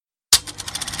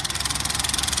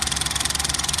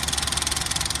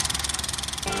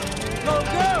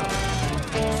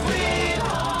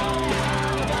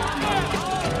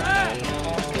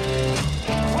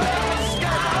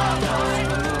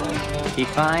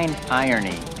Define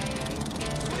irony.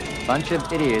 Bunch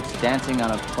of idiots dancing on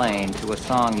a plane to a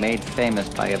song made famous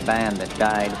by a band that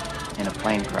died in a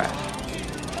plane crash.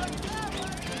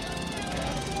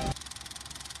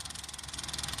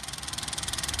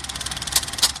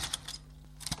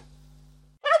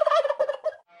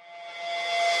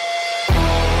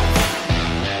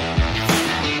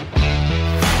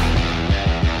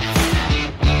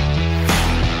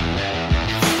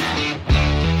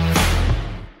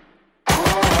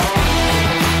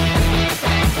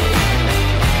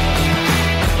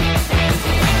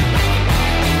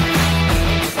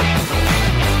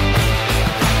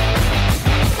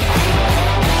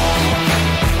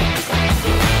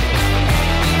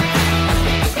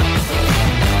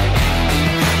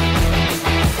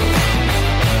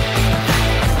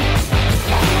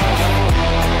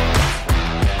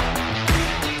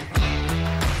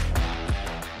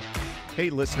 Hey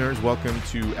listeners, welcome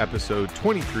to episode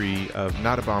 23 of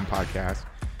Not a Bomb Podcast.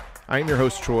 I'm your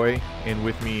host Troy, and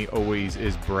with me always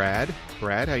is Brad.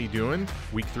 Brad, how you doing?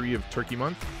 Week 3 of Turkey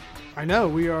Month. I know,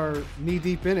 we are knee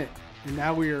deep in it, and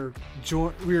now we are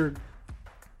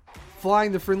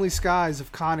flying the friendly skies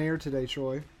of Con Air today,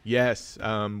 Troy. Yes,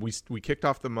 we kicked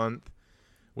off the month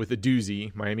with a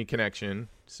doozy, Miami Connection,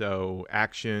 so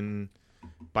action,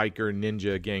 biker,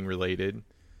 ninja gang related.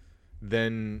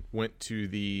 Then went to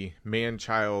the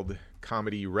man-child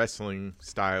comedy wrestling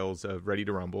styles of Ready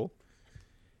to Rumble.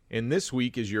 And this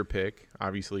week is your pick.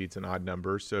 Obviously, it's an odd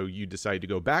number, so you decided to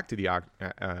go back to the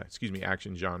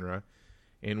action genre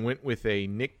and went with a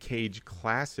Nick Cage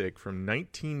classic from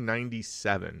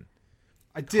 1997.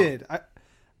 I did.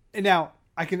 And now,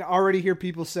 I can already hear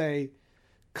people say,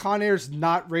 Con Air's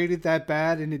not rated that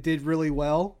bad, and it did really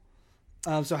well.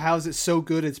 So how is it so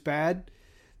good it's bad?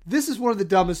 This is one of the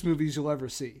dumbest movies you'll ever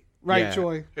see, right, yeah.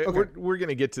 Joy? Okay. We're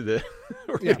gonna get to the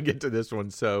gonna get to this one.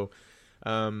 So,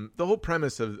 the whole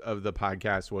premise of the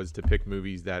podcast was to pick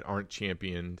movies that aren't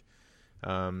championed,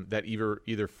 that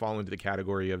either fall into the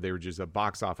category of they were just a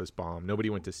box office bomb, nobody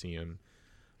went to see them,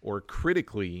 or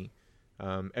critically,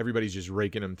 everybody's just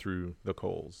raking them through the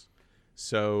coals.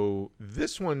 So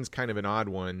this one's kind of an odd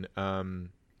one.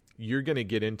 You're gonna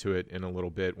get into it in a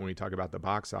little bit when we talk about the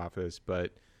box office,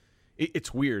 but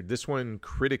it's weird. This one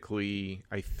critically,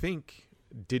 I think,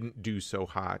 didn't do so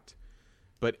hot,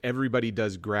 but everybody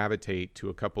does gravitate to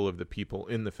a couple of the people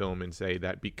in the film and say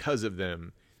that because of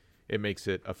them, it makes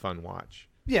it a fun watch.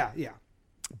 Yeah.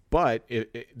 But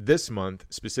this month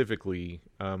specifically,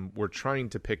 we're trying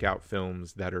to pick out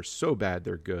films that are so bad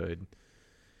they're good.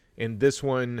 And this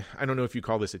one, I don't know if you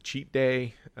call this a cheat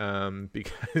day,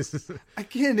 because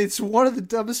again, it's one of the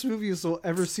dumbest movies you'll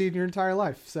ever see in your entire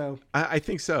life. So I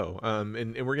think so.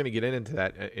 And we're going to get into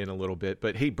that in a little bit.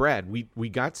 But hey, Brad, we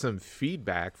got some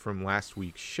feedback from last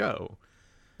week's show.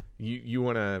 You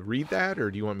want to read that,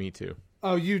 or do you want me to?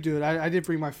 Oh, you do it. I did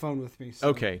bring my phone with me. So.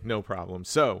 Okay, no problem.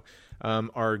 So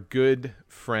our good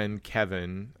friend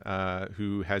Kevin,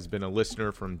 who has been a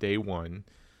listener from day one.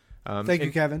 Thank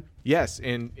you, Kevin. Yes,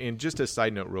 and just a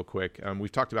side note real quick.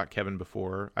 We've talked about Kevin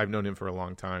before. I've known him for a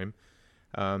long time.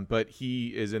 But he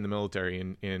is in the military,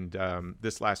 and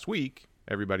this last week,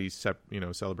 everybody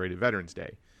celebrated Veterans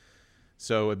Day.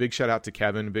 So a big shout out to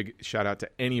Kevin, a big shout out to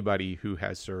anybody who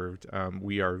has served.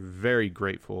 We are very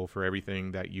grateful for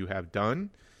everything that you have done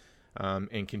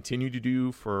and continue to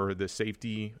do for the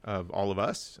safety of all of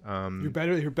us. You're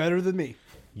better than me.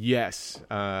 Yes,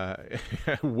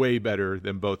 way better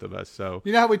than both of us. So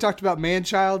you know how we talked about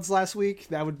man-childs last week?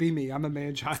 That would be me. I'm a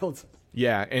man-child.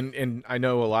 Yeah, and I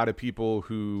know a lot of people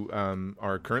who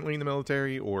are currently in the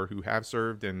military or who have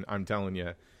served, and I'm telling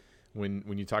you, when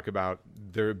you talk about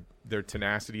their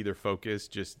tenacity, their focus,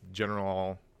 just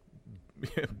general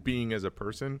being as a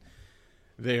person,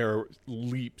 they are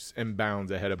leaps and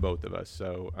bounds ahead of both of us.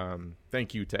 So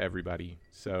thank you to everybody.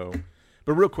 So,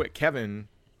 but real quick, Kevin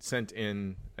sent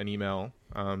in an email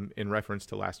in reference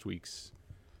to last week's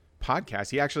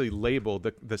podcast. He actually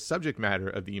labeled the subject matter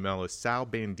of the email as Sal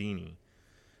Bandini,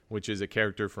 which is a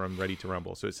character from Ready to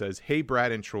Rumble. So it says, "Hey,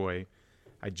 Brad and Troy,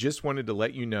 I just wanted to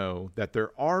let you know that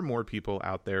there are more people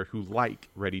out there who like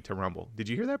Ready to Rumble." Did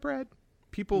you hear that, Brad?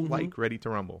 People like Ready to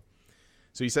Rumble.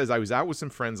 So he says, "I was out with some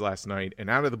friends last night,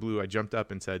 and out of the blue, I jumped up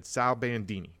and said, Sal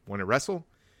Bandini, want to wrestle?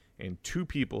 And 2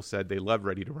 people said they love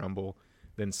Ready to Rumble.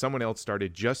 Then someone else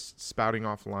started just spouting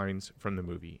off lines from the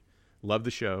movie. Love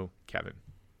the show, Kevin."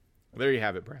 Well, there you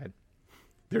have it, Brad.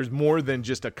 There's more than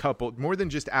just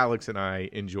Alex and I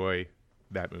enjoy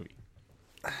that movie.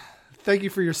 Thank you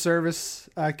for your service,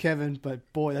 Kevin,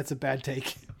 but boy, that's a bad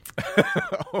take.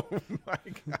 Oh my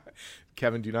God,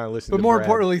 Kevin, do not listen. But to more Brad.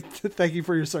 importantly, thank you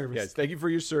for your service. Yes, thank you for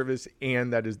your service,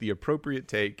 and that is the appropriate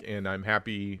take. And I'm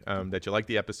happy that you like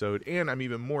the episode, and I'm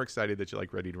even more excited that you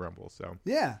like Ready to Rumble. So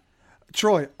Yeah.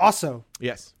 Troy, also,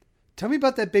 yes. tell me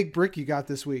about that big brick you got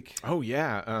this week. Oh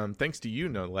yeah, thanks to you,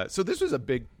 no less. So this was a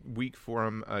big week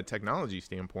from a technology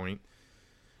standpoint.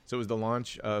 So it was the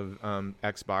launch of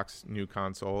Xbox new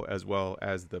console as well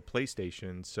as the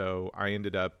PlayStation. So I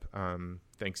ended up,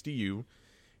 thanks to you,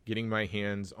 getting my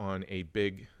hands on a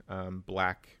big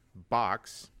black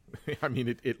box. I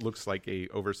mean, it looks like a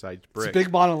oversized brick. It's a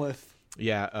big monolith.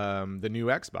 Yeah, the new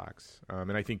Xbox.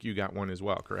 And I think you got one as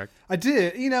well, correct? I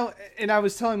did, and I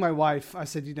was telling my wife, I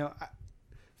said,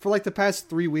 for like the past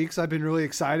 3 weeks, I've been really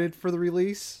excited for the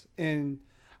release. And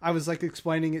I was like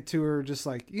explaining it to her, just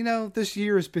like, this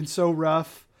year has been so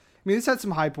rough. I mean, it's had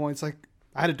some high points. Like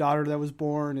I had a daughter that was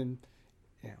born, and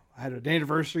I had an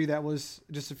anniversary that was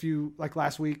just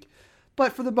last week.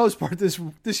 But for the most part,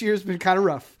 this year has been kind of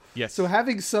rough. Yes. So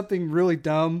having something really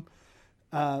dumb,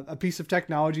 a piece of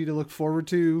technology to look forward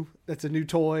to, that's a new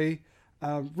toy,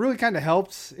 really kind of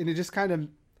helped. And it just kind of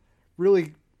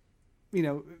really,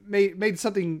 made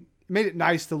it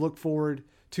nice to look forward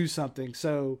to something.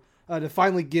 So to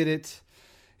finally get it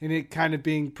and it kind of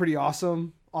being pretty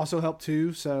awesome also helped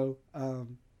too. So,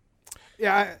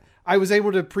 I was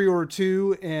able to pre-order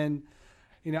 2, and,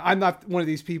 I'm not one of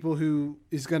these people who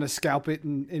is going to scalp it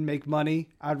and make money.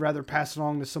 I'd rather pass it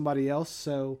along to somebody else.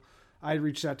 So I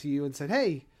reached out to you and said,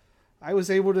 hey, I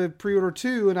was able to pre-order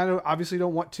 2, and I obviously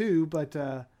don't want 2, but,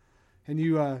 and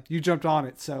you jumped on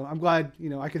it. So I'm glad,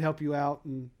 I could help you out.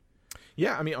 And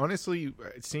yeah, I mean, honestly,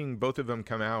 seeing both of them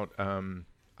come out,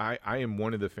 I am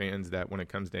one of the fans that when it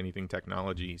comes to anything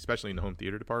technology, especially in the home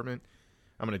theater department,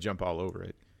 I'm going to jump all over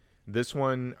it. This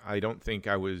one, I don't think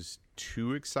I was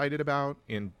too excited about.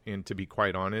 And to be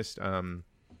quite honest, I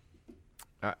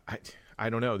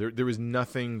don't know. There was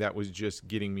nothing that was just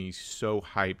getting me so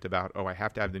hyped about, I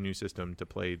have to have the new system to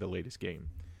play the latest game.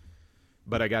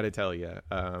 But I got to tell you,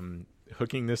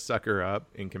 hooking this sucker up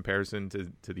in comparison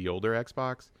to the older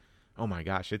Xbox, oh my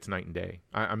gosh, it's night and day.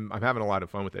 I'm having a lot of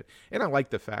fun with it. And I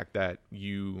like the fact that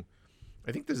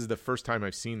I think this is the first time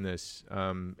I've seen this,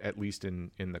 at least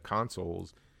in the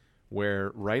consoles,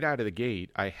 where right out of the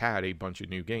gate, I had a bunch of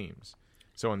new games.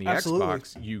 So on the Absolutely.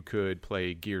 Xbox, you could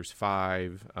play Gears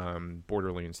 5,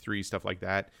 Borderlands 3, stuff like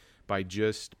that, by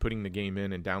just putting the game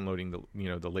in and downloading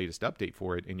the latest update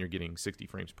for it, and you're getting 60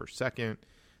 frames per second.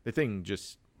 The thing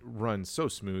just runs so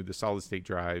smooth. The solid state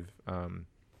drive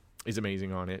is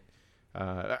amazing on it.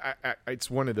 It's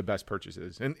one of the best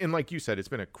purchases. And like you said, it's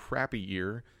been a crappy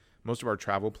year. Most of our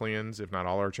travel plans, if not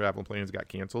all our travel plans, got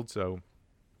canceled. So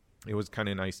it was kind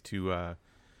of nice to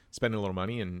spend a little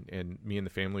money, and me and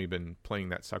the family have been playing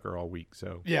that sucker all week.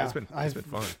 So yeah, it's been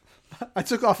fun. I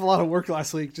took off a lot of work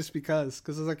last week just because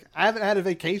I was like, I haven't had a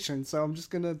vacation, so I'm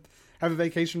just going to have a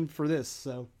vacation for this.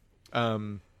 So, are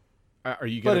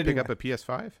you going to pick anyway. up a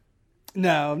PS5?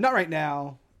 No, not right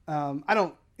now. I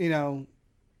don't,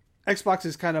 Xbox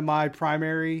is kind of my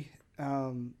primary,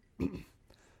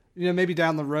 maybe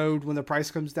down the road when the price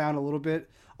comes down a little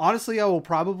bit. Honestly, I will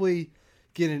probably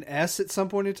get an S at some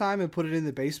point in time and put it in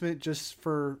the basement just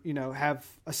for, have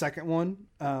a second one.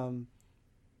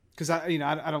 Cause I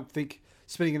don't think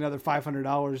spending another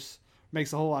 $500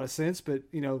 makes a whole lot of sense, but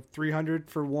 $300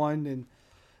 for one. And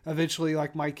eventually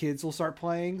like my kids will start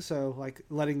playing. So like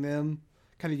letting them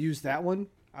kind of use that one.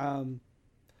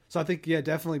 So I think,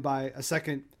 definitely buy a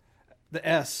second, the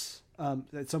S,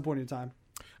 at some point in time.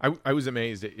 I was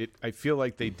amazed. I feel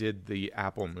like they did the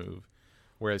Apple move,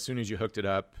 where as soon as you hooked it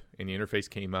up and the interface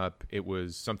came up, it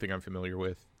was something I'm familiar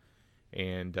with,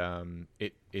 and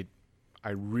I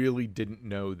really didn't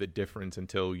know the difference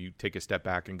until you take a step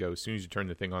back and go, as soon as you turn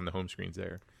the thing on, the home screen's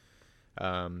there.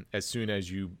 As soon as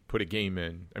you put a game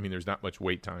in, I mean, there's not much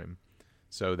wait time.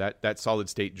 So that solid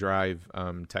state drive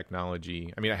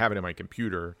technology, I mean, I have it in my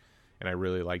computer, and I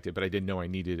really liked it, but I didn't know I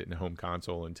needed it in a home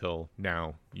console until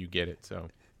now you get it. So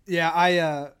yeah,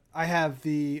 I have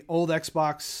the old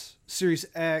Xbox Series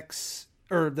X,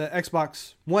 or the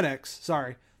Xbox One X,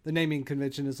 sorry. The naming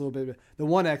convention is a little bit, the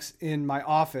One X in my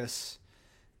office,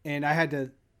 and I had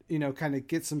to, kind of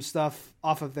get some stuff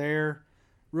off of there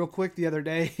real quick the other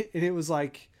day, and it was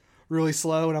like really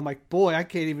slow, and I'm like, boy, I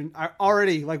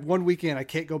already like one weekend I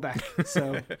can't go back.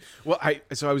 So well, I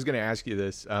was going to ask you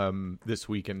this this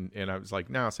week, and I was like,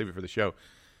 no, I'll save it for the show.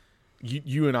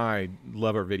 You and I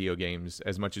love our video games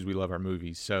as much as we love our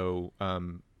movies. So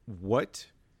what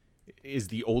is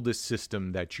the oldest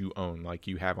system that you own, like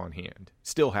you have on hand?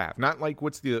 Still have. Not like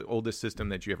what's the oldest system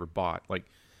that you ever bought. Like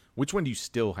Which one do you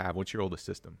still have? What's your oldest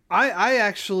system? I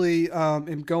actually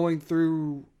am going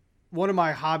through. One of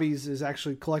my hobbies is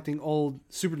actually collecting old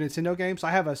Super Nintendo games.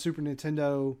 I have a Super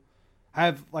Nintendo. I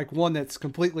have like one that's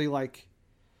completely like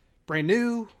brand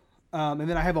new, and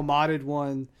then I have a modded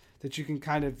one that you can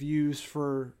kind of use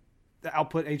for the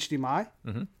output HDMI.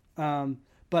 Mm-hmm.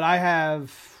 But I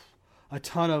have a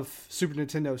ton of Super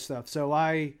Nintendo stuff, so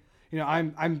I'm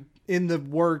in the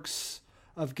works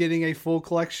of getting a full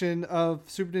collection of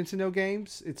Super Nintendo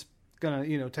games. It's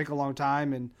gonna take a long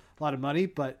time and a lot of money,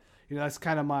 but that's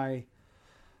kind of my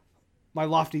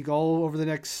lofty goal over the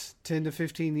next 10 to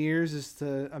 15 years is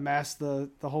to amass the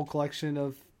whole collection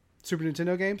of Super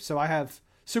Nintendo games. So I have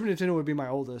Super Nintendo would be my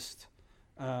oldest.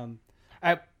 I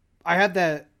had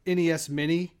that NES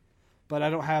Mini, but I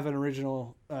don't have an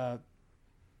original NES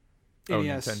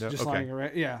Nintendo? just Okay. lying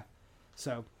around. Yeah.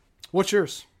 So, what's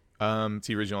yours? It's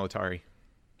the original Atari.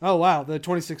 Oh wow, the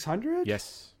 2600.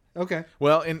 Yes. Okay.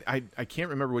 Well, and I can't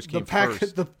remember which came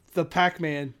first. The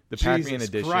Pac-Man. The Pac-Man Jesus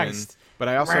edition. Christ. But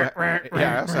I also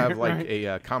have like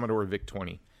a Commodore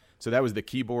VIC-20. So that was the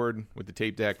keyboard with the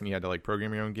tape deck, and you had to like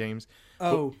program your own games.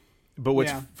 Oh. But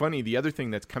what's Yeah. funny, the other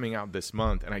thing that's coming out this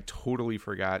month, and I totally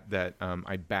forgot that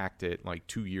I backed it like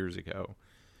 2 years ago,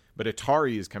 but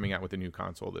Atari is coming out with a new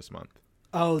console this month.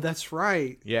 Oh, that's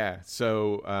right. Yeah,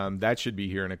 so that should be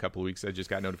here in a couple of weeks. I just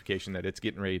got notification that it's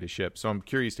getting ready to ship. So I'm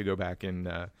curious to go back and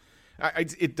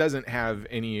it doesn't have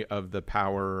any of the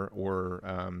power or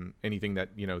anything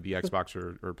that the Xbox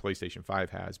or PlayStation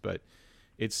 5 has, but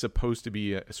it's supposed to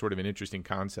be a sort of an interesting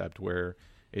concept where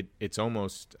it's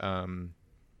almost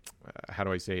how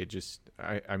do I say it? Just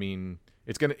I mean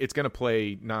it's gonna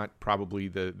play not probably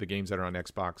the games that are on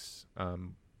Xbox.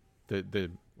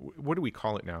 The what do we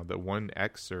call it now? The One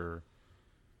X or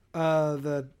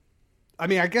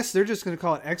I guess they're just going to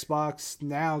call it Xbox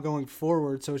now going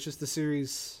forward. So it's just the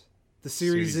Series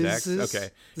X.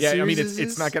 Okay. Yeah, I mean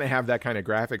it's not going to have that kind of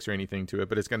graphics or anything to it,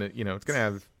 but it's going to it's going to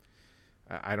have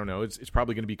I don't know. It's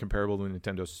probably going to be comparable to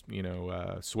Nintendo's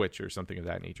Switch or something of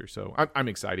that nature. So I'm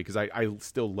excited because I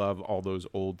still love all those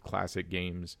old classic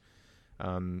games,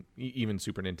 even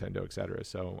Super Nintendo, etc.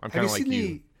 So I'm kind of like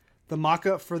you. The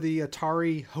mock-up for the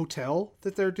Atari Hotel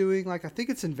that they're doing, like I think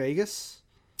it's in Vegas.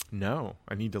 No,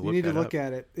 I need to look. You need to look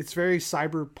at it. It's very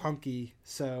cyberpunky.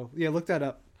 So yeah, look that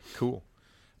up. Cool.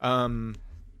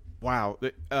 Wow.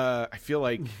 I feel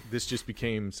like this just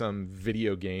became some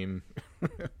video game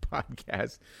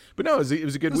podcast, but no, it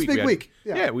was a good week. Big week.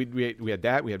 Yeah, we had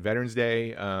that. We had Veterans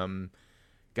Day.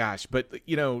 Gosh, but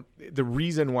the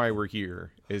reason why we're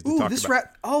here is to talk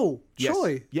about.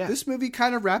 Troy. Yes. This movie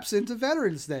kind of wraps into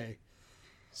Veterans Day.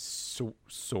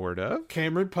 Sort of.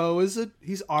 Cameron Poe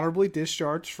he's honorably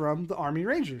discharged from the Army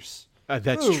Rangers.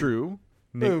 That's Boom. true.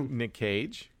 Boom. Nick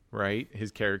Cage, right?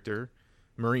 His character,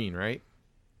 Marine, right?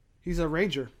 He's a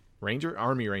Ranger.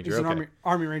 Army Ranger. He's okay. an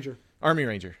Army Ranger. Army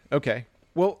Ranger. Okay.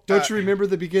 Well, don't you remember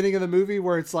the beginning of the movie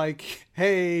where it's like,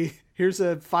 hey, here's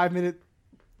a 5-minute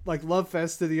like love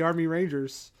fest to the Army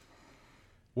Rangers?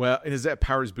 Well, is that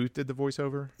Powers Booth did the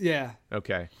voiceover? Yeah.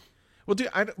 Okay. Well, dude,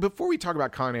 before we talk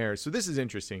about Con Air, so this is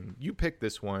interesting. You picked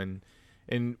this one,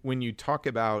 and when you talk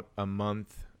about a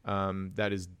month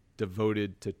that is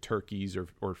devoted to turkeys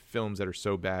or films that are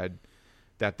so bad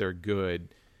that they're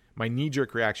good, my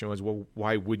knee-jerk reaction was, well,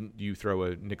 why wouldn't you throw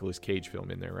a Nicolas Cage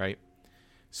film in there, right?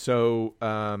 So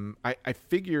I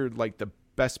figured like the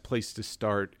best place to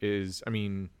start is,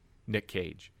 Nick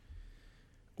Cage.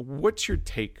 What's your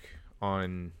take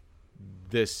on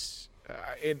this?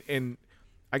 And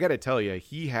I got to tell you,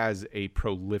 he has a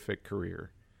prolific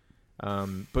career.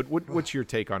 But what's your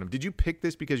take on him? Did you pick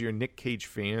this because you're a Nick Cage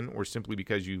fan or simply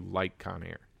because you like Con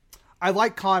Air? I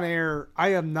like Con Air. I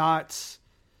am not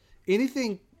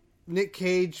anything Nick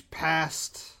Cage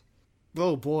past,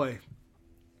 oh boy,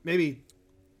 maybe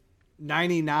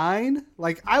 99.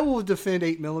 Like, I will defend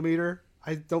 8mm.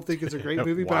 I don't think it's a great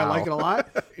movie, but I like it a lot.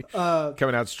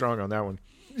 Coming out strong on that one.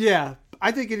 Yeah.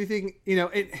 I think anything,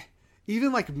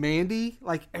 even like Mandy,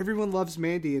 like everyone loves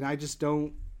Mandy and I just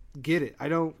don't get it. I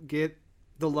don't get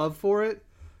the love for it.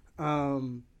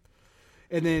 And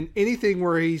then anything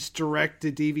where he's direct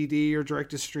to DVD or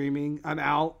direct to streaming, I'm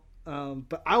out.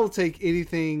 But I will take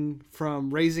anything from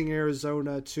Raising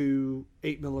Arizona to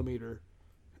 8mm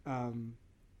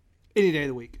any day of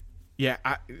the week. Yeah.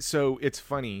 So it's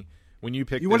funny when you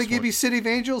pick. You want to give me City of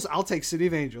Angels? I'll take City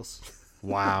of Angels.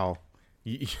 Wow.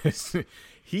 Yes.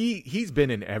 He's been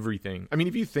in everything. I mean,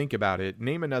 if you think about it,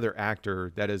 name another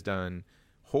actor that has done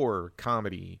horror,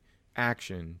 comedy,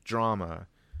 action, drama,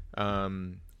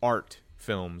 art,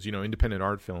 films, independent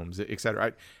art films,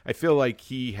 etc. I feel like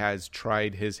he has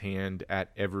tried his hand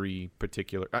at every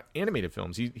particular animated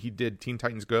films. He did Teen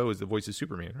Titans Go as the voice of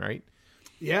Superman, right?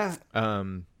 Yeah.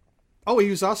 He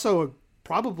was also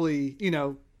probably,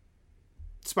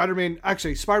 Spider-Man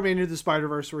Into the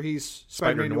Spider-Verse, where he's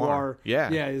Spider-Man Noir.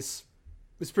 Yeah. Yeah, it's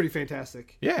pretty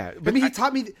fantastic. Yeah. But he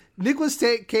taught me, Nicolas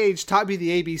Cage taught me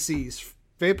the ABCs.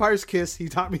 Vampire's Kiss, he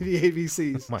taught me the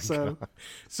ABCs. Oh my God.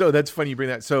 So that's funny you bring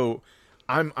that. So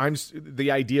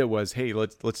the idea was, hey,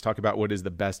 let's talk about what is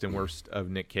the best and worst of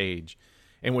Nick Cage.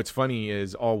 And what's funny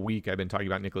is all week I've been talking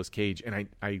about Nicolas Cage, and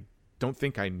I don't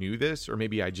think I knew this, or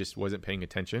maybe I just wasn't paying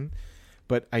attention,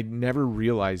 but I never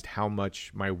realized how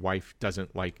much my wife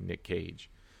doesn't like Nick Cage.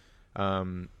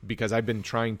 Because I've been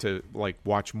trying to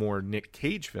watch more Nick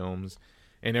Cage films,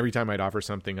 and every time I'd offer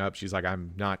something up, she's like,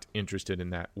 I'm not interested in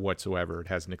that whatsoever. It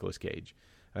has Nicolas Cage.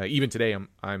 Even today,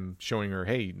 I'm showing her,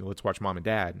 hey, let's watch Mom and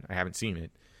Dad. I haven't seen it.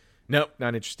 Nope,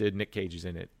 not interested. Nick Cage is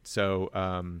in it. So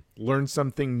learned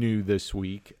something new this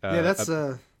week. That's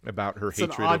about her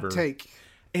hatred an odd of her. take.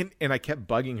 And I kept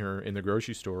bugging her in the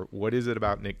grocery store. What is it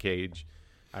about Nick Cage?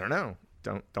 I don't know.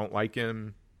 Don't like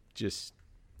him. Just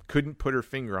couldn't put her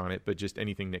finger on it, but just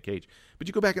anything Nick Cage. But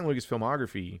you go back and look at his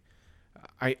filmography.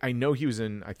 I know he was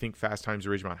in, I think, Fast Times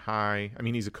at Ridgemont High. I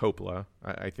mean, he's a Coppola.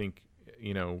 I think,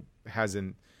 has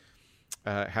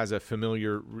a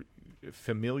familial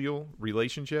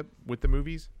relationship with the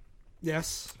movies.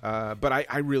 Yes. But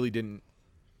I really didn't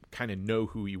kind of know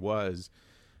who he was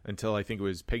until I think it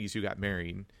was Peggy Sue Got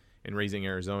Married and Raising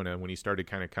Arizona when he started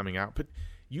kind of coming out. But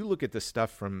you look at the stuff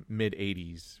from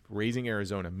mid-'80s, Raising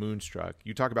Arizona, Moonstruck.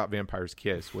 You talk about Vampire's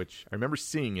Kiss, which I remember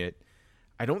seeing it.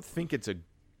 I don't think it's a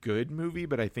good movie,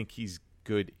 but I think he's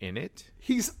good in it.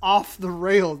 He's off the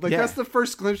rails. Yeah. That's the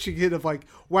first glimpse you get of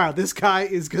wow, this guy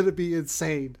is going to be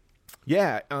insane.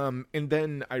 Yeah. And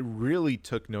then I really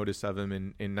took notice of him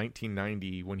in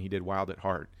 1990 when he did Wild at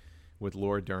Heart with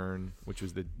Laura Dern, which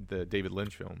was the David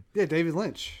Lynch film. Yeah, David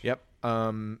Lynch. Yep.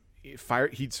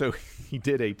 He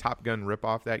did a Top Gun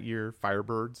ripoff that year,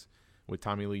 Firebirds, with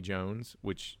Tommy Lee Jones,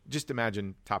 which just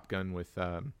imagine Top Gun with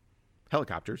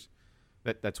helicopters.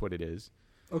 That's what it is.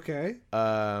 Okay.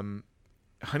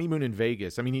 Honeymoon in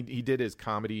Vegas. I mean, he did his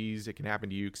comedies, It Can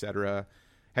Happen to You, etc.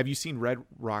 Have you seen Red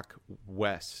Rock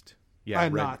West? Yeah,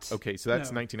 I'm not. Okay, so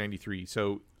that's 1993.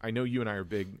 So I know you and I are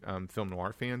big film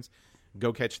noir fans.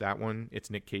 Go catch that one.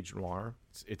 It's Nick Cage noir.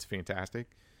 It's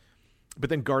fantastic. But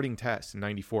then Guarding Tess in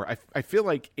 94. I feel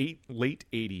like late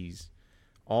 80s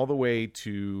all the way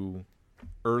to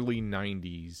early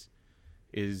 90s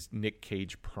is Nick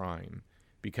Cage prime,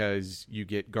 because you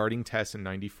get Guarding Tess in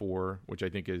 94, which I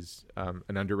think is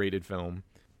an underrated film.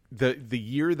 The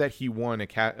year that he won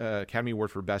Academy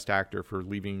Award for Best Actor for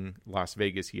Leaving Las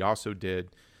Vegas, he also did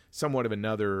somewhat of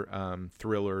another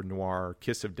thriller noir,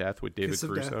 Kiss of Death, with David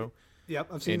Caruso. Yep,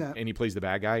 I've seen that. And he plays the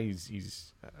bad guy.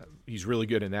 He's really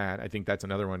good in that. I think that's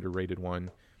another underrated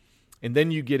one. And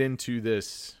then you get into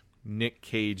this Nick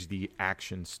Cage, the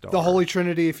action star. The Holy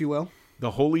Trinity, if you will.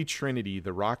 The Holy Trinity,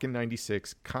 The Rock in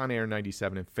 96, Con Air in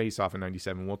 97, and Face Off in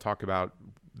 97. We'll talk about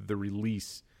the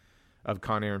release of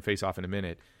Con Air and Face Off in a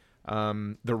minute.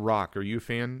 The Rock, are you a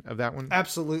fan of that one?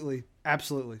 Absolutely. I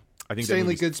think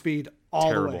Stanley Goodspeed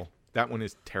all terrible. the way. That one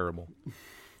is terrible.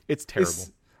 It's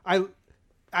terrible.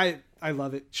 I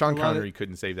love it. Sean Connery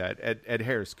couldn't save that. Ed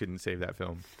Harris couldn't save that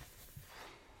film.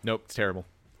 Nope, it's terrible.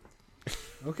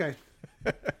 Okay.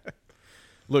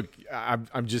 Look,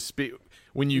 I'm just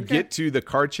when you get to the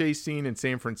car chase scene in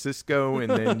San Francisco, and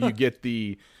then you get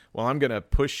I'm gonna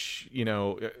push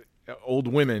old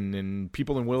women and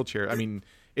people in wheelchairs. I mean,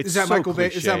 it's is that so Michael Bay?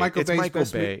 cliche. Is that Michael it's Bay's Michael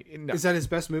best Bay. movie? No. Is that his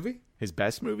best movie? His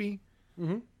best movie?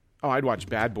 Mm-hmm. Oh, I'd watch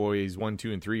Bad Boys 1,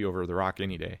 2, and 3 over The Rock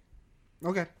any day.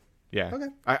 Okay. Yeah. Okay.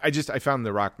 I found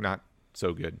The Rock not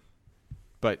so good,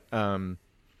 but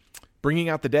Bringing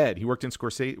Out the Dead. He worked with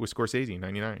Scorsese in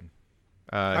 99.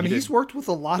 He's worked with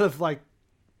a lot of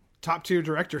top tier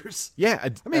directors. Yeah.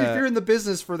 I mean, if you're in the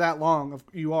business for that long,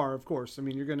 you are, of course. I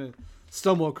mean, you're going to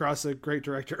stumble across a great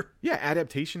director. Yeah.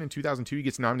 Adaptation in 2002. He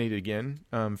gets nominated again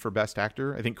for Best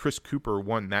Actor. I think Chris Cooper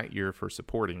won that year for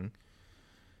supporting.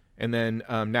 And then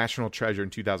National Treasure in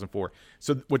 2004.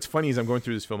 So what's funny is I'm going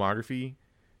through this filmography.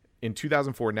 In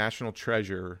 2004, National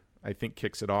Treasure, I think,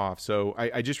 kicks it off. So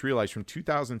I just realized from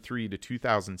 2003 to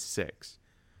 2006,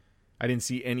 I didn't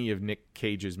see any of Nick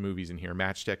Cage's movies in here.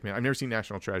 Matchstick Man. I've never seen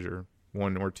National Treasure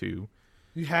 1 or 2.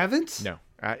 You haven't? No.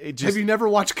 Have you never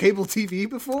watched cable TV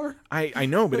before? I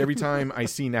know, but every time I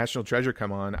see National Treasure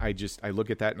come on, I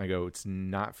look at that and I go, it's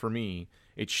not for me.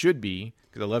 It should be,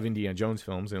 because I love Indiana Jones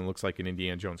films and it looks like an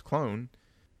Indiana Jones clone.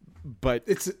 But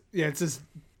it's as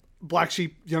black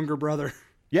sheep younger brother.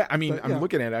 Yeah, I mean, But, I'm yeah.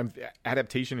 looking at it. I'm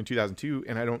adaptation in 2002,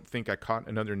 and I don't think I caught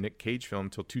another Nick Cage film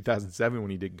until 2007 when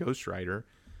he did Ghost Rider,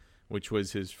 which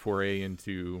was his foray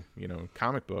into,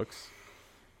 comic books.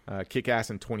 Kick-Ass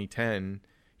in 2010.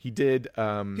 He did...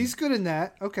 He's good in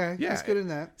that. Okay, Yeah. he's good in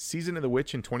that. Season of the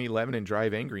Witch in 2011 and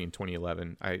Drive Angry in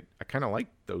 2011. I kind of like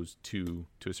those two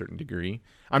to a certain degree.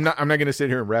 I'm not going to sit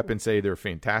here and rep and say they're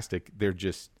fantastic. They're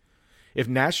just... If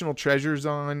National Treasure's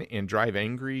on and Drive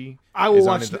Angry... I will is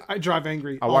on watch it- I Drive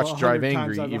Angry. I'll all watch Drive 100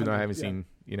 Angry, times I've even though I watched haven't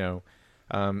it.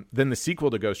 seen, Then the sequel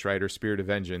to Ghost Rider, Spirit of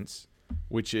Vengeance,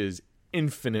 which is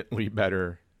infinitely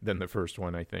better than the first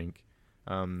one, I think.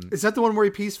 Is that the one where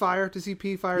he pees fire? Does he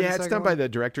pee fire? in Yeah, the it's second done by one? the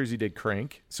directors who did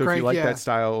Crank. So if Crank, you like yeah. that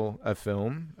style of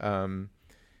film.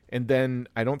 And then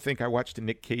I don't think I watched a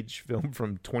Nick Cage film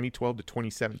from 2012 to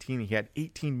 2017. He had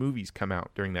 18 movies come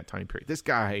out during that time period. This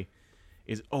guy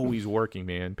is always working,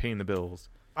 man, paying the bills.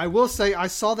 I will say I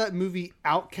saw that movie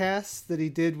Outcast that he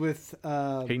did with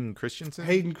Hayden Christensen?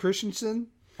 Hayden Christensen.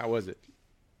 How was it?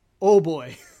 Oh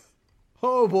boy,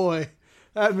 oh boy,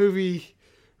 that movie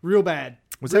real bad,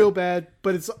 Was real that- bad,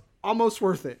 but it's almost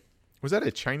worth it. Was that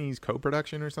a Chinese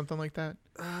co-production or something like that?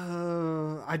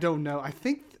 I don't know. I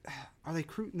think are they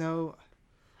No,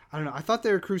 I don't know. I thought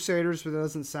they were Crusaders, but that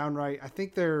doesn't sound right. I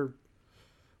think they're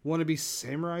wannabe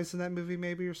samurais in that movie,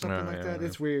 maybe, or something like that. yeah.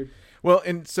 It's weird. Well,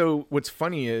 and so what's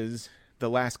funny is the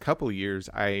last couple of years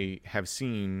I have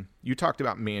seen, you talked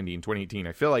about Mandy in 2018.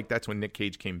 I feel like that's when Nick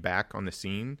Cage came back on the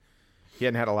scene. He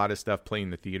hadn't had a lot of stuff playing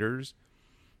the theaters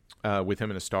with him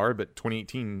and a star, but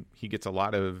 2018 he gets a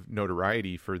lot of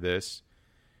notoriety for this.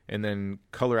 And then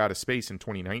Color Out of Space in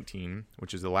 2019,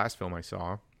 which is the last film I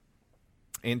saw.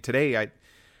 And today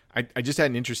I just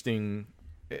had an interesting,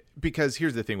 because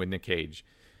here's the thing with Nick Cage.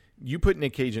 You put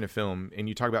Nick Cage in a film and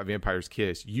you talk about Vampire's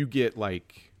Kiss, you get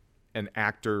like an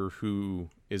actor who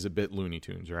is a bit Looney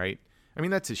Tunes, right? I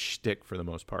mean, that's his shtick for the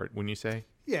most part, wouldn't you say?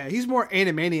 Yeah, he's more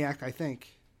Animaniac, I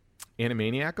think.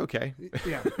 Animaniac, okay.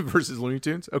 Yeah, Versus Looney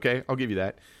Tunes, okay, I'll give you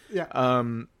that. yeah.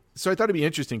 So I thought it'd be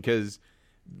interesting because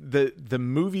the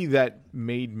movie that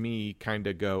made me kind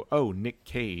of go, oh, Nick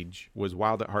Cage was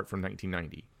Wild at Heart from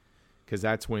 1990, because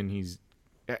that's when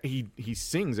he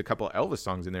sings a couple of Elvis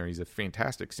songs in there. He's a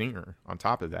fantastic singer on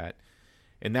top of that.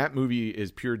 And that movie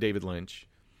is pure David Lynch.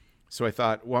 So I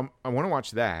thought, well, I want to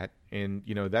watch that. And,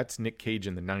 that's Nick Cage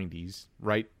in the 90s,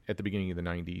 right at the beginning of the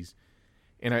 90s.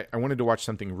 And I wanted to watch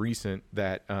something recent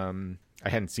that I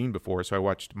hadn't seen before. So I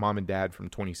watched Mom and Dad from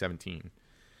 2017.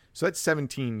 So that's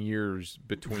 17 years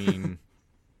between,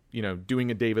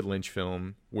 doing a David Lynch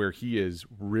film where he is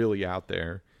really out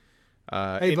there.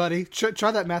 Hey, buddy,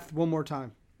 try that math one more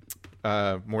time.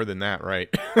 More than that, right?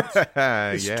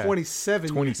 It's Yeah. 27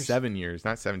 years. 27 years,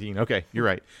 not 17. Okay, you're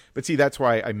right. But see, that's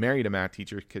why I married a math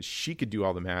teacher, because she could do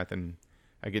all the math and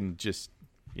I can just,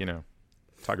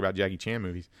 talk about Jackie Chan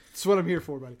movies. That's what I'm here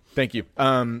for, buddy. Thank you.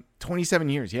 27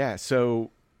 years, yeah.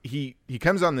 So he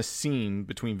comes on the scene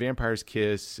between Vampire's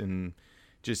Kiss and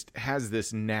just has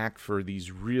this knack for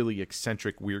these really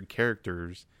eccentric, weird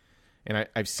characters. And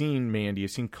I've seen Mandy,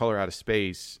 I've seen Color Out of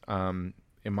Space, and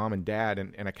Mom and Dad,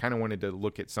 and I kind of wanted to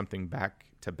look at something back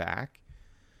to back.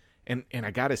 And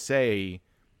I gotta say,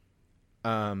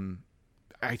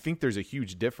 I think there's a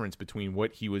huge difference between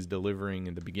what he was delivering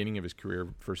in the beginning of his career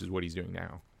versus what he's doing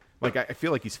now. Like, I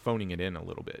feel like he's phoning it in a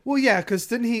little bit. Well, yeah, because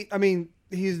didn't he? I mean,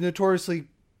 he's notoriously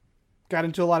got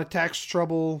into a lot of tax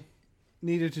trouble,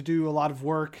 needed to do a lot of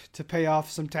work to pay off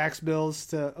some tax bills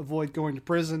to avoid going to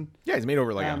prison. Yeah, he's made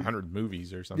over like 100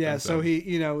 movies or something. Yeah, so he,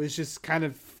 is just kind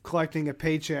of collecting a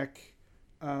paycheck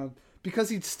because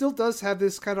he still does have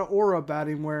this kind of aura about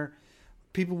him where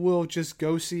people will just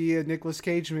go see a Nicolas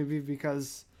Cage movie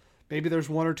because maybe there's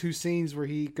one or two scenes where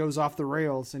he goes off the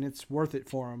rails and it's worth it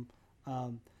for him.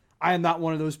 I am not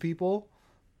one of those people.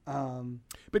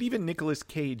 But even Nicolas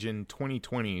Cage in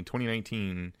 2020,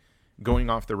 2019, going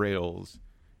off the rails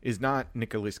is not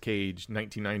Nicolas Cage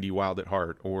 1990 Wild at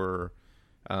Heart or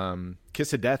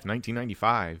Kiss of Death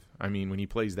 1995. I mean, when he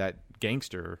plays that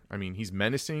gangster, I mean, he's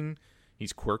menacing,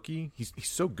 he's quirky, he's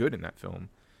so good in that film.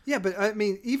 Yeah, but I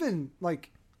mean, even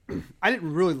like, I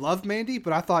didn't really love Mandy,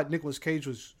 but I thought Nicolas Cage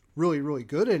was really, really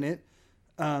good in it.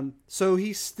 So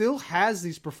he still has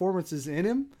these performances in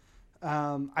him.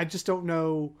 I just don't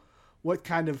know what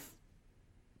kind of,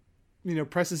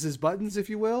 presses his buttons, if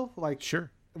you will. Like,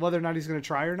 Sure. whether or not he's going to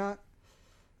try or not.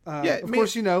 Yeah, of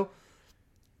course, he's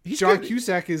John good.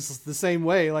 Cusack is the same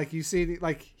way. Like, you see,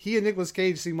 like, he and Nicolas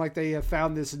Cage seem like they have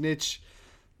found this niche.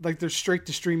 Like, they're straight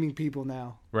to streaming people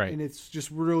now. Right. And it's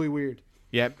just really weird.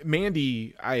 Yeah,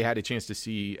 Mandy, I had a chance to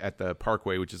see at the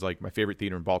Parkway, which is like my favorite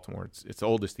theater in Baltimore. It's the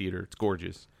oldest theater. It's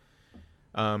gorgeous.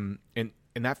 And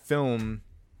that film,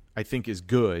 I think, is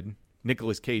good.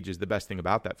 Nicolas Cage is the best thing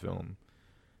about that film.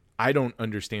 I don't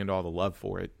understand all the love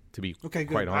for it, to be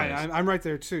quite honest. I'm right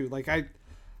there too. Like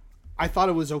I thought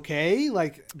it was okay,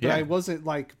 like, but I wasn't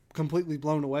like completely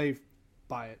blown away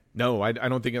by it. No, I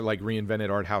don't think it like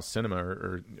reinvented art house cinema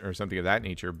or something of that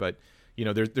nature. But you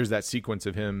know, there's that sequence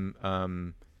of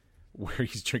him where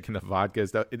he's drinking the vodka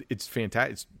stuff. It's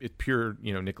fantastic. It's pure,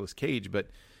 you know, Nicolas Cage. But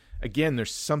again,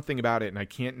 there's something about it, and I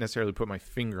can't necessarily put my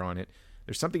finger on it.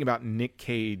 There's something about Nick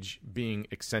Cage being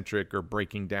eccentric or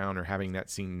breaking down or having that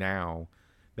scene now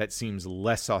that seems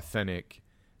less authentic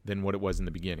than what it was in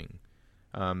the beginning.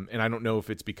 And I don't know if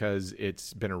it's because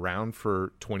it's been around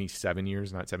for 27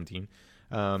 years, not 17,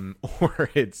 or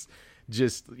it's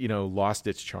just, you know, lost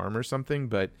its charm or something.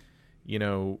 But, you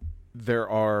know, there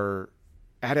are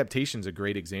adaptations, a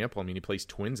great example. I mean, he plays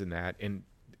twins in that, and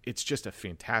it's just a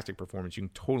fantastic performance. You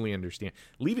can totally understand.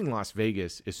 Leaving Las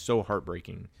Vegas is so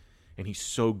heartbreaking, and he's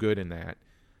so good in that.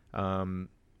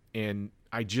 And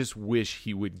I just wish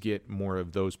he would get more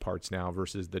of those parts now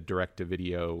versus the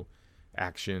direct-to-video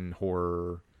action,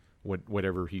 horror,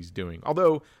 whatever he's doing.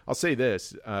 Although, I'll say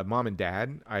this, Mom and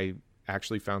Dad, I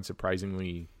actually found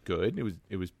surprisingly good.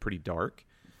 It was pretty dark.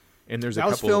 And there's that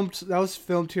was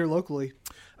filmed here locally.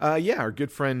 Yeah, our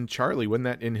good friend Charlie, wasn't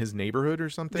that in his neighborhood or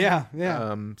something?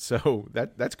 Yeah. So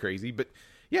that's crazy. But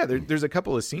yeah, there's a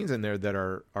couple of scenes in there that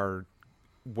are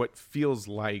what feels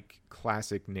like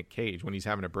classic Nick Cage when he's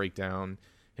having a breakdown.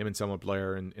 Him and Selma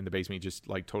Blair in the basement, he just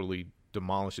like totally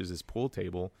demolishes his pool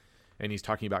table, and he's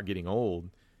talking about getting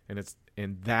old, and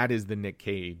that is the Nick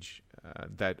Cage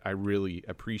that I really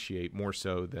appreciate more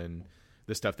so than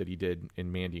the stuff that he did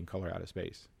in Mandy and Color Out of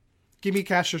Space. Give me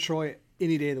Castor Troy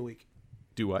any day of the week.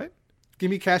 Do what? Give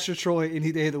me Castor Troy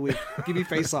any day of the week. Give me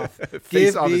Face Off.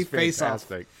 Face Off is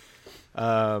fantastic.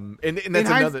 And that's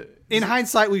another. In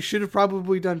hindsight, we should have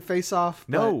probably done Face Off.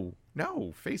 No,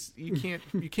 Face. You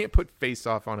can't put Face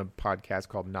Off on a podcast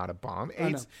called Not a Bomb.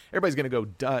 Everybody's gonna go,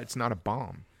 duh, it's not a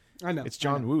bomb. I know. It's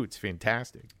John Woo. It's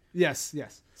fantastic. Yes.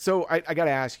 So I got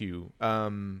to ask you,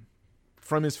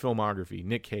 from his filmography,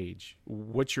 Nick Cage,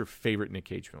 what's your favorite Nick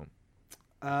Cage film?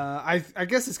 I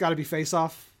guess it's got to be Face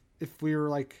Off. If we were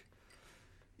like,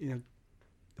 you know,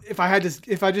 if I just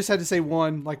had to say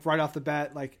one, like right off the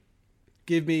bat, like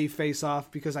give me Face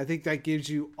Off, because I think that gives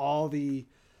you all the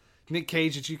Nick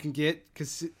Cage that you can get,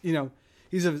 because, you know,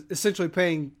 he's essentially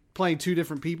playing two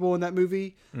different people in that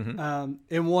movie. Mm-hmm.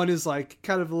 And one is like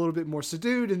kind of a little bit more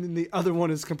subdued, and then the other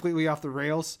one is completely off the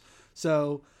rails.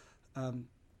 So,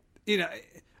 you know,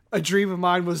 a dream of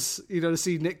mine was, you know, to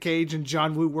see Nick Cage and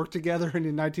John Woo work together, and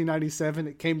in 1997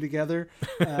 it came together.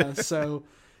 So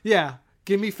yeah,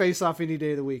 give me Face Off any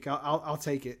day of the week. I'll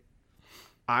take it.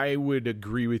 I would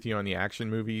agree with you on the action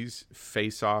movies.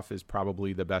 Face Off is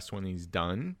probably the best one he's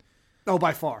done. Oh,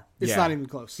 by far. It's not even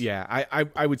close. Yeah,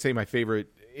 I would say my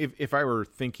favorite, if I were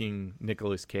thinking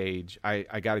Nicolas Cage,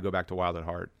 I got to go back to Wild at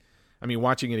Heart. I mean,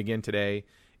 watching it again today,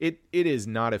 it is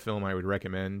not a film I would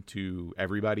recommend to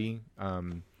everybody.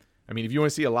 I mean, if you want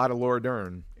to see a lot of Laura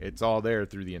Dern, it's all there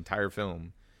through the entire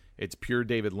film. It's pure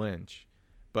David Lynch.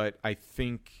 But I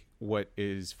think what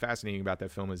is fascinating about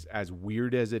that film is, as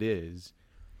weird as it is,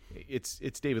 it's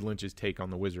David Lynch's take on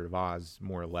The Wizard of Oz,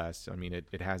 more or less. I mean,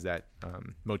 it has that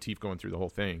motif going through the whole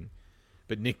thing.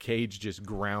 But Nick Cage just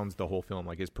grounds the whole film.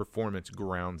 Like, his performance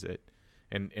grounds it.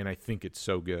 And I think it's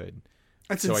so good.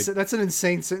 That's an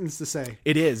insane sentence to say.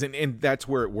 It is. And that's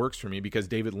where it works for me, because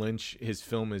David Lynch, his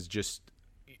film is just...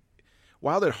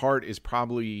 Wild at Heart is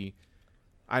probably,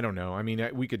 I don't know. I mean,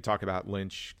 we could talk about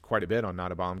Lynch quite a bit on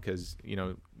Not a Bomb, because, you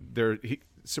know,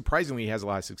 surprisingly, he has a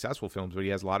lot of successful films, but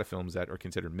he has a lot of films that are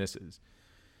considered misses.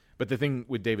 But the thing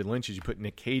with David Lynch is you put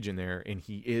Nick Cage in there, and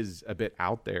he is a bit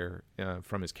out there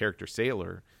from his character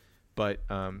Sailor, but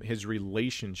his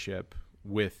relationship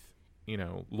with, you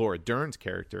know, Laura Dern's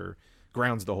character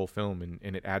grounds the whole film,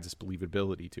 and it adds this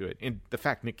believability to it. And the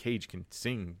fact Nick Cage can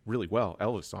sing really well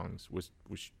Elvis songs was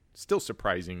still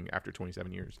surprising after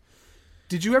 27 years.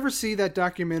 Did you ever see that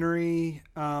documentary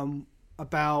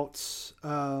about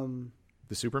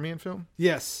the Superman film?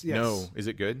 Yes. No. Is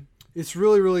it good? It's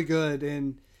really, really good.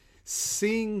 And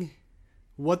seeing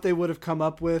what they would have come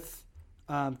up with,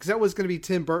 because that was going to be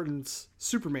Tim Burton's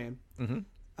Superman.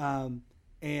 Mm-hmm.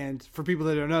 And for people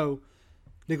that don't know,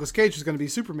 Nicolas Cage was going to be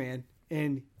Superman,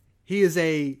 and he is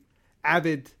a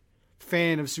avid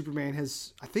fan of Superman.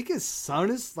 I think his son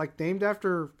is like named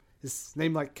after his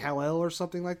name, like Kal-El or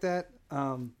something like that.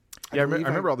 I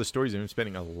remember all the stories of him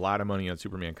spending a lot of money on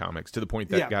Superman comics, to the point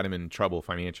that got him in trouble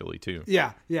financially too.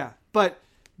 Yeah. But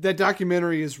that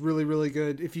documentary is really, really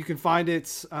good. If you can find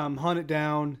it, hunt it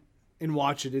down. and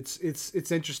watch it.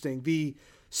 It's interesting. The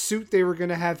suit they were going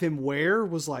to have him wear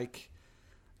was like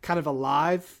kind of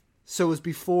alive. So it was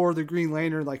before the Green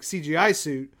Lantern like CGI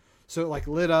suit. So it like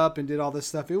lit up and did all this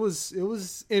stuff. It was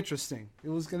interesting. It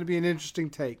was going to be an interesting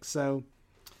take. So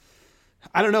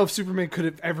I don't know if Superman could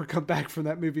have ever come back from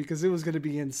that movie because it was going to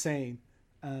be insane.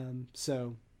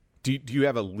 So do you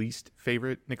have a least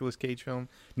favorite Nicolas Cage film?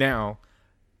 Now,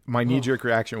 my knee-jerk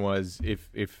reaction was if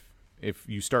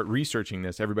you start researching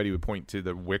this, everybody would point to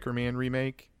the Wicker Man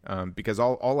remake, because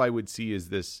all I would see is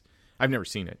this. I've never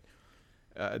seen it.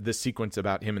 This sequence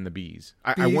about him and the bees.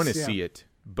 I want to see it,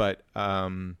 but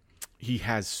he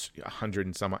has 100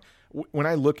 and some. When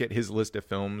I look at his list of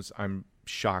films, I'm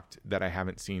shocked that I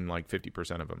haven't seen like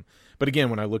 50% of them. But again,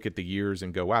 when I look at the years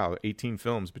and go, wow, 18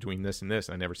 films between this and this,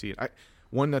 I never see it.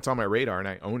 One that's on my radar and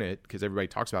I own it because everybody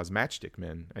talks about is Matchstick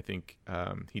Men. I think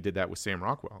he did that with Sam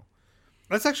Rockwell.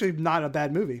 That's actually not a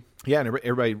bad movie. Yeah, and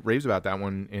everybody raves about that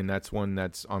one, and that's one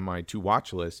that's on my to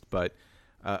watch list. But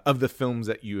of the films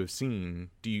that you have seen,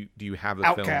 do you have a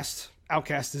Outcast? film?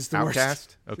 Outcast is the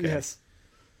Outcast? worst. Okay. Yes.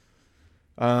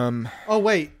 Oh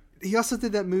wait, he also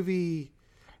did that movie,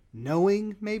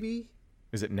 Knowing. Maybe.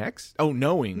 Is it Next? Oh,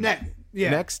 Knowing. Yeah.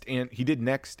 Next, and he did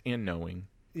Next and Knowing.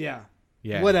 Yeah.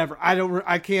 Yeah. Whatever.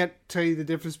 I can't tell you the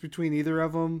difference between either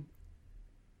of them.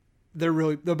 They're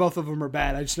both of them are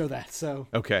bad. I just know that. So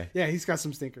Okay. yeah, he's got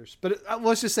some stinkers. But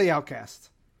let's just say Outcast.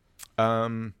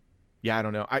 Yeah, I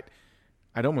don't know.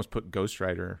 I'd almost put Ghost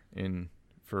Rider in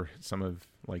for some of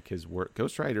like his work.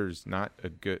 Ghost Rider's not a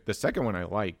good. The second one I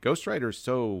like. Ghost Rider's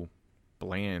so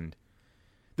bland.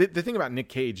 The thing about Nick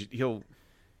Cage, he'll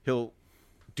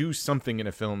do something in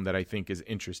a film that I think is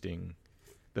interesting.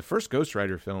 The first Ghost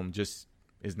Rider film just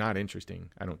is not interesting,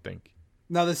 I don't think.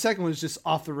 No, the second one is just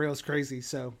off the rails crazy.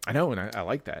 So I know, and I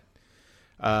like that.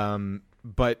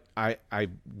 But I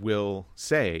will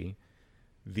say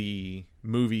the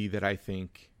movie that I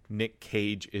think Nick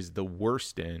Cage is the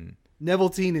worst in.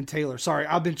 Neveltine and Taylor. Sorry,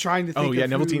 I've been trying to think. Oh yeah,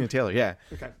 Neveltine and Taylor. Yeah.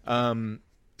 Okay.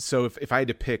 So if I had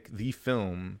to pick the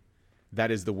film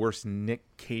that is the worst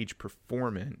Nick Cage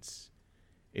performance,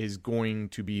 is going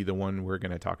to be the one we're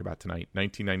going to talk about tonight,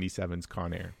 1997's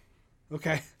Con Air.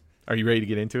 Okay. Are you ready to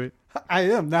get into it? I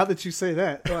am, now that you say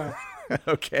that.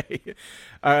 Okay.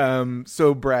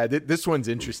 So Brad, this one's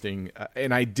interesting,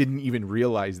 and I didn't even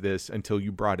realize this until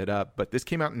you brought it up, but this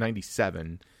came out in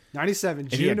 97. 97,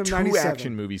 And he June had of two 97.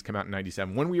 action movies come out in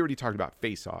 97. One we already talked about,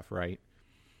 Face Off, right?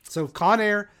 So Con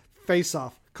Air, Face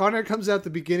Off. Con Air comes out at the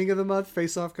beginning of the month.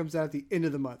 Face Off comes out at the end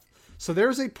of the month. So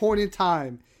there's a point in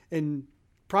time in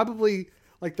probably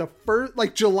like the first,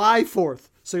 like July 4th.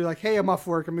 So you're like, hey, I'm off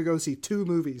work. I'm going to go see two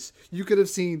movies. You could have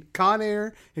seen Con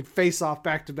Air and Face Off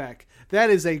back to back. That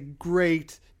is a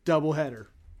great doubleheader.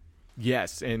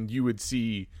 Yes, and you would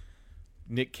see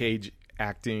Nick Cage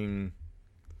acting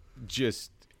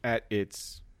just at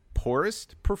its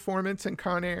poorest performance in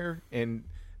Con Air, and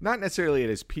not necessarily at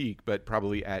his peak, but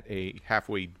probably at a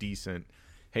halfway decent,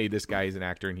 hey, this guy is an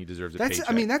actor and he deserves a paycheck.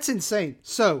 I mean, that's insane.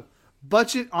 So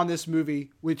budget on this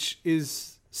movie, which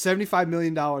is $75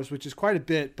 million, which is quite a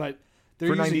bit, but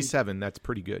for 97, that's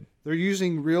pretty good. They're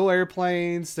using real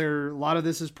airplanes. A lot of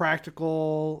this is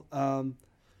practical.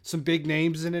 Some big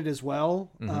names in it as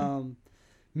well. Mm-hmm.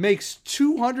 Makes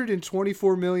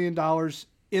 $224 million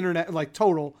internet, like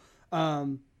total.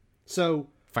 So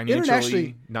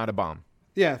financially, not a bomb.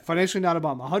 Yeah, financially not a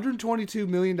bomb. $122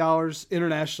 million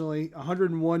internationally,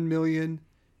 $101 million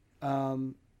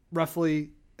roughly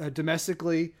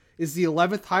domestically. Is the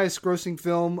 11th highest grossing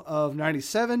film of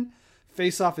 97.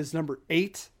 Face Off is number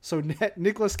 8. So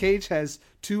Nicolas Cage has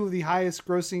two of the highest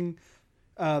grossing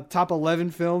top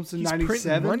 11 films in He's 97.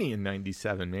 printing money in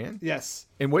 97, man. Yes.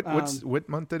 And what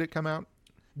month did it come out?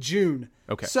 June.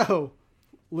 Okay. So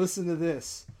listen to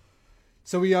this.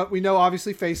 So we know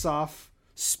obviously Face Off.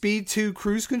 Speed 2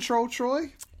 Cruise Control,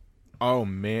 Troy. Oh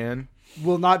man,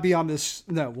 will not be on this.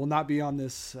 No, will not be on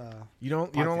this. You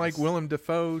don't like Willem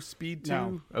Dafoe Speed 2?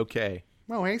 No. Okay.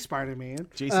 Oh, hey, Spider-Man.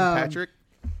 Jason Patrick.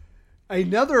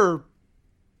 Another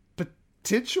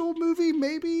potential movie,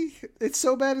 maybe. It's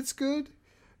so bad it's good.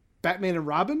 Batman and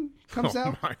Robin comes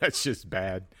out. My, that's just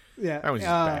bad. Yeah, that was just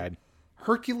bad.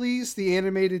 Hercules, the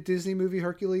animated Disney movie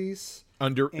Hercules.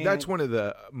 That's one of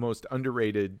the most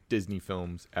underrated Disney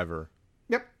films ever.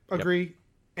 Yep, agree. Yep.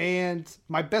 And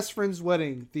My Best Friend's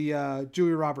Wedding, the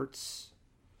Julia Roberts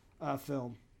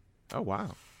film. Oh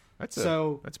wow, that's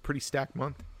a pretty stacked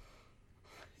month.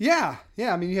 Yeah.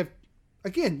 I mean,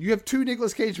 you have two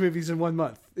Nicolas Cage movies in 1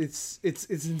 month. It's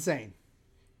insane.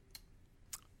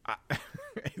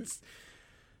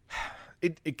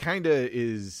 It kind of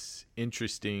is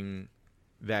interesting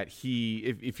that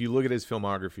if you look at his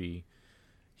filmography,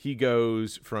 he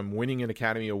goes from winning an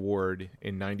Academy Award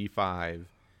in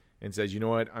 '95 and says, you know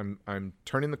what, I'm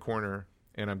turning the corner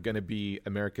and I'm going to be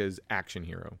America's action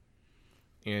hero.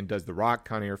 And does The Rock,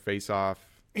 Con Air, Face Off.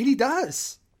 And he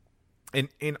does.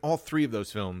 And all three of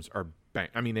those films are bang.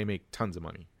 I mean, they make tons of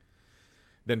money.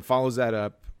 Then follows that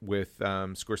up with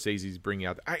Scorsese's Bringing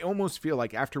Out. I almost feel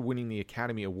like after winning the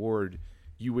Academy Award,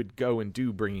 you would go and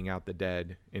do Bringing Out the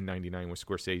Dead in '99 with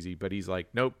Scorsese. But he's like,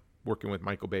 nope, working with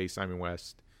Michael Bay, Simon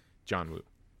West, John Woo.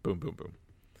 Boom, boom,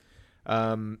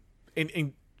 boom.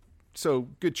 And so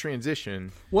good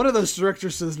transition. One of those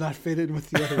directors does not fit in with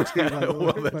the other two. By the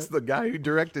Well, way, that's the guy who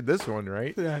directed this one,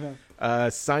 right? Yeah, I know.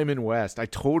 Simon West. I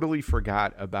totally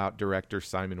forgot about director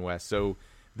Simon West. So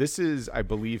this is, I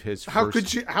believe, his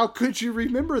first... How could you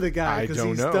remember the guy? I don't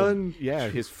he's know. Done... Yeah,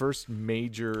 his first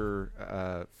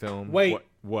major film. Wait.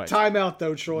 What? Time out,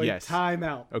 though, Troy. Yes. Time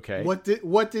out. Okay. What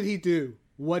did he do?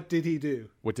 What did he do?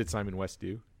 What did Simon West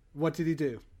do? What did he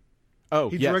do? Oh,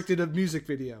 He yes. directed a music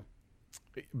video.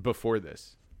 Before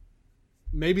this.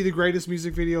 Maybe the greatest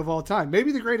music video of all time.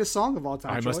 Maybe the greatest song of all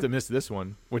time. I must Troy. have missed this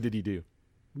one. What did he do?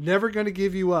 Never Gonna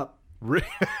Give You Up.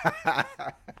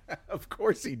 Of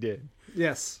course he did.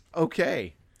 Yes.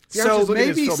 Okay. Yeah, I was So just looking at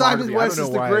his maybe Simon filmography. I West don't is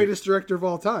know the why. greatest director of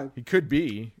all time. He could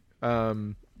be.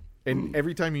 And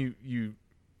every time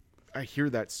I hear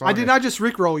that song, I did not just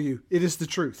rickroll you. It is the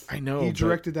truth. I know. He but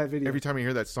directed that video. Every time I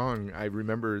hear that song, I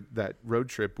remember that road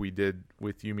trip we did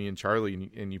with you, me, and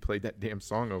Charlie, and you played that damn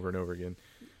song over and over again.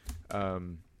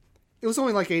 It was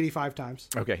only like 85 times.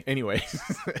 Okay. Anyway,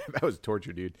 that was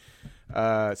torture, dude.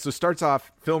 So starts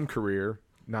off film career,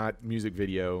 not music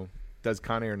video. Does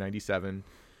Con Air '97.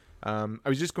 I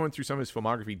was just going through some of his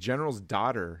filmography. General's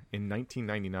Daughter in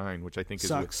 1999, which I think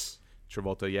Sucks. is with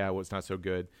Travolta. Yeah, well, it's not so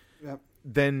good. Yep.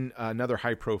 Then another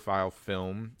high-profile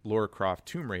film, Lara Croft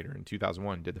Tomb Raider in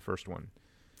 2001. Did the first one.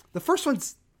 The first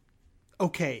one's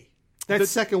okay. That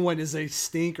second one is a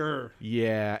stinker.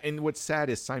 Yeah, and what's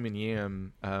sad is Simon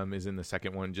Yam is in the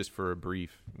second one, just for a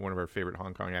brief. One of our favorite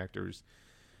Hong Kong actors.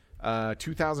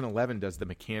 2011 does The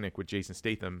Mechanic with Jason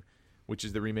Statham, which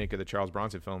is the remake of the Charles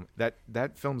Bronson film.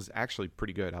 That film's actually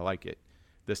pretty good. I like it.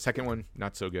 The second one,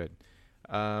 not so good.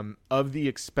 Of the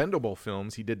Expendable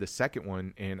films, he did the second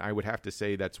one, and I would have to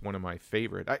say that's one of my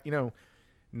favorite. Not Is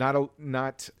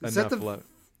enough that the love.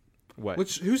 What?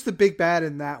 Who's the big bad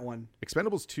in that one?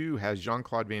 Expendables 2 has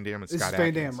Jean-Claude Van Damme and This Scott is Van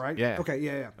Adkins. Damme, right? Yeah. Okay,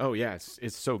 yeah. Oh, yeah,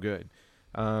 it's so good.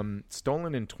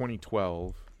 Stolen in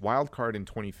 2012, Wildcard in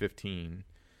 2015.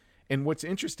 And what's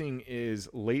interesting is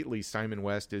lately Simon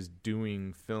West is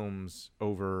doing films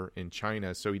over in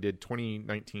China. So he did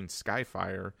 2019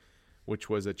 Skyfire, which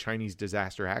was a Chinese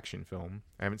disaster action film.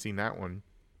 I haven't seen that one.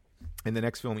 And the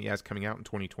next film he has coming out in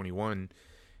 2021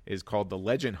 is called The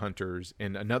Legend Hunters,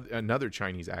 and another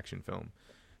Chinese action film.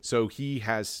 So he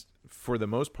has, for the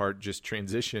most part, just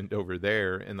transitioned over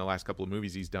there, and the last couple of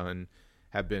movies he's done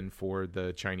have been for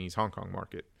the Chinese Hong Kong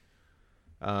market.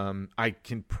 I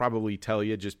can probably tell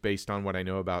you, just based on what I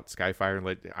know about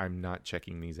Skyfire, I'm not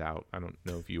checking these out. I don't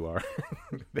know if you are.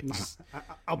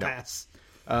 I'll pass.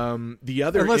 The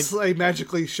other, Unless they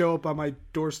magically show up on my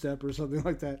doorstep or something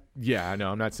like that. Yeah,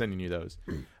 no, I'm not sending you those.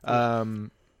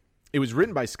 It was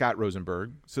written by Scott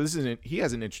Rosenberg. So he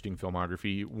has an interesting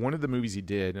filmography. One of the movies he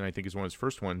did, and I think is one of his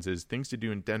first ones, is Things to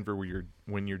Do in Denver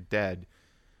When You're Dead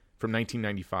from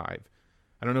 1995.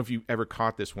 I don't know if you ever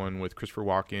caught this one with Christopher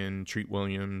Walken, Treat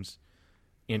Williams,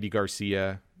 Andy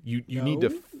Garcia. You need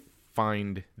to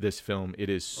find this film. It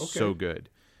is so good.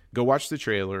 Go watch the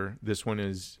trailer. This one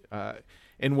is...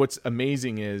 and what's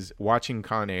amazing is watching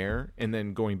Con Air and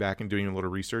then going back and doing a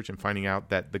little research and finding out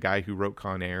that the guy who wrote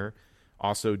Con Air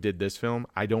also did this film.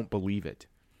 I don't believe it.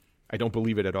 I don't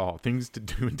believe it at all. Things to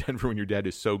Do in Denver When You're Dead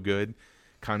is so good.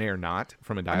 Con Air not,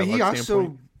 from a dialogue he also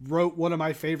standpoint. wrote one of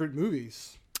my favorite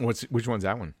movies. Which one's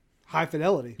that one? High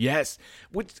Fidelity. Yes.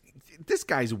 This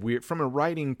guy's weird from a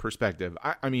writing perspective.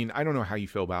 I mean, I don't know how you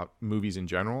feel about movies in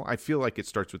general. I feel like it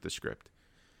starts with the script.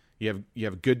 You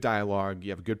have good dialogue, you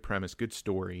have a good premise, good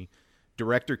story.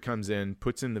 Director comes in,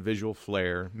 puts in the visual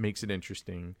flair, makes it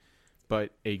interesting.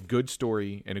 But a good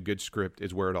story and a good script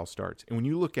is where it all starts. And when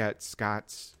you look at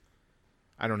Scott's,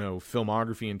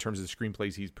 filmography in terms of the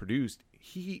screenplays he's produced,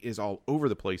 he is all over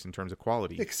the place in terms of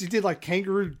quality. Because he did like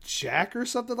Kangaroo Jack or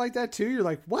something like that too. You're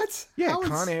like, what? Yeah,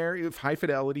 Con Air, High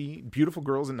Fidelity, Beautiful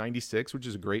Girls in '96, which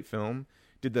is a great film.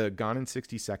 Did the Gone in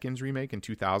 60 Seconds remake in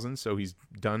 2000, so he's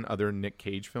done other Nick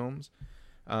Cage films.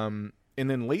 And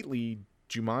then lately,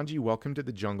 Jumanji: Welcome to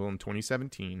the Jungle in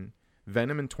 2017,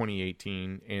 Venom in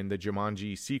 2018, and the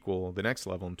Jumanji sequel, The Next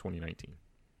Level, in 2019.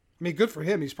 I mean, good for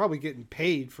him. He's probably getting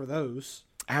paid for those.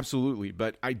 Absolutely.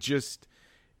 But I just,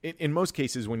 in most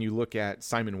cases, when you look at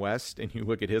Simon West and you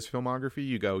look at his filmography,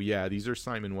 you go, yeah, these are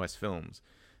Simon West films.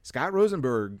 Scott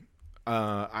Rosenberg,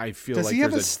 I feel Does like he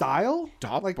have a there's style?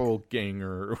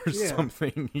 doppelganger or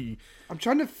something. I'm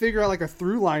trying to figure out like a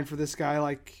through line for this guy.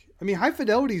 Like, I mean, High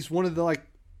Fidelity is one of the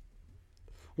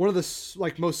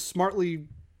most smartly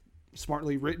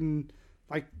written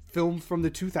like films from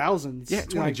the 2000s. Yeah,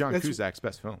 it's one like, of John Cusack's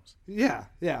best films. Yeah,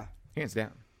 Hands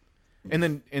down.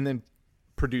 And then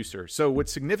producer. So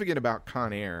what's significant about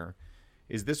Con Air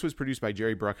is this was produced by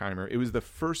Jerry Bruckheimer. It was the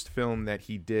first film that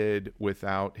he did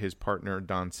without his partner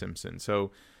Don Simpson.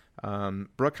 So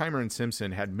Bruckheimer and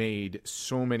Simpson had made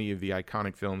so many of the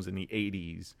iconic films in the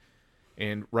 80s.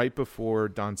 And right before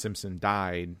Don Simpson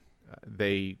died,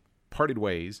 they parted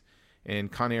ways,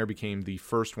 and Con Air became the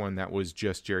first one that was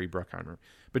just Jerry Bruckheimer.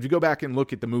 But if you go back and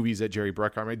look at the movies that Jerry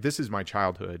Bruckheimer, this is my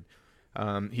childhood.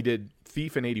 He did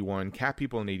Thief in 81, Cat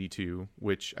People in 82,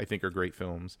 which I think are great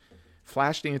films.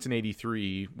 Flashdance in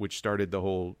 83, which started the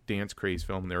whole dance craze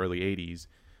film in the early 80s.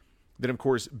 Then, of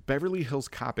course, Beverly Hills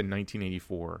Cop in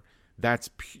 1984.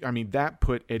 That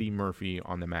put Eddie Murphy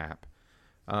on the map.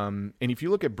 And if you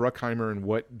look at Bruckheimer and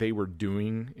what they were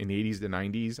doing in the 80s to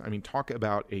 90s, I mean, talk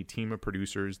about a team of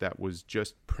producers that was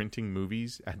just printing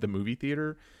movies at the movie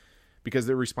theater, because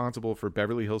they're responsible for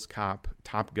Beverly Hills Cop,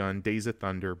 Top Gun, Days of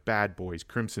Thunder, Bad Boys,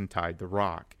 Crimson Tide, The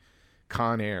Rock,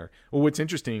 Con Air. Well, what's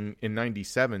interesting, in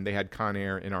 97, they had Con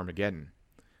Air and Armageddon,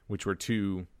 which were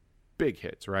two big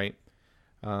hits, right?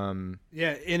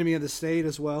 Enemy of the State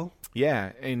as well.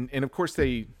 Yeah, and of course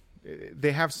they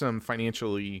have some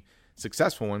financially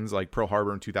successful ones like Pearl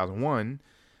Harbor in 2001,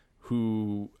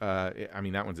 who,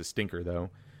 that one's a stinker though.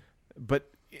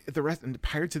 But the rest,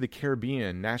 Pirates of the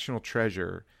Caribbean, National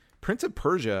Treasure, Prince of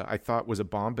Persia, I thought was a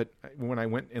bomb, but when I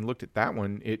went and looked at that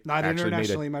one, it not actually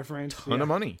internationally, made my friend, ton of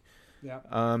money. Yeah.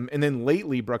 And then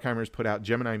lately, Bruckheimer's put out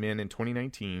Gemini Man in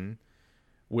 2019,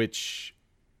 which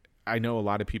I know a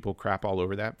lot of people crap all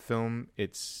over that film.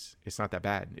 It's not that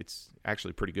bad. It's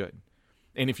actually pretty good.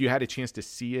 And if you had a chance to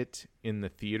see it in the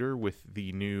theater with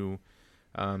the new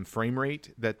frame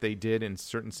rate that they did in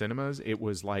certain cinemas, it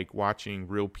was like watching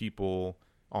real people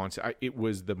on. It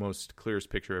was the most clearest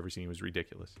picture I've ever seen. It was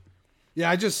ridiculous. Yeah,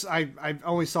 I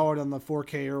only saw it on the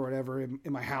 4K or whatever in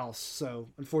my house. So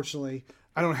unfortunately,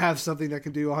 I don't have something that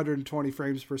can do 120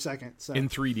 frames per second. So in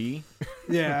 3D.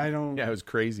 Yeah, I don't. Yeah, it was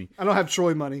crazy. I don't have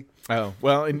Troy money. Oh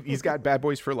well, and he's got Bad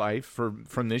Boys for Life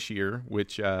from this year,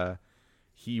 which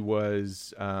he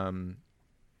was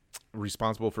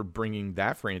responsible for bringing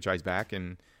that franchise back.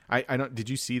 And I don't. Did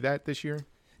you see that this year?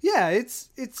 Yeah, it's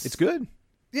good.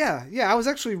 Yeah. I was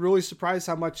actually really surprised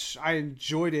how much I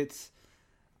enjoyed it.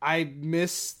 I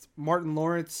missed Martin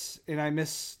Lawrence and I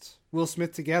missed Will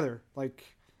Smith together. Like,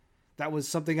 that was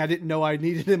something I didn't know I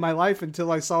needed in my life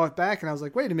until I saw it back, and I was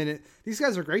like, wait a minute, these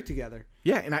guys are great together.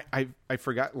 Yeah, and I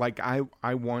forgot, like,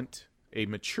 I want a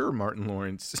mature Martin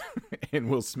Lawrence and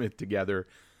Will Smith together,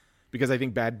 because I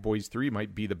think Bad Boys 3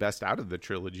 might be the best out of the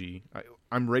trilogy.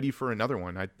 I'm ready for another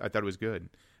one. I thought it was good.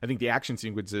 I think the action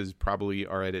sequences probably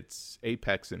are at its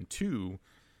apex in 2,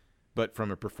 but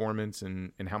from a performance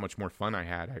and how much more fun I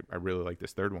had, I really like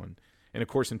this third one. And of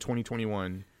course, in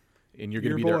 2021, and you're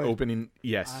going to be there opening.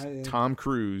 Yes, Tom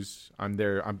Cruise. I'm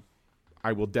there.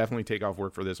 I will definitely take off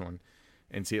work for this one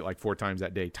and see it like 4 times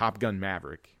that day. Top Gun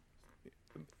Maverick.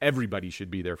 Everybody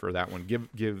should be there for that one.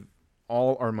 Give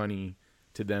all our money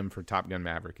to them for Top Gun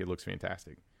Maverick. It looks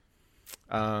fantastic.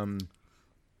 That's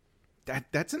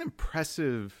an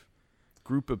impressive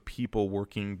group of people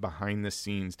working behind the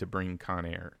scenes to bring Con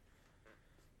Air.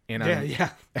 And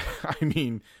yeah. I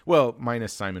mean, well,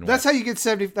 minus Simon West. That's how you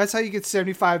get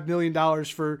 $75 million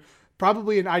for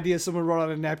probably an idea someone wrote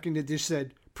on a napkin that just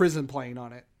said prison plane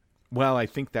on it. Well, I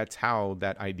think that's how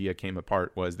that idea came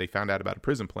apart. Was they found out about a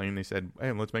prison plane, they said,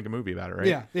 "Hey, let's make a movie about it."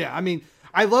 Right? Yeah. I mean,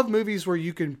 I love movies where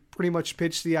you can pretty much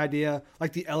pitch the idea,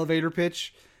 like the elevator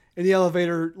pitch. In the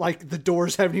elevator, like the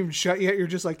doors haven't even shut yet. You're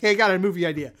just like, "Hey, I got a movie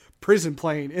idea, prison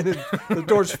plane," and then the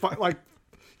doors like.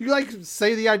 You like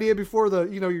say the idea before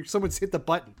someone's hit the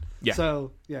button. Yeah.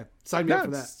 So yeah, sign me up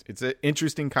for that. It's an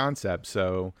interesting concept.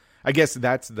 So I guess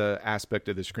that's the aspect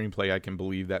of the screenplay I can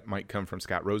believe that might come from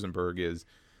Scott Rosenberg is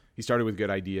he started with a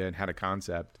good idea and had a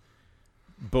concept.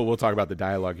 But we'll talk about the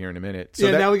dialogue here in a minute.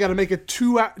 So now we got to make a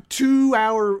 2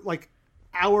 hour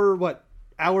hour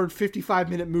and 55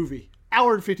 minute movie.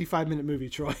 Hour and 55 minute movie,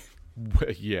 Troy.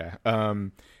 Yeah.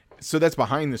 So that's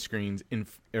behind the screens,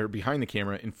 or behind the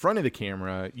camera. In front of the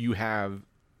camera, you have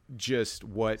just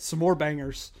some more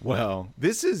bangers. Well,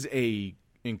 this is a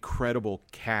incredible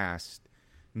cast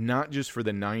not just for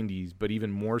the 90s, but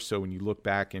even more so when you look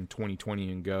back in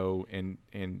 2020 and go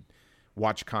and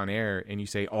watch Con Air and you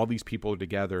say all these people are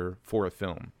together for a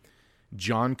film.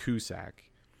 John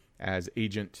Cusack as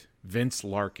Agent Vince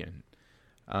Larkin.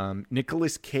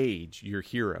 Nicolas Cage, your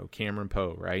hero, Cameron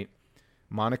Poe, right?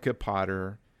 Monica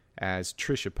Potter as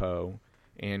Trisha Poe,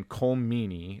 and Colm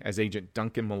Meaney as Agent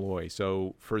Duncan Malloy.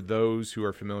 So for those who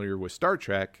are familiar with Star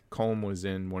Trek, Colm was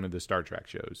in one of the Star Trek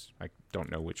shows. I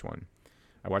don't know which one.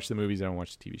 I watch the movies. I don't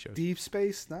watch the TV shows. Deep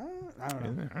Space? No, I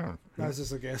don't know. That's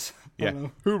just a guess. I don't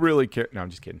know. Who really cares? No, I'm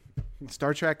just kidding.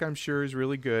 Star Trek, I'm sure, is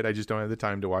really good. I just don't have the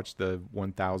time to watch the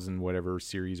 1,000 whatever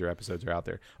series or episodes are out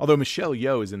there. Although Michelle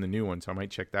Yeoh is in the new one, so I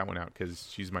might check that one out because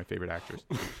she's my favorite actress.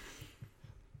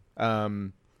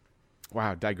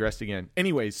 Wow, digressed again.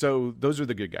 Anyway, so those are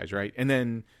the good guys, right? And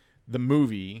then the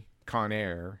movie Con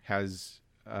Air has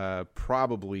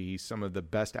probably some of the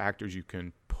best actors you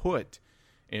can put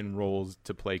in roles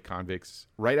to play convicts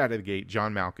right out of the gate.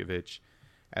 John Malkovich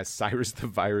as Cyrus the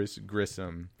Virus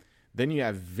Grissom. Then you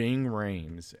have Ving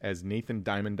Rhames as Nathan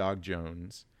Diamond Dog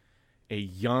Jones, a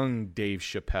young Dave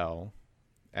Chappelle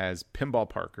as Pinball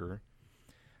Parker.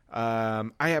 I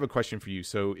have a question for you.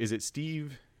 So is it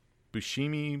Steve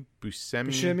Buscemi?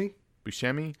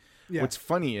 Yeah. What's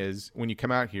funny is when you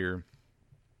come out here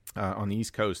on the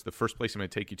East Coast, the first place I'm going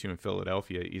to take you to in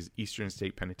Philadelphia is Eastern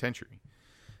State Penitentiary.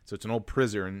 So it's an old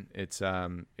prison. It's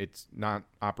not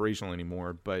operational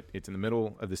anymore, but it's in the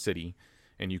middle of the city,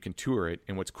 and you can tour it.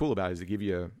 And what's cool about it is they give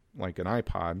you like an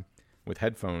iPod with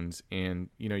headphones, and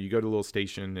you go to a little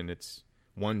station, and it's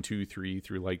 1, 2, 3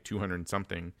 through like 200 and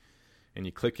something, and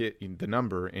you click the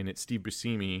number, and it's Steve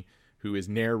Buscemi who is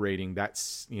narrating.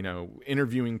 That's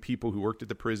interviewing people who worked at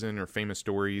the prison or famous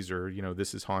stories or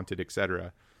this is haunted,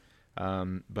 etc.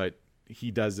 But he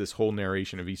does this whole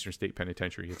narration of Eastern State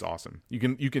Penitentiary. It's awesome. You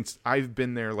can. I've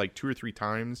been there like 2 or 3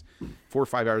 times, 4 or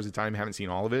 5 hours at a time. Haven't seen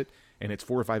all of it, and it's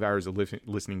 4 or 5 hours of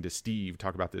listening to Steve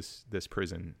talk about this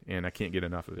prison, and I can't get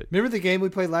enough of it. Remember the game we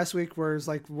played last week where it's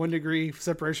like 1 degree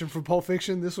separation from Pulp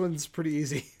Fiction? This one's pretty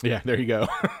easy. Yeah, there you go.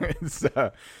 It's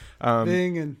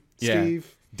Bing and Steve.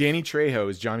 Yeah. Danny Trejo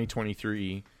is Johnny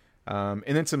 23. And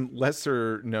then some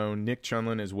lesser known, Nick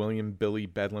Chunlin as William Billy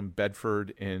Bedlam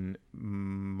Bedford, and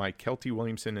Mykelti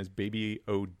Williamson as Baby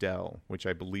Odell, which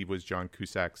I believe was John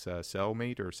Cusack's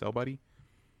cellmate or cell buddy.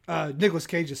 Nicolas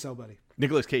Cage's cell buddy.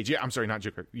 Nicolas Cage. Yeah, I'm sorry, not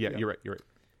Joker. Yeah, You're right.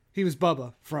 He was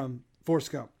Bubba from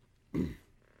Forrest Gump.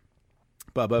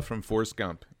 Bubba from Forrest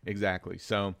Gump. Exactly.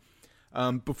 So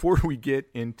before we get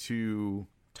into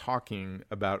talking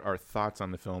about our thoughts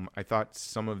on the film, I thought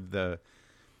some of the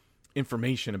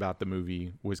information about the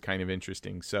movie was kind of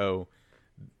interesting. So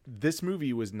this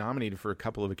movie was nominated for a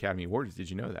couple of Academy Awards. Did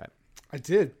you know that? I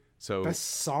did. So best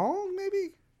song,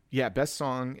 maybe? Yeah, best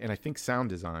song, and I think sound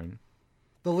design.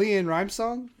 The LeAnn Rimes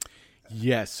song?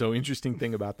 Yes. So interesting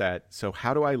thing about that. So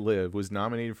How Do I Live was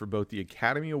nominated for both the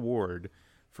Academy Award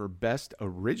for Best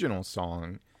Original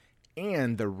Song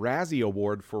and the Razzie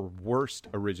Award for Worst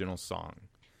Original Song.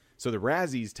 So the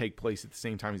Razzies take place at the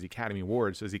same time as the Academy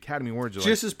Awards. So the Academy Awards are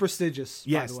just as prestigious.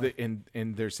 Yes, and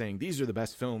they're saying these are the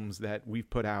best films that we've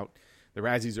put out. The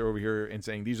Razzies are over here and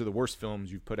saying these are the worst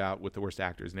films you've put out with the worst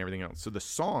actors and everything else. So the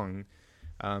song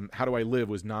How Do I Live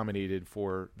was nominated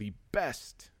for the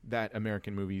best that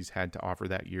American movies had to offer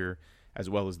that year,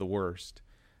 as well as the worst.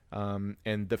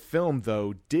 And the film,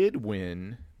 though, did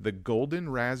win the Golden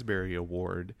Raspberry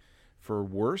Award for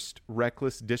Worst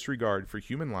Reckless Disregard for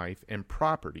Human Life and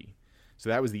Property. So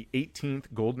that was the 18th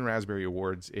Golden Raspberry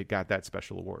Awards. It got that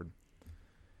special award,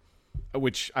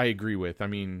 which I agree with. I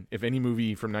mean, if any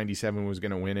movie from 97 was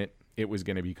going to win it, it was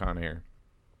going to be Con Air.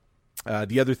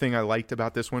 The other thing I liked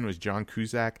about this one was John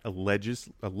Cusack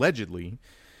allegedly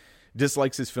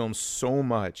dislikes his film so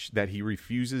much that he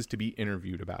refuses to be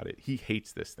interviewed about it. He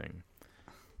hates this thing.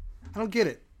 I don't get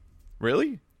it.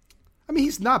 Really? I mean,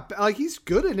 he's not like he's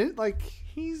good in it. Like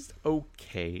he's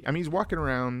okay. I mean, he's walking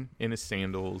around in his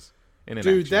sandals in an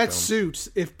dude. That film. suit.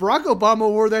 If Barack Obama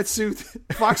wore that suit,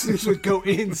 Fox News would go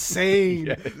insane.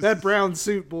 Yes. That brown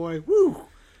suit, boy. Woo.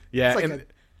 Yeah, and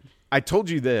I told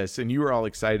you this, and you were all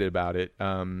excited about it.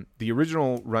 The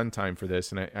original runtime for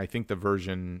this, and I think the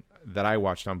version that I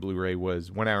watched on Blu-ray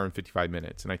was 1 hour and 55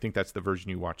 minutes, and I think that's the version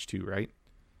you watched too, right?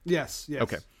 Yes.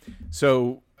 Okay.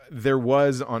 So there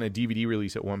was on a DVD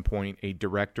release at one point a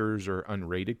director's or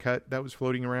unrated cut that was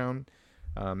floating around,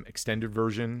 extended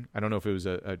version. I don't know if it was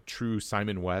a true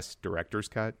Simon West director's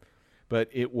cut, but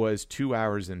it was 2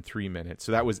 hours and 3 minutes.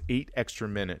 So that was 8 extra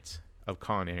minutes of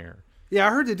Con Air. Yeah, I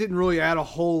heard it didn't really add a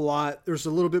whole lot. There's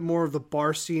a little bit more of the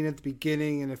bar scene at the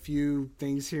beginning and a few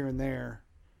things here and there.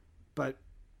 But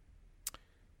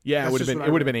Yeah, That's it would have just been what it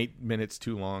I would have read. been 8 minutes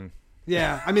too long.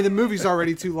 Yeah, I mean the movie's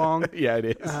already too long. Yeah,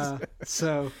 it is.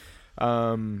 So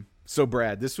So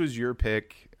Brad, this was your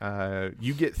pick.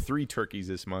 You get 3 turkeys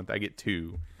this month. I get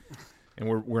 2. And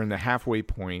we're in the halfway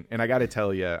point. And I got to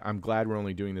tell you, I'm glad we're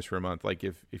only doing this for a month. Like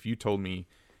if you told me,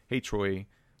 "Hey Troy,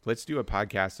 let's do a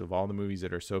podcast of all the movies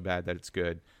that are so bad that it's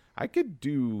good." I could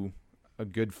do a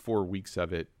good 4 weeks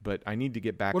of it, but I need to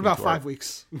get back what into about 5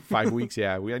 weeks? 5 weeks,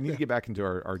 yeah. I need to get back into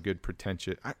our good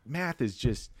pretentious. Math is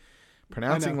just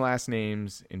pronouncing last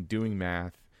names and doing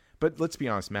math. But let's be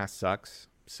honest, math sucks.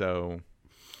 So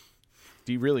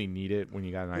do you really need it when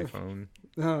you got an iPhone?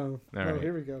 Oh, right.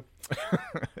 Here we go.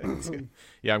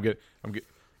 Yeah, I'm good. I'm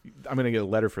going to get a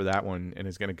letter for that one, and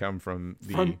it's going to come from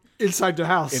inside the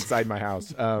house. Inside my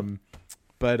house.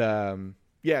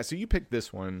 Yeah, so you picked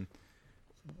this one.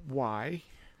 Why?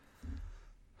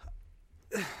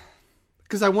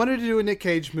 Because I wanted to do a Nick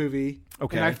Cage movie.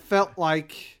 Okay. And I felt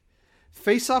like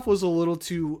Face Off was a little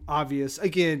too obvious.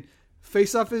 Again,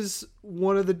 Face Off is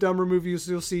one of the dumber movies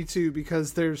you'll see too,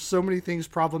 because there's so many things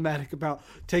problematic about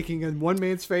taking in one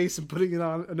man's face and putting it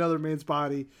on another man's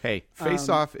body. Hey, Face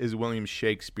Off is William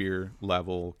Shakespeare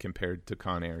level compared to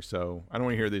Con Air, so I don't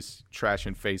want to hear this trash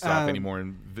and Face Off anymore.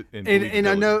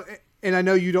 And I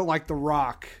know you don't like The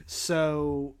Rock,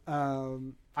 so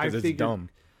I figured it's dumb.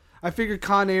 I figured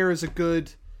Con Air is a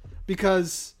good,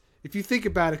 because if you think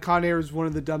about it, Con Air is one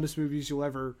of the dumbest movies you'll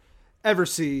ever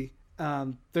see.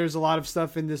 There's a lot of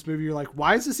stuff in this movie you're like,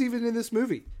 why is this even in this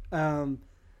movie? I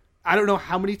don't know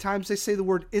how many times they say the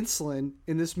word insulin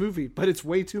in this movie, but it's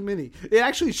way too many. It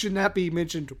actually should not be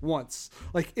mentioned once.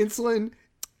 Like insulin,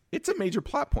 it's a major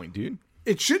plot point, dude.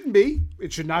 It shouldn't be.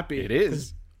 It should not be. It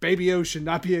is. Baby O should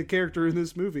not be a character in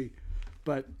this movie.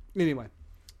 But anyway,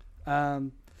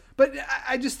 but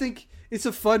I just think it's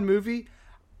a fun movie.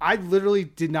 I literally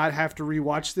did not have to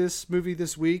rewatch this movie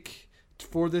this week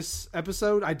for this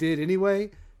episode. I did anyway.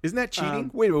 Isn't that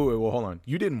cheating? Wait, hold on.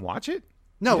 You didn't watch it?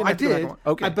 No, I did.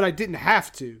 Okay, but I didn't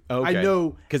have to. Okay. I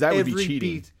know because that would be every cheating.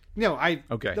 beat. No, I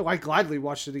gladly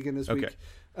watched it again this week.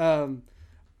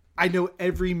 I know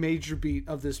every major beat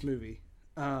of this movie.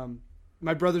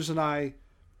 My brothers and I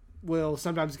will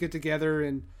sometimes get together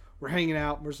and we're hanging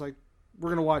out. And we're just like, we're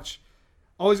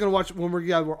always gonna watch when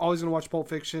we're always gonna watch Pulp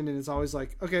Fiction, and it's always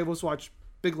like, okay, let's watch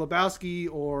Big Lebowski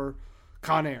or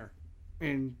Con Air.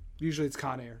 And usually it's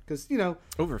Con Air because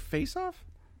over Face Off.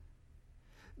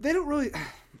 They don't really.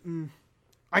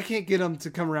 I can't get them to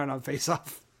come around on Face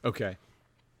Off. Okay.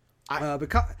 But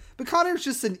Con Air is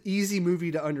just an easy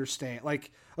movie to understand.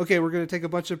 Like, okay, we're gonna take a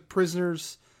bunch of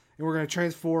prisoners and we're gonna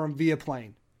transform them via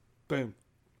plane. Boom.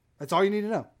 That's all you need to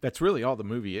know. That's really all the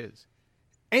movie is.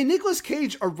 And Nicolas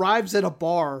Cage arrives at a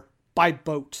bar by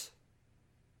boat.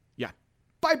 Yeah.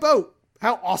 By boat.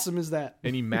 How awesome is that?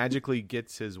 And he magically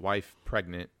gets his wife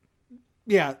pregnant.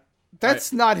 Yeah,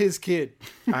 that's not his kid.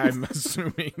 I'm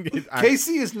assuming.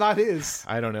 Casey is not his.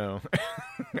 I don't know.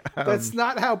 That's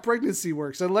not how pregnancy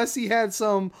works, unless he had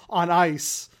some on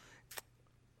ice.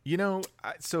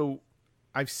 So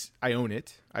I own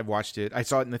it. I've watched it. I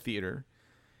saw it in the theater.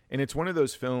 And it's one of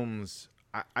those films,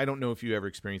 I don't know if you ever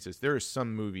experienced this. There are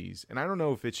some movies, and I don't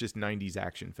know if it's just 90s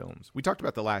action films. We talked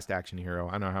about The Last Action Hero.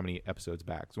 I don't know how many episodes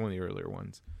back. It's one of the earlier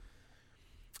ones.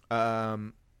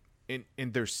 And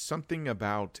there's something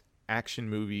about action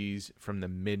movies from the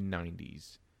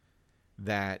mid-90s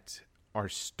that are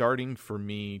starting for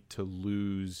me to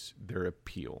lose their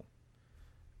appeal.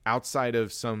 Outside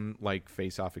of some like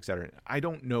Face Off, etc. I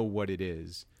don't know what it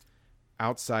is.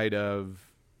 Outside of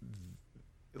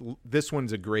this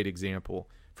one's a great example.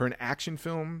 For an action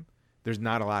film, there's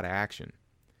not a lot of action.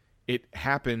 It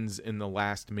happens in the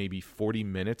last maybe 40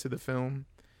 minutes of the film.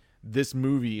 This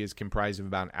movie is comprised of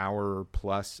about an hour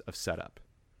plus of setup.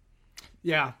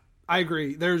 Yeah, I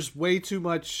agree. There's way too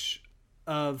much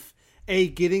of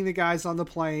getting the guys on the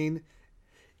plane.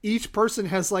 Each person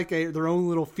has like their own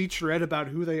little featurette about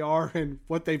who they are and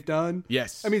what they've done.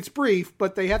 Yes. I mean, it's brief,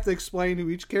 but they have to explain who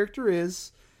each character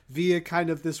is via kind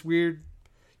of this weird,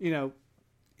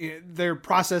 they're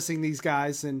processing these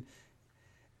guys and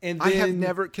then I have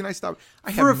never. Can I stop?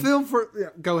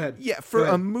 Go ahead. Yeah, for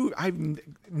a movie,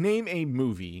 name a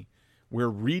movie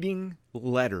where reading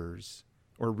letters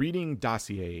or reading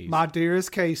dossiers, My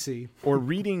Dearest Casey, or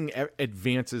reading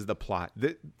advances the plot.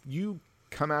 That you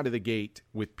come out of the gate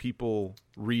with people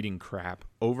reading crap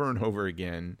over and over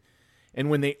again, and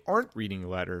when they aren't reading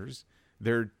letters,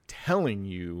 they're telling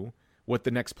you what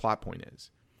the next plot point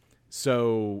is.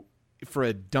 So for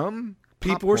a dumb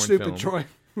people are stupid, film, Troy.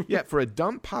 yeah, for a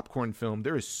dumb popcorn film,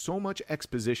 there is so much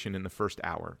exposition in the first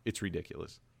hour. It's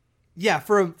ridiculous. Yeah,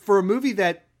 for a movie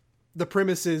that the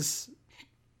premise is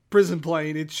prison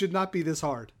plane. It should not be this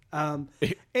hard. And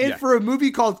Yeah. for a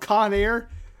movie called Con Air,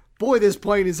 boy, this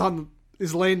plane is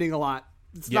landing a lot.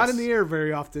 It's not in the air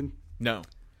very often. No.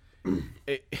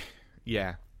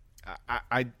 Yeah.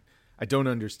 I don't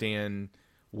understand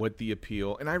what the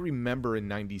appeal. And I remember in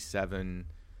 97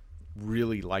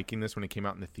 really liking this when it came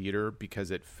out in the theater because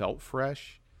it felt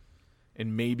fresh.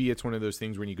 And maybe it's one of those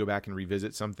things when you go back and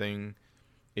revisit something,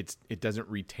 it doesn't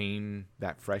retain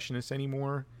that freshness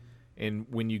anymore. And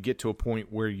when you get to a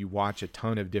point where you watch a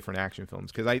ton of different action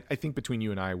films, because I think between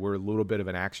you and I, we're a little bit of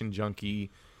an action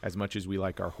junkie as much as we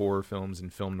like our horror films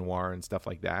and film noir and stuff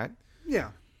like that.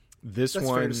 Yeah. That's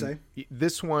fair to say.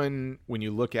 This one, when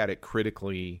you look at it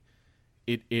critically,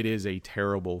 it is a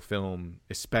terrible film,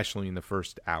 especially in the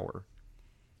first hour.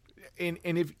 And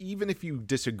even if you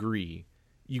disagree,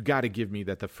 you got to give me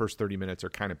that the first 30 minutes are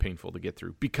kind of painful to get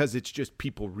through because it's just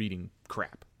people reading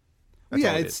crap. That's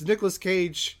all it's Nicolas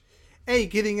Cage,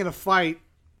 getting in a fight.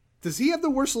 Does he have the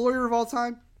worst lawyer of all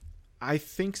time? I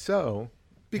think so.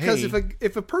 Because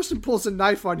if a person pulls a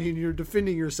knife on you and you're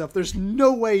defending yourself, there's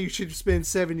no way you should spend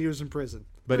 7 years in prison.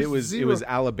 But it was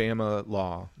Alabama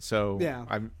law, so yeah.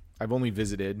 I've only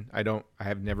visited. I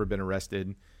have never been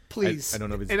arrested. Please, I don't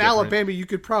know if it's in different. Alabama you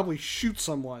could probably shoot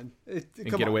someone and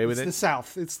get away with it. It's the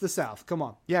South. It's the South. Come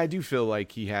on. Yeah, I do feel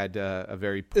like he had a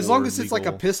very poor as long as it's legal...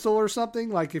 like a pistol or something.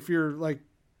 Like if you're like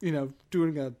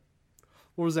doing what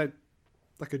was that?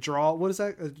 Like a draw? What is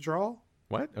that? A draw?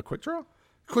 What? A quick draw?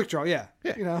 Quick draw, yeah.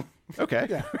 Okay.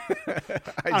 Yeah.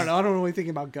 I don't know. I don't really think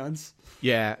about guns.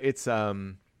 Yeah, it's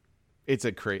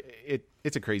a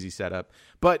crazy setup.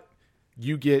 But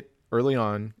you get early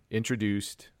on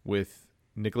introduced with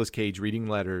Nicolas Cage reading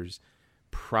letters,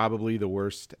 probably the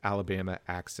worst Alabama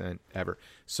accent ever.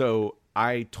 So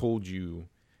I told you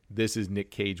this is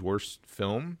Nick Cage's worst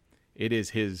film. It is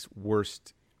his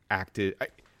worst acted.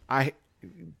 I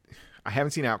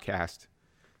haven't seen Outcast.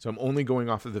 So I'm only going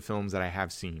off of the films that I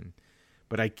have seen.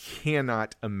 But I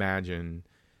cannot imagine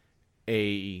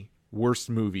a worse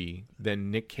movie than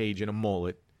Nick Cage in a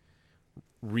mullet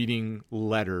reading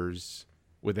letters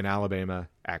with an Alabama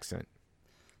accent.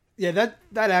 Yeah,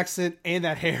 that accent and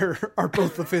that hair are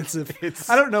both offensive.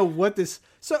 I don't know what this...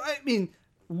 So, I mean,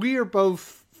 we are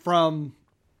both from,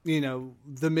 the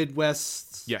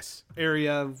Midwest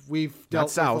area. We've dealt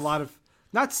with a lot of...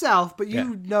 Not South, but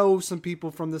you know some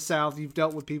people from the South. You've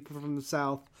dealt with people from the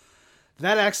South.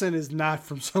 That accent is not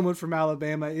from someone from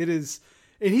Alabama. It is,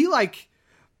 and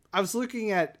I was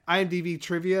looking at IMDb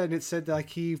trivia, and it said that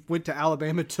he went to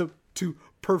Alabama to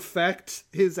perfect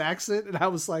his accent, and I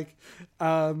was like,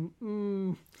 I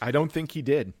don't think he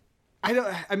did. I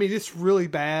mean, it's really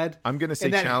bad. I'm gonna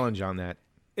say challenge on that.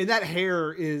 And that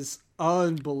hair is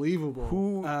unbelievable.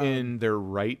 Who in their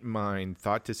right mind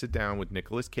thought to sit down with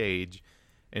Nicolas Cage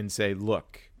and say,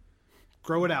 look,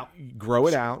 grow it out.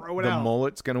 The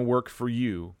mullet's going to work for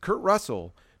you. Kurt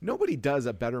Russell. Nobody does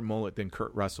a better mullet than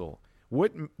Kurt Russell.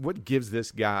 What gives this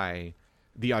guy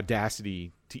the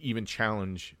audacity to even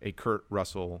challenge a Kurt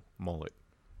Russell mullet?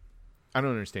 I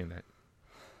don't understand that.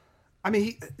 I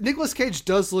mean, Nicolas Cage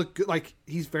does look good. Like,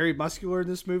 he's very muscular in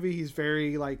this movie. He's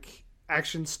very,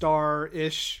 action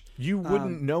star-ish. You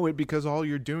wouldn't know it because all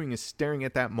you're doing is staring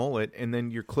at that mullet, and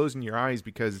then you're closing your eyes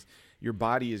because your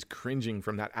body is cringing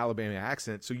from that Alabama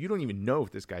accent, so you don't even know if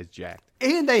this guy's jacked.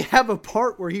 And they have a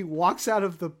part where he walks out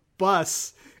of the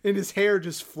bus and his hair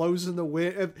just flows in the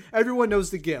wind. Everyone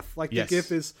knows the GIF. The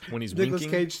GIF is when he's Nicolas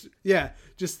winking. Cage. Yeah,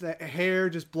 just the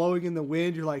hair just blowing in the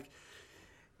wind. You're like,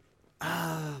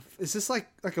 is this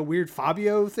like a weird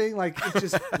Fabio thing? It's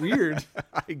just weird.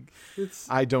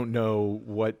 I don't know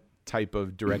what type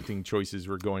of directing choices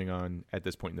were going on at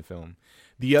this point in the film.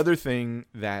 The other thing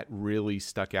that really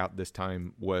stuck out this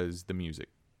time was the music.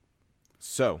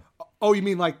 So, you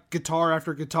mean guitar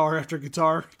after guitar after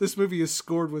guitar? This movie is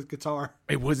scored with guitar.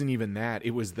 It wasn't even that.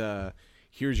 It was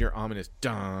here's your ominous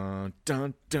dun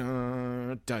dun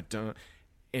dun dun dun,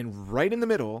 and right in the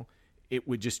middle, it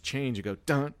would just change and go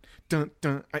dun dun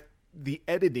dun. The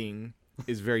editing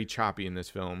is very choppy in this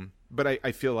film, but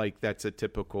I feel like that's a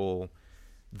typical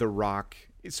The Rock.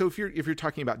 So if you're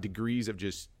talking about degrees of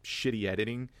just shitty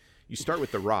editing, you start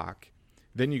with The Rock,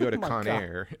 then you go to Con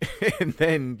Air, and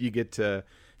then you get to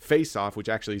Face Off, which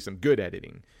actually is some good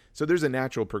editing. So there's a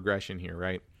natural progression here,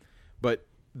 right? But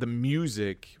the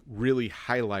music really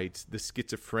highlights the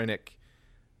schizophrenic.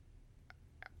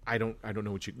 I don't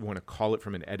know what you want to call it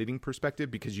from an editing perspective,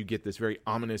 because you get this very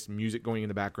ominous music going in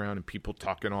the background and people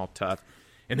talking all tough.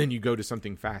 And then you go to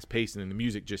something fast paced and then the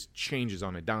music just changes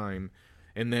on a dime.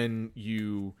 And then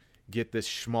you get this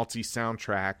schmaltzy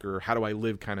soundtrack, or How Do I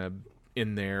Live kind of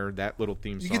in there. That little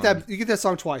theme song. You get that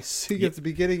song twice. You get the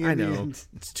beginning and the end.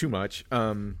 It's too much.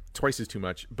 Twice is too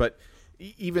much. But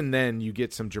even then, you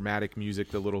get some dramatic music,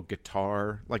 the little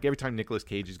guitar. Like every time Nicolas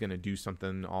Cage is going to do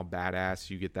something all badass,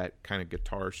 you get that kind of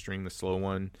guitar string, the slow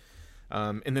one.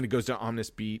 And then it goes to ominous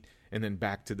beat and then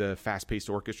back to the fast-paced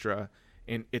orchestra.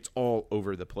 And it's all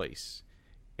over the place.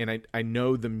 And I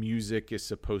know the music is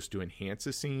supposed to enhance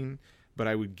a scene, but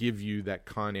I would give you that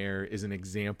Con Air is an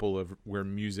example of where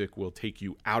music will take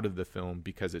you out of the film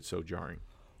because it's so jarring.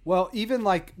 Well, even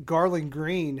like Garland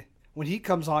Green, when he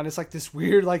comes on, it's like this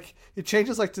weird, like it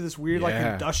changes like to this weird like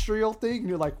industrial thing. And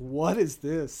you're like, what is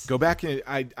this? Go back and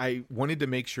I wanted to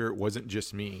make sure it wasn't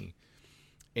just me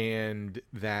and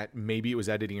that maybe it was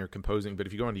editing or composing. But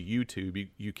if you go onto YouTube,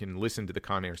 you can listen to the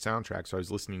Con Air soundtrack. So I was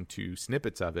listening to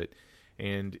snippets of it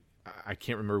and I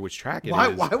can't remember which track it is.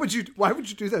 Why would you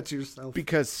do that to yourself?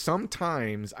 Because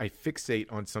sometimes I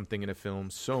fixate on something in a film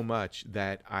so much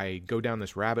that I go down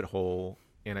this rabbit hole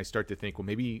and I start to think, well,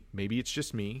 maybe it's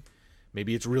just me.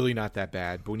 Maybe it's really not that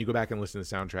bad. But when you go back and listen to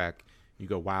the soundtrack, you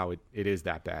go, wow, it is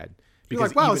that bad. Because you're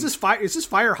like, wow, is this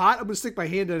fire hot? I'm going to stick my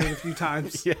hand in it a few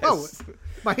times. Yes. Oh,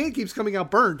 my hand keeps coming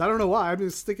out burned. I don't know why. I'm going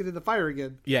to stick it in the fire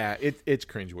again. Yeah, it's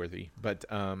cringeworthy. But,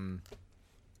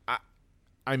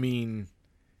 I mean,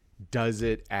 does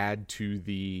it add to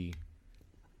the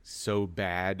so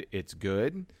bad it's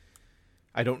good?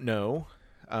 I don't know.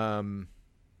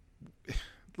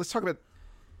 Let's talk about...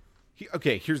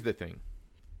 Okay, here's the thing.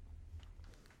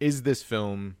 Is this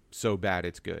film so bad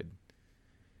it's good?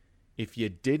 If you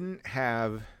didn't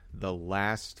have the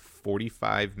last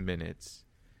 45 minutes,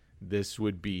 this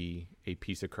would be a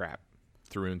piece of crap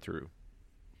through and through.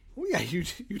 Well, yeah, you'd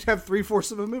have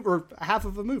 3/4 of a movie or half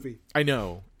of a movie. I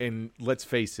know, and let's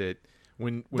face it.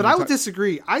 But I would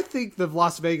disagree. I think the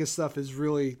Las Vegas stuff is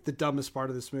really the dumbest part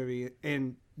of this movie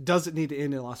and doesn't need to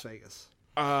end in Las Vegas.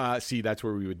 See, that's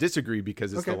where we would disagree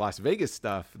because it's the Las Vegas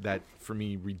stuff that, for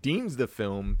me, redeems the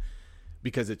film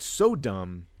because it's so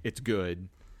dumb, it's good.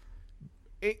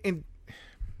 And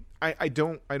I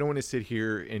don't want to sit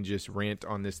here and just rant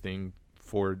on this thing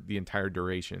for the entire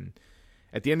duration.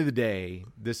 At the end of the day,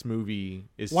 this movie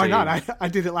is Why not? I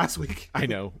did it last week. I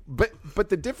know. But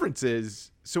the difference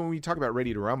is, so when we talk about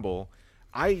Ready to Rumble,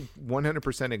 I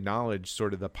 100% acknowledge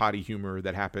sort of the potty humor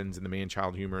that happens and the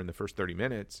man-child humor in the first 30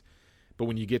 minutes. But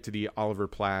when you get to the Oliver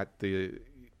Platt,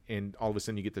 and all of a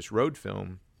sudden you get this road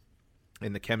film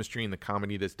and the chemistry and the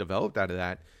comedy that's developed out of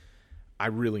that, I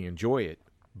really enjoy it.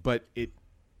 But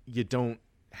you don't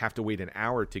have to wait an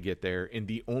hour to get there. And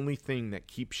the only thing that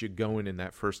keeps you going in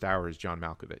that first hour is John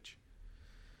Malkovich.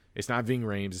 It's not Ving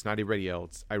Rhames. It's not anybody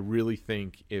else. I really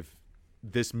think if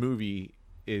this movie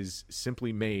is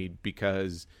simply made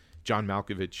because John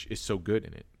Malkovich is so good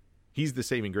in it, he's the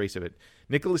saving grace of it.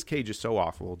 Nicolas Cage is so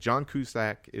awful. John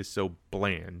Cusack is so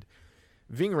bland.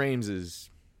 Ving Rhames is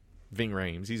Ving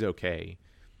Rhames. He's okay.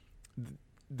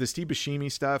 The Steve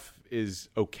Buscemi stuff is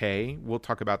okay. We'll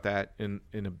talk about that in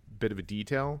a bit of a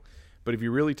detail. But if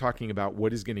you're really talking about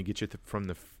what is going to get you from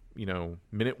the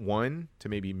minute 1 to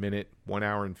maybe minute 1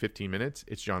 hour and 15 minutes,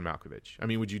 it's John Malkovich. I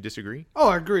mean, would you disagree? Oh,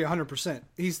 I agree 100%.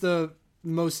 He's the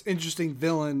most interesting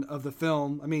villain of the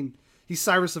film. I mean, he's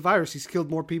Cyrus the Virus. He's killed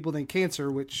more people than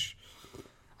cancer, which,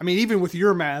 I mean, even with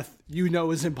your math,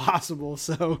 is impossible.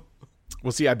 So,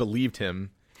 well, see, I believed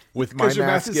him. With my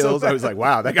math skills, I was like,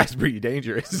 wow, that guy's pretty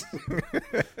dangerous.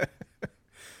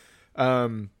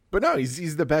 But no,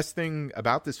 he's the best thing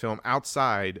about this film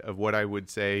outside of what I would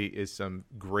say is some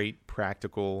great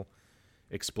practical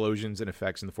explosions and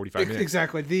effects in the 45 minutes.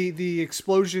 Exactly. The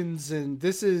explosions, and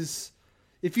this is,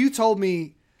 if you told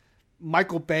me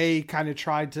Michael Bay kind of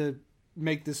tried to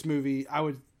make this movie, I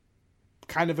would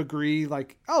kind of agree,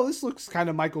 like, oh, this looks kind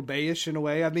of Michael Bay-ish in a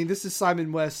way. I mean, this is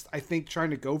Simon West, I think,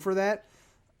 trying to go for that.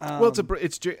 But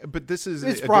this is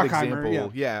a good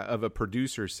example, of a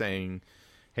producer saying,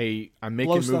 hey, I'm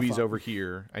making movies over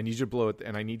here. I need you to blow it,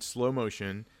 and I need slow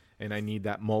motion, and I need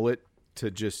that mullet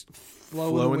to just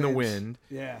flow in the wind.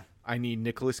 Yeah. I need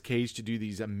Nicolas Cage to do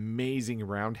these amazing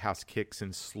roundhouse kicks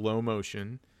in slow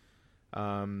motion,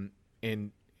 and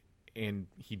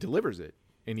he delivers it.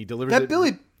 And he delivers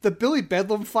the Billy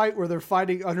Bedlam fight where they're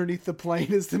fighting underneath the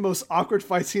plane is the most awkward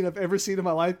fight scene I've ever seen in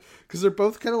my life, because they're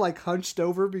both kind of like hunched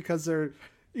over because they're,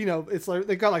 it's like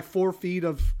they got like 4 feet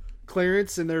of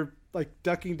clearance and they're like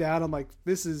ducking down. I'm like,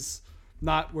 this is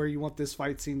not where you want this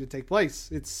fight scene to take place.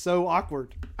 It's so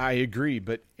awkward. I agree,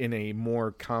 but in a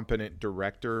more competent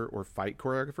director or fight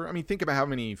choreographer, I mean, think about how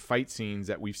many fight scenes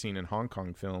that we've seen in Hong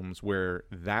Kong films where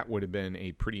that would have been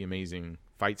a pretty amazing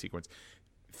fight sequence.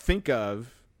 Think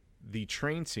of the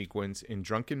train sequence in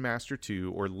Drunken Master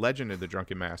 2 or Legend of the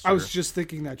Drunken Master. I was just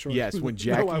thinking that, Troy. Yes, when No,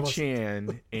 Jackie I wasn't.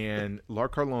 Chan and Lar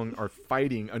Carlone are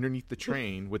fighting underneath the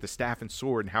train with a staff and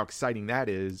sword, and how exciting that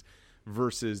is,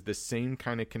 versus the same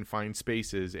kind of confined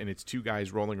spaces, and it's two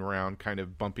guys rolling around kind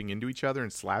of bumping into each other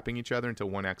and slapping each other until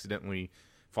one accidentally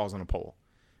falls on a pole.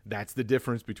 That's the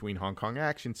difference between Hong Kong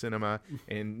action cinema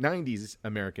and 90s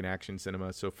American action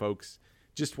cinema. So folks,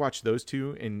 just watch those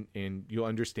two and you'll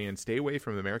understand. Stay away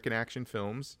from American action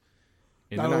films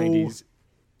in the 90s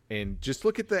and just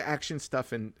look at the action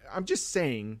stuff. And I'm just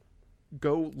saying,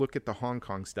 go look at the Hong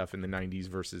Kong stuff in the 90s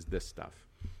versus this stuff.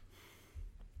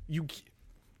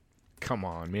 Come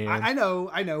on, man. I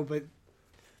know, but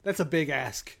that's a big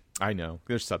ask. I know.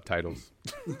 There's subtitles.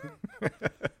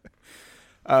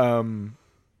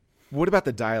 What about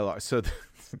the dialogue? So,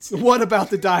 What about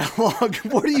the dialogue?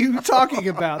 What are you talking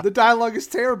about? The dialogue is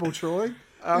terrible, Troy.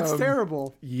 It's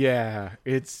terrible. yeah,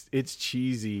 it's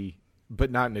cheesy,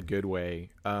 but not in a good way.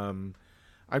 I'm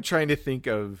trying to think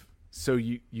of. So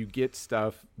you get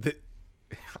stuff that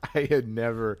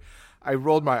I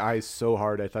rolled my eyes so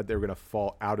hard I thought they were gonna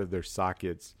fall out of their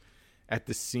sockets at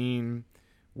the scene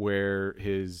where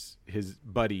his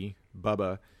buddy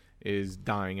Bubba is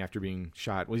dying after being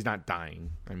shot. Well, he's not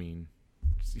dying. I mean,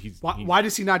 Why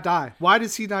does he not die? Why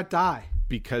does he not die?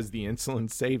 because the insulin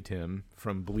saved him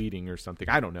from bleeding or something.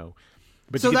 I don't know.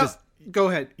 But So you get that, go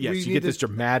ahead. yes, We you need get this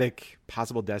dramatic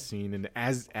possible death scene, and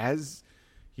as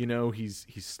you know, he's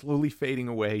slowly fading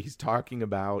away. He's talking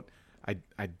about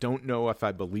I don't know if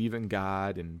I believe in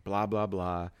God and blah blah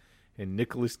blah. And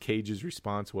Nicolas Cage's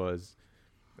response was,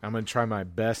 "I'm gonna try my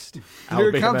best." Here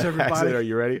it comes, Alabama everybody. accent. Are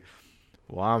you ready?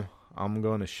 Well, I'm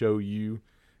gonna show you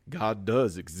God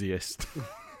does exist.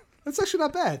 That's actually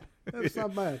not bad. That's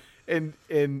not bad.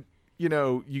 and you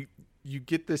know, you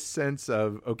get this sense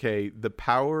of, okay, the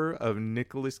power of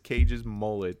Nicolas Cage's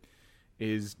mullet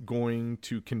is going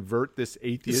to convert this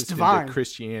atheist divine. into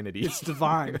Christianity. It's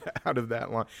divine. Out of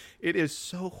that line. It is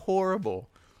so horrible.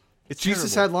 It's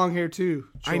Jesus terrible. had long hair too.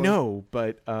 I Troy. know,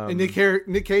 but And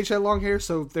Nick Cage had long hair,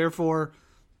 so therefore,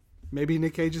 maybe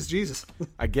Nick Cage is Jesus.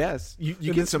 I guess you In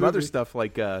get this some other movie. stuff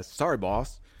like, sorry,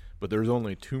 boss, but there's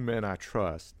only two men I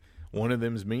trust. One of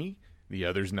them's me, the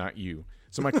other's not you.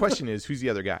 So my question is, who's the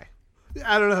other guy?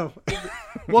 I don't know.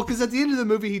 Well, because at the end of the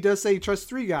movie, he does say he trusts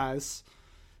three guys.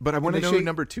 But I want to they know who shake-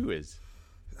 number two is.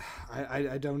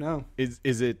 I don't know. Is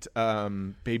it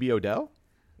Baby Odell?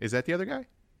 Is that the other guy?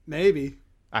 Maybe.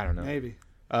 I don't know. Maybe.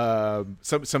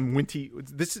 Some witty.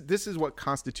 This is what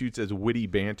constitutes as witty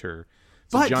banter.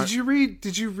 So But John-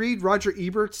 did you read Roger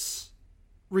Ebert's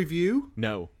review?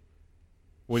 No.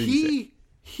 What did he say?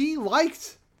 He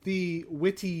liked the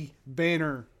witty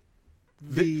banner.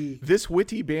 This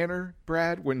witty banner,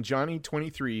 Brad, when Johnny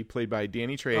 23, played by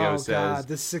Danny Trejo, Oh says, God,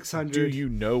 the 600. "Do you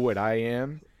know what I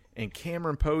am?" And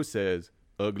Cameron Poe says,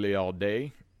 "Ugly all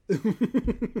day."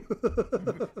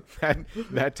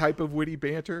 that type of witty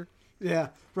banter. Yeah,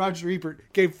 Roger Ebert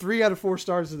gave 3 out of 4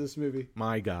 stars to this movie.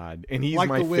 My God, and he's Like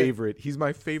my the wit. favorite. He's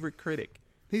my favorite critic.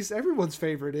 He's everyone's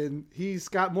favorite, and he's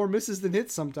got more misses than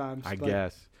hits sometimes. I but-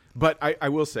 guess. But I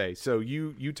will say, so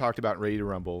you talked about Ready to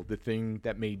Rumble. The thing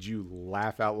that made you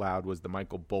laugh out loud was the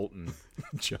Michael Bolton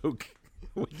joke.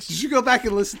 Which Did you go back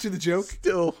and listen to the joke?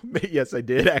 still, yes, I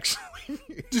did actually.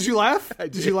 Did you laugh? I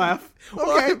Did you laugh?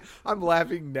 Well, Okay. I'm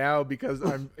laughing now because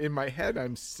I'm in my head.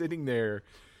 I'm sitting there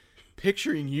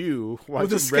picturing you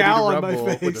watching a scowl Ready on to my Rumble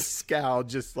with a face. scowl,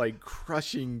 just like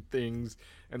crushing things.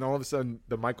 And all of a sudden,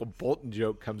 the Michael Bolton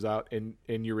joke comes out, and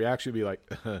your reaction would be like,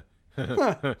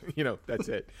 you know, that's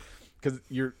it, because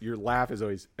your laugh is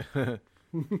always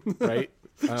right.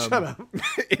 Shut up.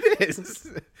 It is.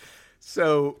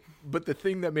 So, but the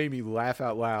thing that made me laugh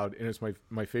out loud, and it's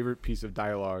my favorite piece of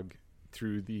dialogue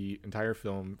through the entire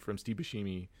film from Steve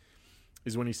Buscemi,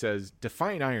 is when he says,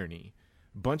 "Define irony.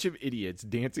 Bunch of idiots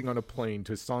dancing on a plane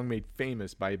to a song made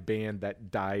famous by a band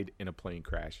that died in a plane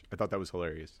crash." I thought that was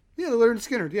hilarious. Yeah, Leonard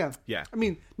Skinner. Yeah. Yeah. I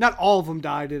mean, not all of them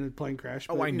died in a plane crash.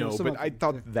 But, Oh, I know, some but of I them,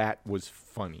 thought that was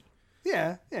funny.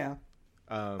 Yeah, yeah.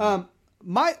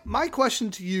 My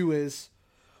question to you is,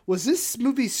 was this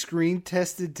movie screen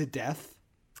tested to death?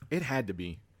 It had to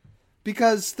be.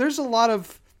 Because there's a lot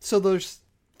of... So there's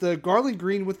the Garland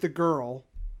Green with the girl,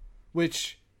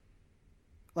 which,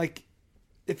 like,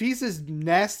 if he's as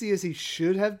nasty as he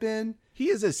should have been... He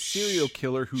is a serial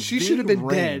killer who she Ving should have been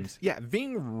Rhames- dead. Yeah,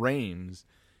 Ving Rhames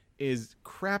is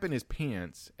crapping his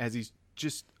pants as he's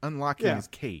just unlocking Yeah. his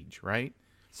cage, right?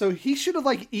 So he should have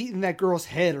like eaten that girl's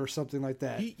head or something like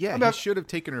that. He should have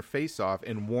taken her face off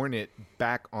and worn it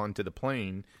back onto the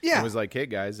plane. Yeah. And was like, hey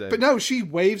guys. But no, she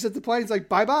waves at the plane. It's like,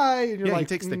 bye bye. And you're like, he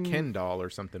takes the Ken doll or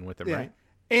something with him, right?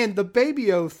 And the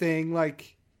Baby-O thing,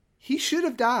 like, he should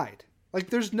have died. Like,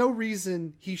 there's no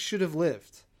reason he should have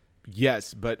lived.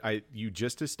 Yes, but you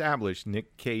just established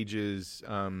Nick Cage's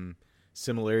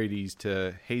similarities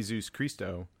to Jesus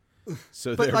Cristo.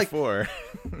 So therefore,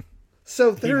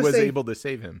 so he was able to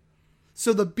save him.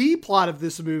 So the B plot of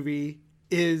this movie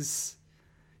is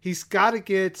he's got to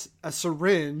get a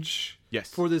syringe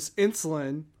for this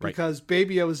insulin because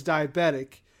Baby-O is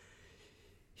diabetic.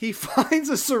 He finds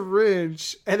a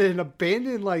syringe at an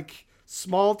abandoned, like,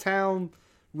 small town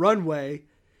runway.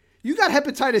 You got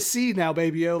hepatitis C now,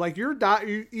 Baby-O. Like, you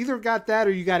either got that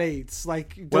or you got AIDS.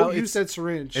 Like, don't use that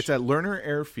syringe. It's at Lerner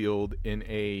Airfield in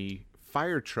a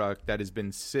fire truck that has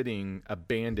been sitting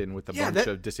abandoned with a bunch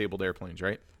of disabled airplanes,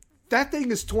 right? That thing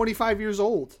is 25 years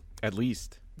old. At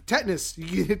least. Tetanus.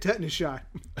 You get a tetanus shot.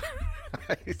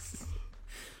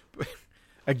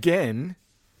 Again,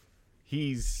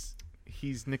 he's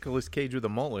Nicolas Cage with a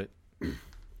mullet.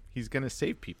 He's going to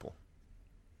save people.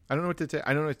 I don't know what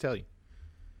to tell you.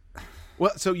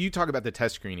 Well, so you talk about the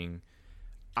test screening.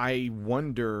 I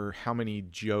wonder how many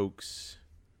jokes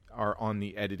are on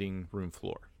the editing room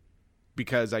floor,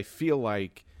 because I feel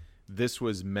like this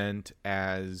was meant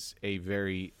as a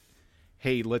very,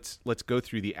 hey, let's go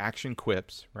through the action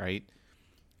quips, right?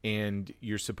 And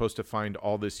you're supposed to find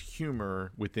all this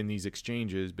humor within these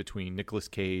exchanges between Nicolas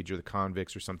Cage or the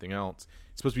convicts or something else.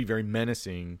 It's supposed to be very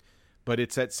menacing, but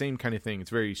it's that same kind of thing. It's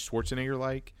very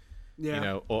Schwarzenegger-like. Yeah. You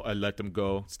know, I let them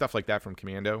go. Stuff like that from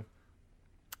Commando.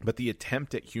 But the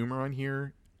attempt at humor on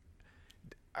here,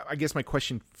 I guess my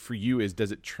question for you is,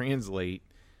 does it translate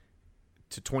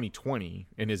to 2020,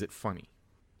 and is it funny?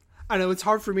 I know it's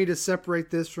hard for me to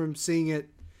separate this from seeing it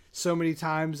so many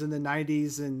times in the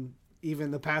 90s and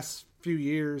even the past few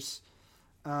years,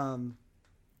 and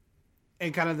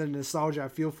kind of the nostalgia I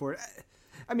feel for it.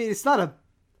 I mean, it's not I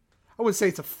wouldn't say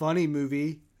it's a funny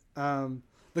movie.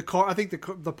 The car, I think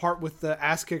the part with the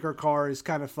ass kicker car is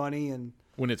kind of funny, and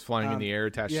when it's flying in the air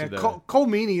attached to the Cole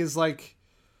Meany is like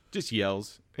just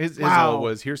yells. His all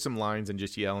was, here's some lines and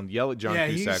just yell at John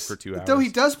Cusack for 2 hours. Though he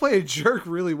does play a jerk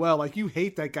really well. Like, you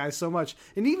hate that guy so much,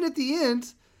 and even at the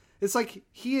end, it's like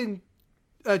he and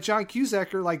John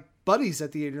Cusack are like buddies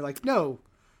at the end. You're like, no,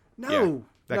 that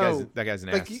guy's an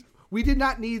ass. We did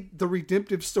not need the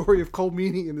redemptive story of Cole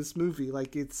Meany in this movie.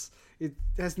 Like, it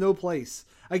has no place.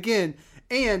 Again,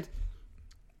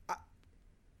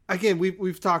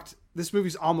 we've talked. This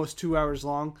movie's almost 2 hours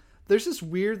long. There's this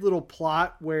weird little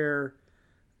plot where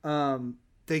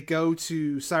they go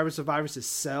to Cyrus the Virus's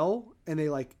cell and they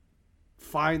like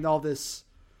find all this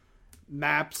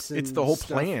maps. And it's the whole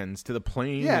stuff. Plans to the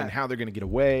plane and how they're going to get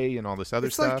away and all this other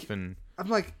stuff. Like, and I'm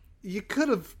like, you could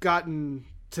have gotten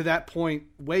to that point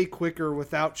way quicker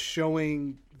without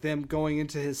showing them going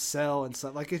into his cell and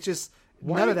stuff. Like, it's just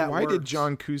none of that Why works. did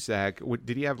John Cusack,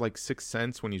 did he have like sixth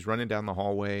sense when he's running down the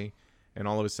hallway and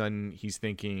all of a sudden he's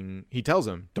thinking, he tells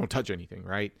him, don't touch anything,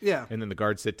 right? Yeah. And then the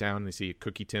guards sit down and they see a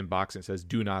cookie tin box and it says,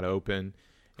 do not open.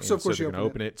 And so of course they're going to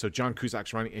open it. So John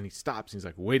Cusack's running and he stops. And he's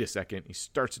like, wait a second. He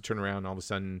starts to turn around and all of a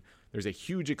sudden there's a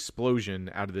huge explosion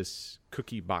out of this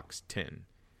cookie box tin,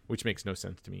 which makes no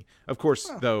sense to me. Of course,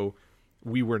 though,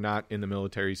 we were not in the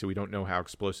military, so we don't know how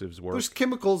explosives work. There's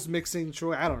chemicals mixing.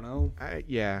 I don't know.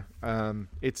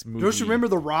 It's movie. Don't you remember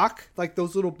The Rock? Like,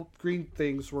 those little green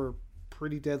things were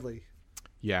pretty deadly.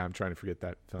 Yeah, I'm trying to forget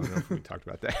that. I don't know if we talked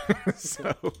about that.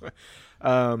 So,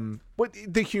 but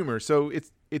the humor. So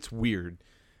it's weird.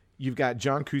 You've got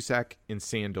John Cusack in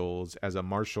sandals as a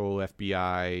marshal,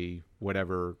 FBI,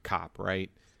 whatever cop, right?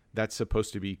 That's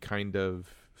supposed to be kind of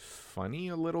funny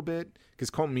a little bit because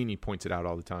Cole Meany points it out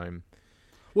all the time.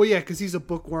 Well, yeah, because he's a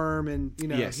bookworm, and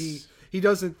yes. he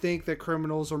doesn't think that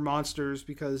criminals are monsters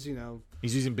because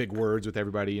he's using big words with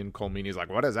everybody, and Cole Meany's like,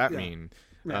 "What does that mean?"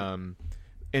 Yeah.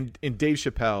 And Dave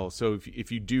Chappelle. So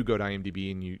if you do go to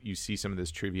IMDb and you see some of this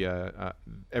trivia,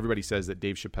 everybody says that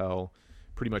Dave Chappelle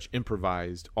pretty much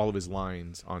improvised all of his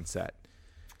lines on set.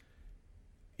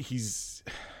 He's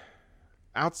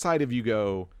outside of you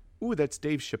go, ooh, that's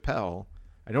Dave Chappelle.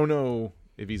 I don't know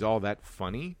if he's all that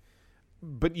funny,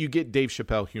 but you get Dave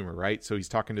Chappelle humor, right? So he's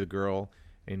talking to the girl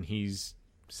and he's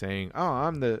saying, "Oh,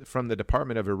 I'm from the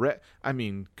Department of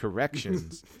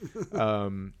Corrections,"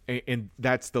 and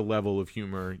that's the level of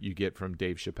humor you get from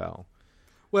Dave Chappelle.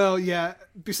 Well, yeah.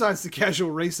 Besides the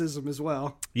casual racism as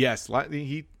well. Yes,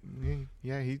 he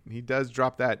does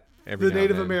drop that every. The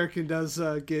Native American does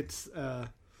get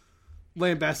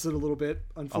lambasted a little bit,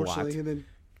 unfortunately, and then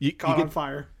caught on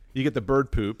fire. You get the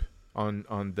bird poop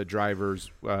on the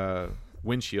driver's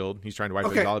windshield. He's trying to wipe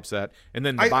it. He's all upset, and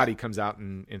then the body comes out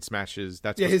and smashes.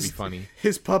 That's supposed to be funny.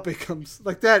 His puppet comes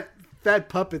like that. That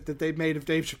puppet that they made of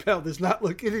Dave Chappelle does not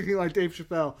look anything like Dave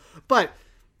Chappelle. But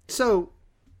so,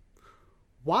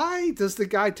 why does the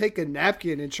guy take a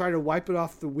napkin and try to wipe it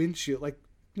off the windshield? Like,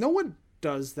 no one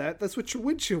does that. That's what your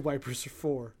windshield wipers are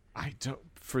for. I don't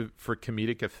for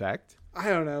comedic effect. I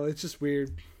don't know. It's just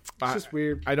weird. It's just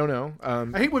weird. I don't know.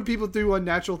 I hate when people do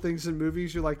unnatural things in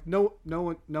movies. You're like, no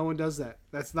one does that.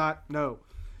 That's not no.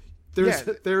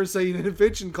 There's an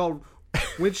invention called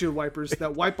windshield wipers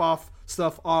that wipe off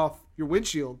stuff off your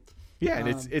windshield. Yeah, and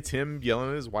it's him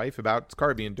yelling at his wife about his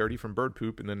car being dirty from bird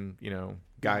poop, and then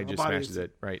guy just smashes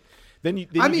it. Right.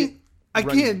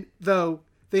 Again, though,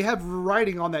 they have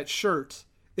writing on that shirt.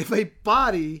 If a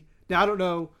body, now I don't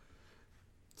know.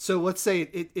 So let's say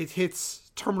it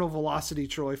hits terminal velocity,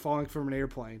 Troy, falling from an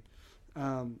airplane.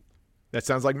 That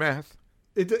sounds like math.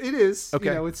 It is.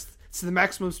 Okay. It's the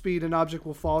maximum speed an object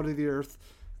will fall to the earth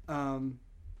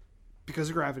because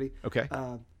of gravity. Okay.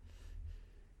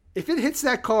 If it hits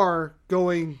that car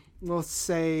going, let's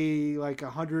say, like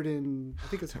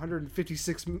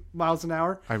 156 miles an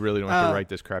hour. I really don't have to write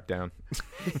this crap down.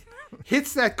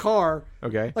 Hits that car.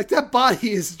 Okay. Like that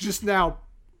body is just now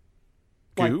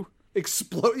goo.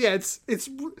 Explode. Yeah, it's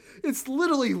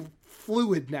literally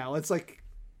fluid now. It's like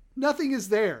nothing is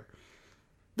there.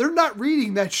 They're not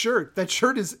reading that shirt. That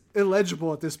shirt is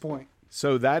illegible at this point.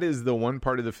 So that is the one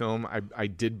part of the film I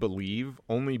did believe,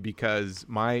 only because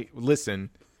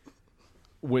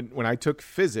when I took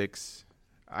physics,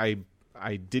 I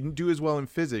didn't do as well in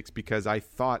physics because I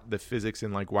thought the physics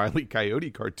in like Wile E. Coyote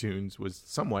cartoons was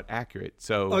somewhat accurate.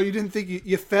 So you didn't think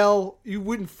you fell, you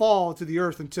wouldn't fall to the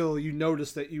earth until you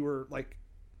noticed that you were like,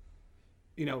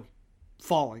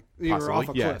 falling. You were off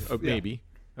a cliff. Maybe.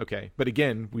 Okay. But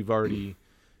again, we've already,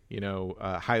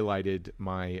 highlighted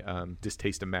my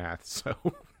distaste of math. So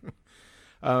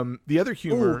the other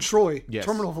humor. Oh, Troy. Yes.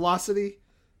 Terminal velocity.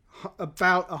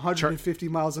 About 150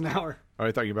 miles an hour. Oh,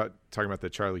 I thought you were talking about the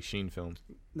Charlie Sheen film.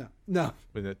 No. Yeah,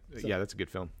 that's a good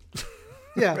film.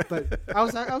 Yeah, but I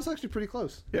was actually pretty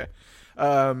close. Yeah.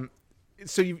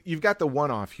 So you've got the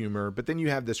one-off humor, but then you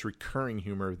have this recurring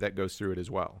humor that goes through it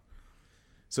as well.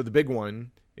 So the big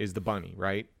one is the bunny,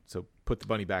 right? So put the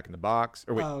bunny back in the box.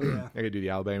 Or wait, I gotta do the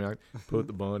Alabama. Put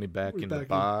the bunny back in the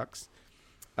box.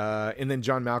 And then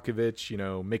John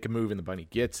Malkovich, make a move and the bunny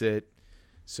gets it.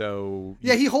 So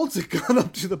he holds a gun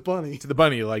up to the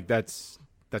bunny. Like that's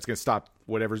gonna stop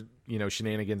whatever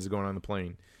shenanigans is going on the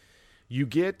plane. You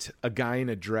get a guy in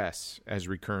a dress as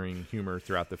recurring humor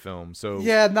throughout the film. So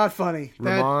not funny.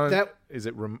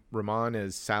 Ramon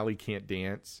as Sally can't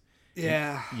dance.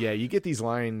 Yeah. You get these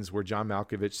lines where John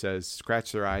Malkovich says,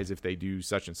 "Scratch their eyes if they do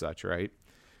such and such," right?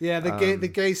 Yeah,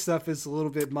 the gay stuff is a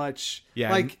little bit much.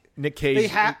 Yeah, like Nick Cage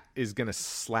is gonna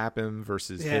slap him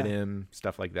versus hit him,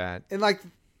 stuff like that. And like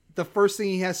the first thing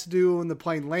he has to do when the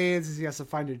plane lands is he has to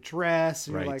find a dress,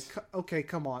 and you're like, okay,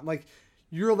 come on, like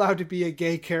you're allowed to be a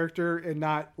gay character and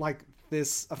not like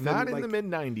this. Not in the mid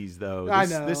 '90s though.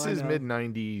 This is mid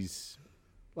 '90s.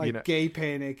 Like gay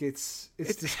panic. It's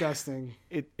disgusting.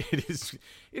 It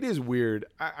is weird.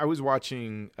 I was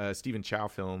watching a Stephen Chow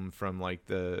film from like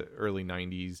the early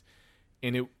 '90s,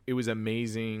 and it was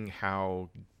amazing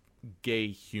how gay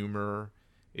humor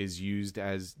is used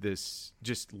as this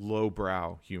just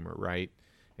lowbrow humor, right?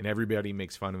 And everybody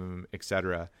makes fun of him,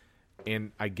 etc.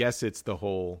 And I guess it's the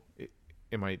whole.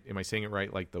 Am I saying it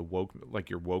right? Like the woke, like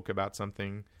you're woke about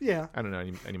something. Yeah. I don't know.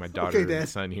 I need my daughter and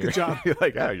son here. Good job.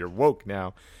 Like, you're woke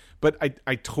now. But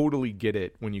I totally get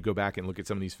it when you go back and look at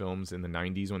some of these films in the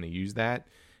 90s when they use that.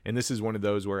 And this is one of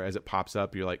those where as it pops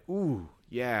up, you're like, ooh,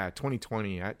 yeah,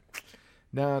 2020.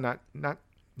 No, not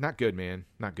good, man.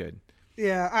 Not good.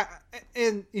 Yeah.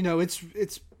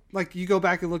 It's like you go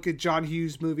back and look at John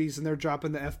Hughes movies and they're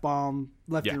dropping the F-bomb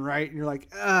left and right. And you're like,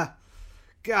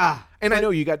 God. And I know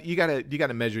you got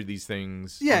to measure these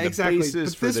things. Yeah, on the exactly.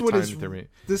 basis But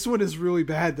this one is really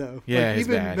bad though. Yeah, like, it's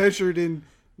even bad. measured in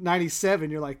 97,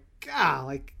 you're like, God,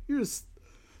 like you're just.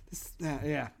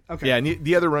 Okay. Yeah, and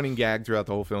the other running gag throughout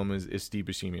the whole film is Steve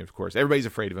Buscemi, of course. Everybody's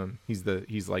afraid of him.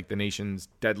 He's like the nation's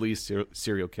deadliest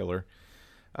serial killer.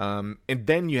 And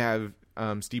then you have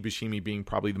Steve Buscemi being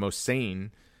probably the most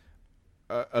sane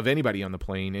of anybody on the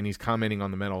plane, and he's commenting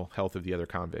on the mental health of the other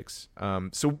convicts.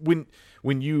 So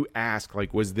when you ask,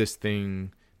 like, was this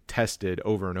thing tested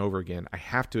over and over again, I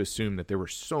have to assume that there were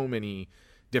so many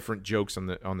different jokes on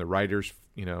the writers,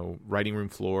 writing room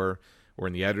floor or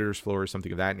in the editor's floor or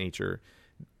something of that nature.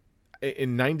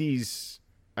 In 90s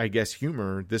I guess,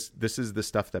 humor, this is the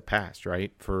stuff that passed,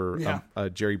 right? For a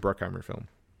Jerry Bruckheimer film.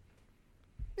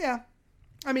 Yeah.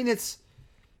 I mean, it's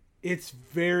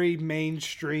very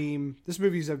mainstream. This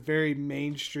movie is a very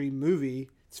mainstream movie.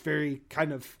 It's very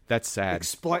kind of... That's sad.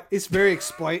 It's very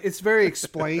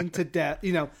explained to death.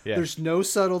 You know, there's no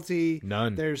subtlety.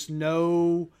 None. There's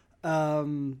no,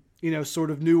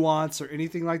 sort of nuance or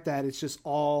anything like that. It's just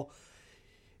all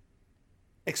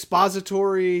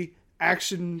expository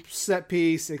action set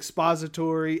piece,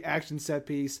 expository action set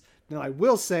piece. Now, I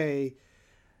will say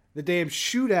the damn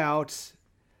shootout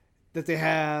that they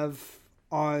have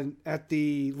at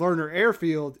the Lerner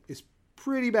Airfield is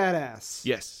pretty badass.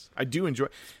 Yes, I do enjoy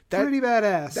that. Pretty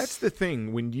badass. That's the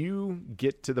thing. When you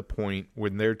get to the point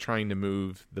when they're trying to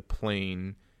move the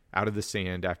plane out of the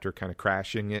sand after kind of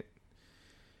crashing it,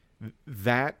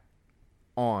 that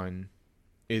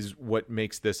is what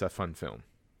makes this a fun film.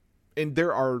 And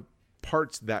there are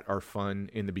parts that are fun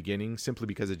in the beginning simply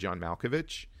because of John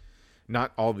Malkovich.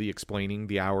 Not all the explaining,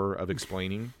 the hour of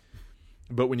explaining.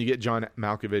 But when you get John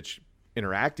Malkovich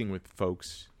interacting with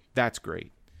folks, that's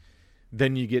great.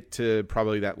 Then you get to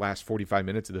probably that last 45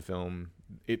 minutes of the film,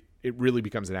 it really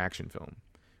becomes an action film,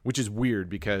 which is weird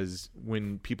because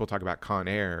when people talk about Con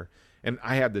Air, and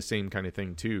I have the same kind of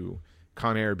thing too,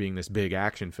 Con Air being this big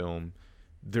action film,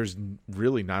 there's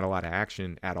really not a lot of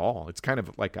action at all. It's kind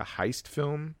of like a heist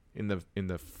film in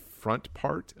the front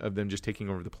part of them just taking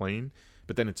over the plane,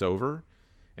 but then it's over,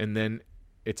 and then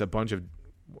it's a bunch of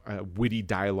witty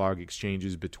dialogue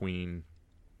exchanges between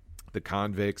the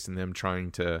convicts and them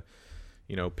trying to,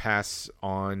 pass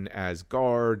on as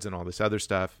guards and all this other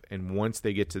stuff. And once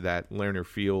they get to that Lerner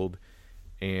Field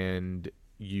and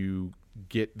you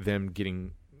get them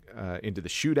getting into the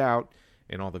shootout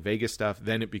and all the Vegas stuff,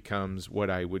 then it becomes what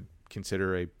I would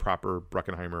consider a proper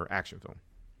Bruckheimer action film.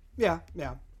 Yeah.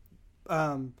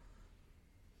 I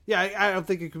don't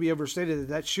think it could be overstated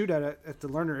that shootout at the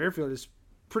Lerner Airfield is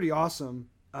pretty awesome.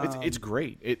 It's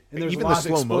great. Even the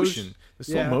slow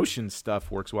motion stuff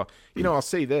works well. I'll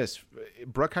say this: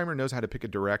 Bruckheimer knows how to pick a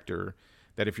director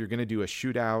that if you're going to do a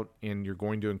shootout and you're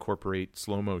going to incorporate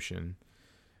slow motion,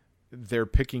 they're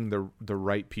picking the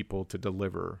right people to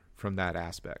deliver from that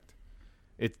aspect.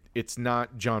 It's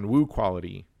not John Woo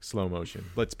quality slow motion.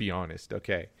 Let's be honest,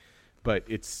 okay? But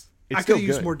it's I could have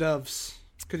used more doves.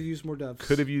 Could have used more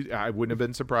doves. I wouldn't have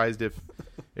been surprised if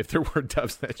there were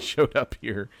doves that showed up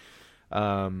here.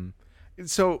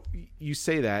 So you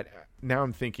say that, now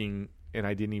I'm thinking, and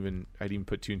I didn't even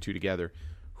put two and two together.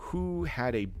 Who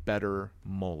had a better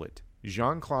mullet?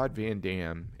 Jean-Claude Van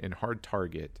Damme in Hard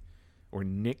Target or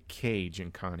Nick Cage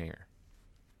in Con Air?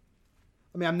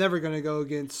 I mean, I'm never going to go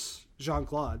against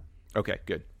Jean-Claude. Okay,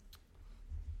 good.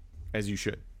 As you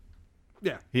should.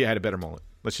 Yeah. He had a better mullet.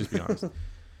 Let's just be honest.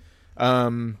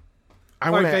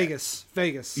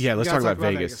 Vegas. Yeah, let's talk about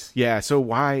Vegas. Yeah, so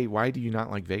why do you not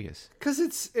like Vegas? Because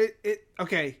it's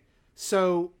okay.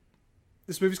 So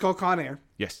this movie's called Con Air.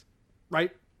 Yes.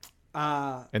 Right?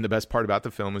 And the best part about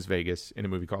the film is Vegas in a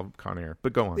movie called Con Air.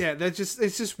 But go on. Yeah, it's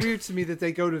just weird to me that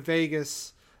they go to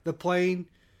Vegas. The plane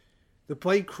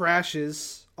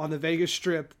crashes on the Vegas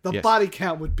Strip. The body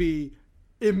count would be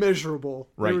immeasurable.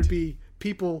 Right. There would be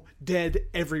people dead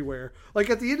everywhere. Like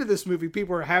at the end of this movie,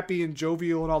 people are happy and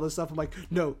jovial and all this stuff. I'm like,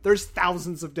 no, there's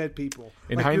thousands of dead people.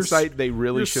 In hindsight, they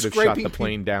really should have shot the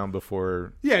plane down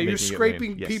before. Yeah, you're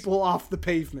scraping people off the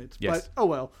pavement. Yes. But oh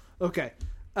well. Okay.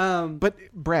 But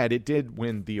Brad, it did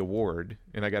win the award,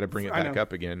 and I got to bring it back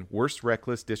up again. Worst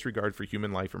reckless disregard for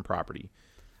human life and property.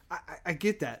 I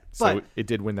get that, so but it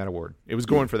did win that award. It was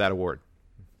going for that award.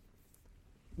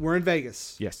 We're in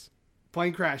Vegas. Yes.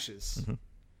 Plane crashes. Mm-hmm.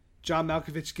 John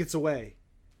Malkovich gets away.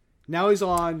 Now he's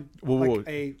on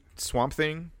a Swamp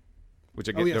Thing, which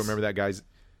I don't remember that guy's.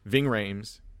 Ving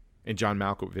Rhames and John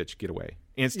Malkovich get away,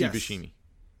 and Steve Buscemi.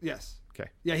 Yes.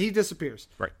 Okay. Yeah, he disappears.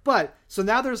 Right. But so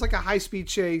now there's like a high-speed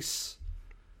chase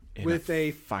with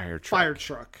a fire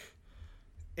truck,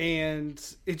 and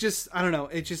it just I don't know.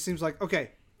 It just seems like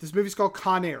okay. This movie's called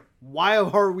Con Air. Why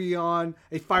are we on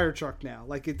a fire truck now?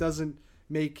 Like it doesn't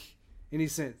make any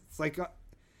sense. It's like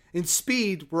in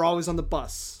Speed, we're always on the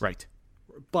bus. Right.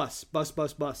 Bus.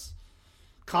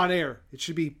 Con Air, it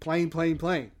should be plane.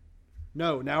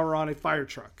 No, now we're on a fire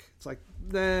truck. It's like,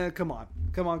 come on.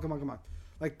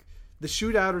 Like the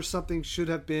shootout or something should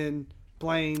have been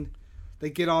plane.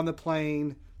 They get on the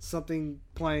plane,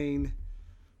 plane.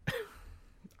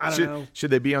 I don't know.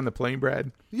 Should they be on the plane,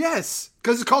 Brad? Yes,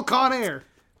 because it's called Con Air.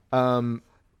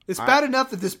 It's bad enough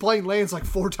that this plane lands like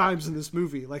 4 times in this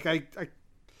movie. Like I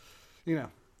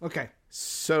okay.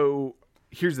 So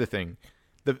here's the thing.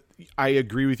 I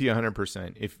agree with you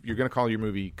 100%. If you're going to call your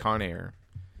movie Con Air,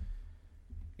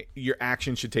 your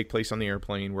action should take place on the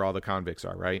airplane where all the convicts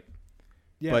are, right?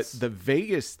 Yes. But the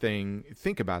Vegas thing,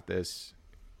 think about this.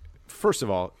 First of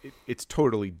all, it's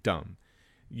totally dumb.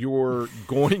 You're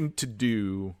going to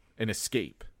do an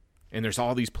escape, and there's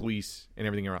all these police and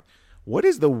everything around. What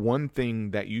is the one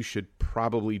thing that you should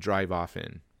probably drive off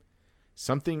in?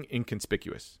 Something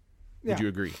inconspicuous. Would you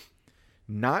agree?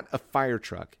 Not a fire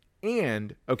truck.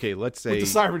 And, okay, let's say... With the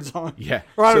sirens on. Yeah.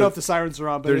 Or I don't know if the sirens are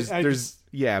on,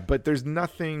 but but there's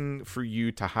nothing for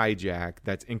you to hijack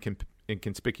that's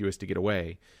inconspicuous to get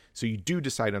away. So you do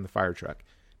decide on the fire truck.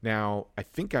 Now, I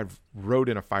think I've rode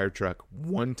in a fire truck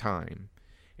one time,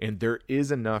 and there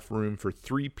is enough room for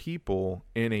 3 people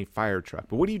in a fire truck.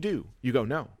 But what do? You go,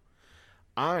 no.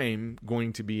 I'm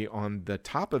going to be on the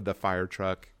top of the fire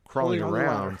truck crawling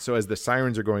around. So as the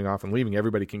sirens are going off and leaving,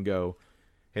 everybody can go,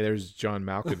 hey, there's John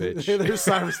Malkovich. Hey, there's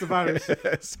Cyrus the Virus.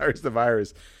 Cyrus the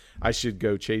Virus. I should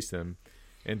go chase them.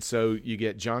 And so you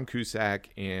get John Cusack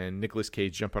and Nicolas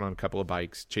Cage jumping on a couple of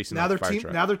bikes, chasing the fire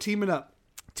truck. Now they're teaming up.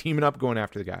 Teaming up, going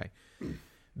after the guy.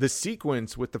 The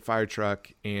sequence with the fire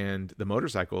truck and the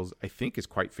motorcycles, I think, is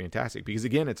quite fantastic because,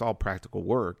 again, it's all practical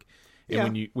work.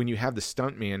 And when you have the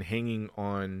stuntman hanging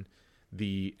on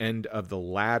the end of the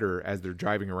ladder as they're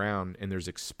driving around and there's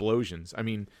explosions. I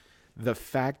mean, the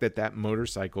fact that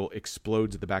motorcycle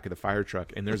explodes at the back of the fire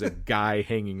truck and there's a guy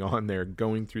hanging on there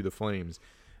going through the flames,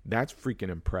 that's freaking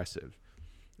impressive.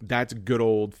 That's good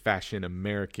old-fashioned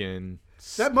American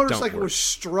That motorcycle was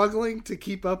struggling to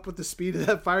keep up with the speed of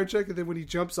that fire truck, and then when he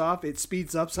jumps off, it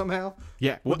speeds up somehow.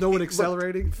 Yeah, with no one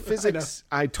accelerating. Look, physics,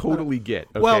 I totally get.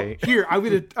 Okay? Well, here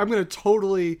I'm gonna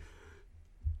totally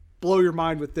blow your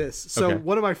mind with this. So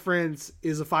one of my friends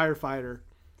is a firefighter,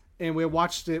 and we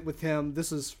watched it with him. This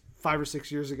was 5 or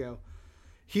 6 years ago.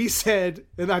 He said,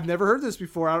 and I've never heard this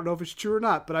before. I don't know if it's true or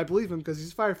not, but I believe him because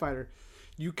he's a firefighter.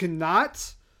 You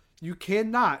cannot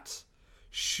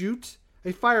shoot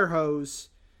a fire hose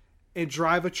and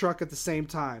drive a truck at the same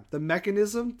time. The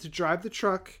mechanism to drive the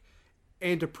truck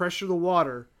and to pressure the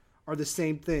water are the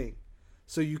same thing.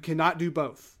 So you cannot do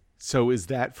both. So is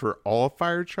that for all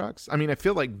fire trucks? I mean, I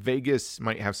feel like Vegas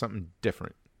might have something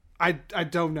different. I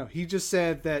don't know. He just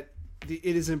said that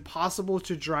it is impossible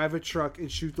to drive a truck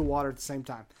and shoot the water at the same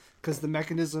time because the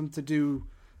mechanism to do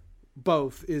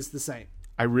both is the same.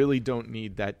 I really don't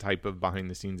need that type of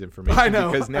behind-the-scenes information. I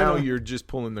know. Because now you're just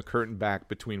pulling the curtain back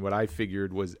between what I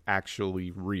figured was actually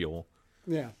real.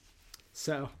 Yeah.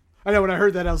 So, I know when I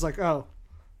heard that, I was like, oh,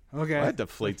 okay. Well, that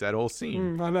deflates that whole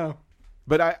scene. I know.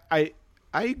 But I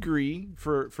agree,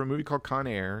 for a movie called Con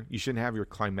Air, you shouldn't have your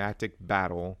climactic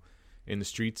battle in the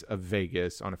streets of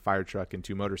Vegas on a fire truck and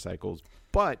 2 motorcycles.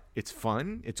 But it's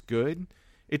fun. It's good.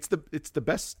 It's the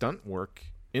best stunt work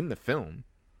in the film.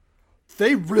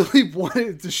 They really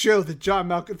wanted to show that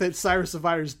that Cyrus the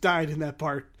Virus died in that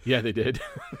part. Yeah, they did.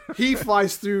 He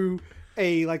flies through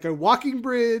a walking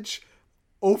bridge,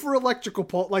 over electrical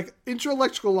pole,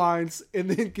 intra-electrical lines, and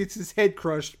then gets his head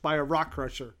crushed by a rock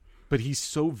crusher. But he's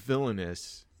so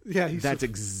villainous. Yeah, that's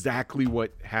exactly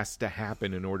what has to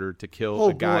happen in order to kill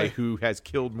a guy who has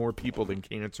killed more people than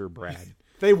cancer, Brad.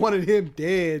 They wanted him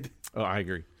dead. Oh, I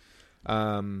agree.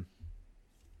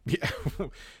 Yeah.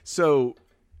 So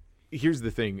here's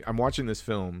the thing. I'm watching this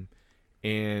film,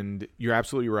 and you're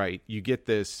absolutely right. You get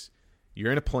this.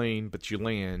 You're in a plane, but you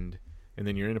land, and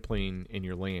then you're in a plane and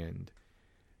you land.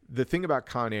 The thing about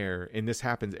Con Air, and this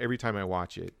happens every time I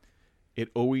watch it, it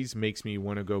always makes me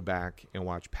want to go back and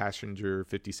watch Passenger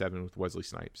 57 with Wesley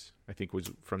Snipes. I think it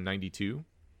was from 92.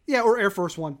 Yeah, or Air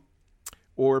Force One.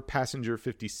 Or Passenger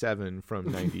 57 from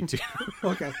 92.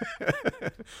 Okay.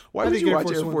 Why did you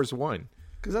watch Air Force One?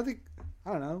 Because I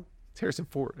don't know. It's Harrison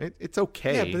Ford. It's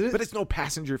okay, yeah, but it's no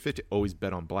Passenger 50. Always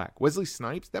Bet on Black. Wesley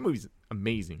Snipes, that movie's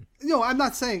amazing. No, I'm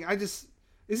not saying.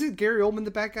 Isn't Gary Oldman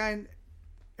the bad guy in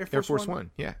Air Force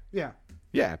One? Yeah. Yeah.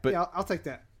 Yeah, but I'll take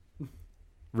that.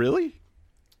 Really?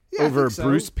 Yeah, over I think so.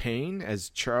 Bruce Payne as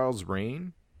Charles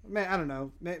Rain? Man, I don't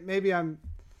know. Maybe I'm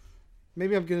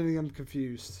getting them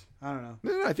confused. I don't know.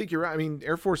 No, I think you're right. I mean,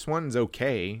 Air Force One's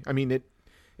okay. I mean,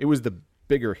 it was the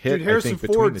bigger hit. Dude, Harrison I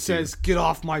think, Ford the says, "Get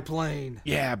off my plane."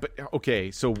 Yeah, but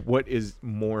okay. So, what is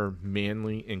more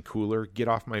manly and cooler? Get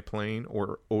off my plane,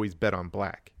 or Always Bet on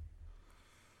Black?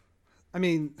 I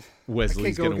mean,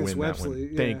 Wesley's going to win Wesley. that one.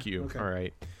 Yeah, Thank you. Okay. All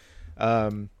right.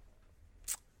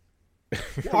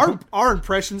 Our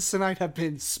impressions tonight have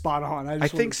been spot on. I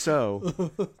think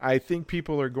so. I think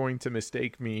people are going to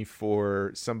mistake me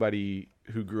for somebody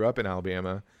who grew up in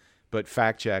Alabama, but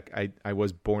fact check, I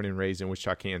was born and raised in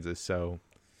Wichita, Kansas. So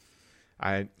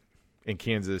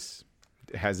Kansas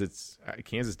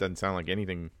doesn't sound like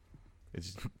anything.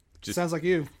 It's just sounds like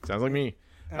you. Sounds like me.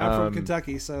 And I'm from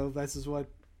Kentucky, so this is what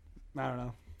I don't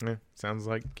know. Yeah, sounds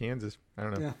like Kansas. I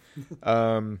don't know.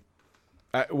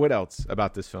 Yeah. What else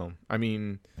about this film? I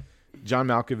mean, John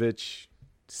Malkovich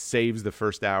saves the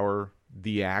first hour.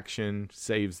 The action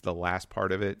saves the last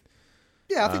part of it.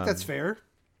 Yeah, I think that's fair.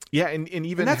 Yeah, and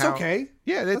even that's okay.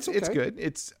 Yeah, that's okay. It's good.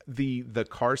 It's the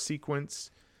car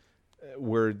sequence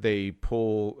where they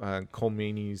pull Cole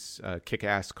Meany's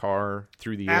kick-ass car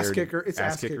through the ass air. Kicker. It's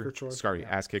ass kicker. Sorry,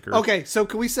 ass kicker. Okay, so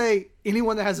can we say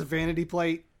anyone that has a vanity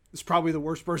plate is probably the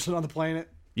worst person on the planet?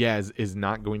 Yeah, is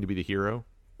not going to be the hero.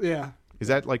 Yeah. Is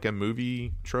that like a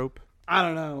movie trope? I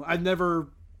don't know. I've never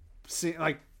seen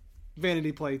like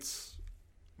vanity plates.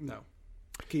 No,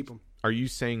 keep them. Are you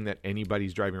saying that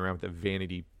anybody's driving around with a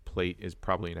vanity plate is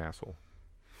probably an asshole?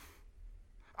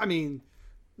 I mean,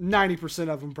 90%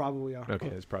 of them probably are. Okay,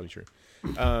 that's probably true.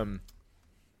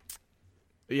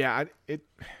 Yeah,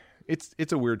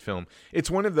 it's a weird film. It's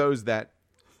one of those that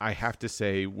I have to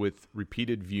say with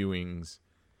repeated viewings.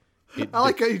 I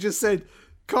like how you just said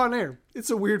Con Air. It's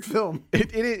a weird film.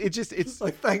 It's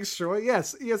like, thanks, Troy.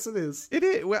 Yes, it is. It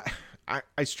is. Well,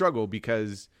 I struggle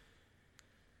because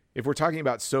if we're talking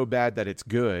about so bad that it's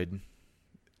good,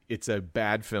 it's a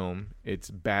bad film. It's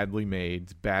badly made,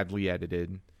 it's badly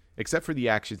edited, except for the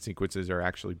action sequences are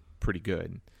actually pretty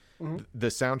good. Mm-hmm. The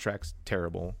soundtrack's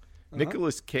terrible.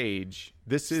 Nicolas Cage,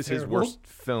 this is his worst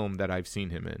film that I've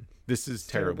seen him in. This is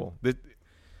terrible.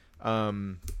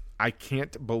 I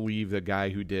can't believe the guy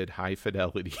who did High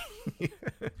Fidelity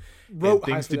wrote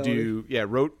High Fidelity.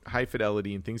 Wrote High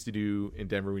Fidelity and Things to Do in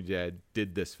Denver We Dead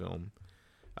did this film.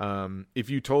 If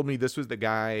you told me this was the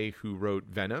guy who wrote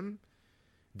Venom,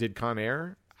 did Con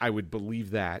Air, I would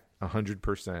believe that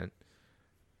 100%.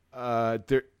 I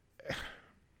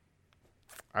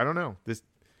don't know.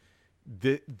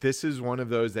 This is one of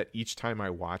those that each time I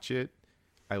watch it,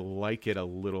 I like it a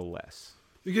little less.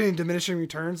 You're getting diminishing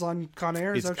returns on Con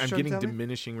Air? I'm getting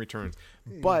diminishing returns.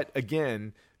 Yeah. But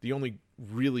again, the only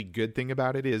really good thing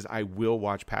about it is I will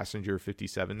watch Passenger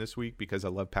 57 this week because I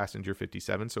love Passenger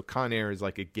 57. So Con Air is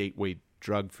like a gateway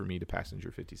drug for me to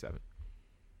Passenger 57.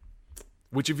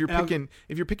 Which if you're picking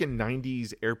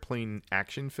 90s airplane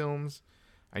action films,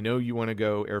 I know you want to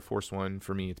go Air Force One.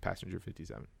 For me, it's Passenger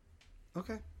 57.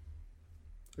 Okay.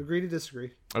 Agree to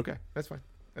disagree. Okay, that's fine.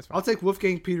 I'll take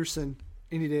Wolfgang Peterson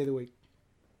any day of the week.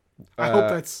 I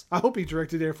hope he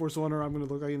directed Air Force One, or I'm going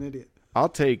to look like an idiot. I'll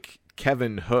take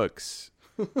Kevin Hooks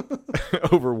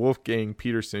over Wolfgang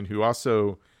Peterson, who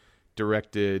also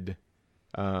directed.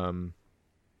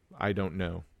 I don't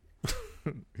know.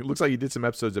 It looks like he did some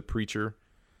episodes of Preacher,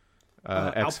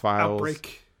 X-Files,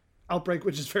 Outbreak,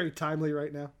 which is very timely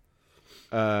right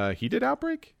now. He did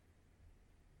Outbreak.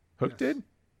 Hook did.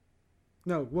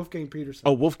 No, Wolfgang Peterson.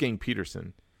 Oh, Wolfgang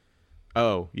Peterson.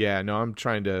 Oh, yeah. No, I'm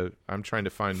trying to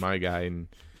find my guy. And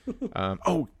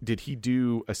did he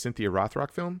do a Cynthia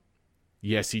Rothrock film?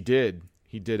 Yes, he did.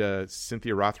 He did a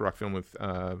Cynthia Rothrock film with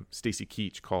Stacy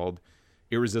Keach called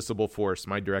Irresistible Force.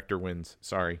 My director wins.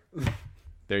 Sorry.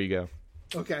 There you go.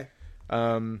 Okay.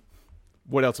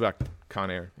 What else about Con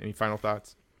Air? Any final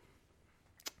thoughts?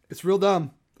 It's real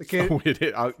dumb. It's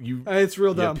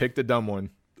real dumb. You picked a dumb one.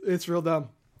 It's real dumb.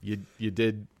 You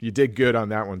did good on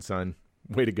that one, son.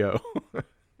 Way to go.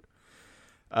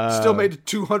 Still made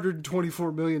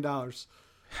 $224 million.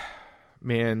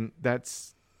 Man,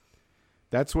 that's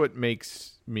what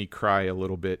makes me cry a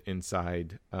little bit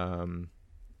inside.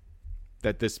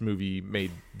 That this movie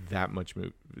made that much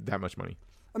money.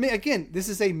 I mean, again, this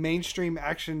is a mainstream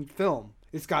action film.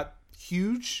 It's got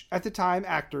huge, at the time,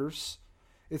 actors.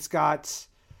 It's got,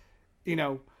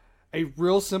 a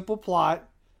real simple plot.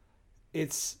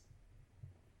 It's,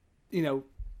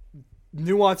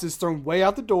 nuances thrown way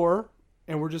out the door,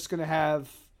 and we're just going to have,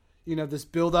 this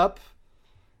build up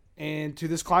and to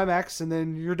this climax, and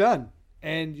then you're done.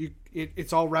 And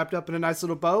it's all wrapped up in a nice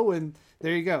little bow, and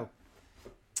there you go.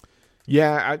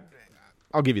 Yeah,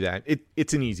 I'll give you that.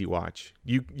 It's an easy watch.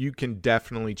 You can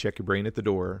definitely check your brain at the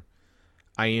door.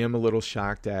 I am a little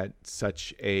shocked at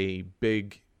such a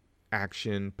big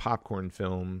action popcorn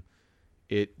film.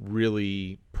 It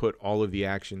really put all of the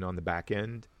action on the back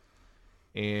end.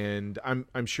 And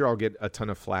I'm sure I'll get a ton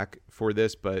of flack for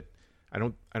this, but I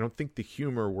don't think the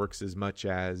humor works as much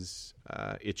as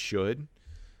it should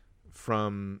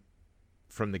from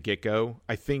the get-go.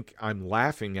 I think I'm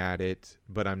laughing at it,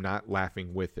 but I'm not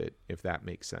laughing with it, if that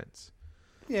makes sense.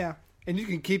 Yeah, and you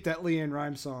can keep that LeAnn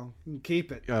Rimes song. You can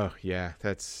keep it. Oh yeah,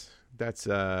 that's nails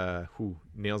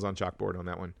on chalkboard on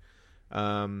that one.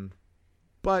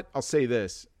 But I'll say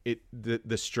this: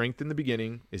 the strength in the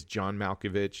beginning is John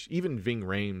Malkovich, even Ving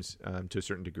Rhames to a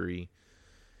certain degree.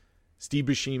 Steve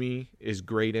Buscemi is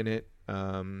great in it,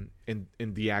 and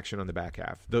the action on the back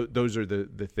half. Those are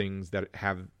the things that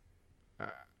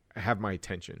have my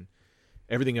attention.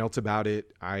 Everything else about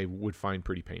it, I would find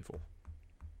pretty painful.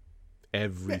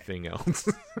 Everything else.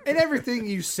 And everything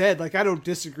you said, like, I don't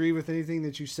disagree with anything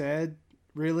that you said,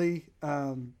 really.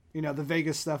 The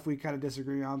Vegas stuff we kind of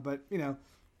disagree on, but,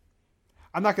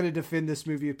 I'm not going to defend this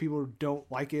movie if people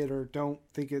don't like it or don't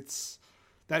think it's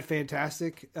that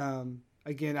fantastic.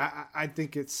 Again, I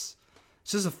think it's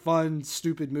just a fun,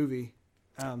 stupid movie.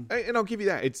 And I'll give you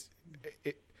that.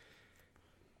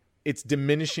 It's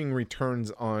diminishing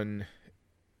returns on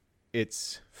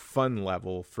its fun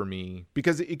level for me,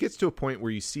 because it gets to a point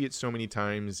where you see it so many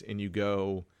times and you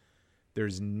go,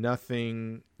 there's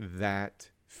nothing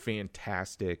that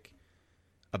fantastic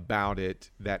about it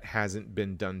that hasn't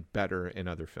been done better in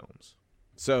other films.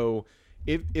 So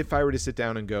if I were to sit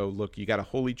down and go, look, you got a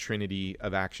holy trinity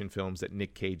of action films that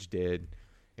Nick Cage did,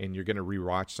 and you're going to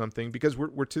rewatch something, because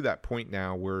we're to that point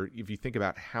now where if you think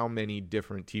about how many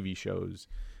different TV shows,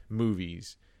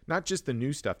 movies, not just the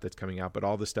new stuff that's coming out, but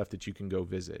all the stuff that you can go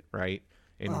visit, right?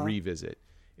 And revisit.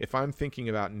 If I'm thinking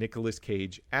about Nicolas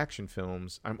Cage action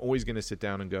films, I'm always going to sit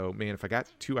down and go, man, if I got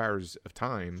 2 hours of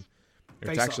time, or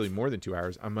it's actually more than 2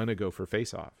 hours, I'm going to go for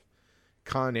Face Off.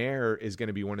 Con Air is going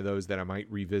to be one of those that I might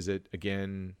revisit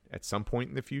again at some point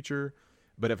in the future.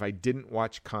 But if I didn't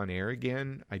watch Con Air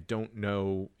again, I don't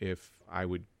know if I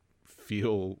would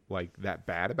feel like that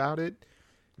bad about it.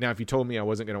 Now, if you told me I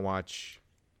wasn't going to watch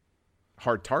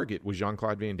Hard Target with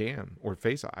Jean-Claude Van Damme or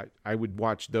Face Off, I would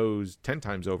watch those 10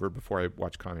 times over before I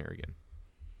watch Con Air again.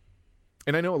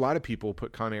 And I know a lot of people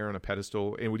put Con Air on a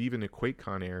pedestal and would even equate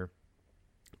Con Air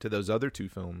to those other two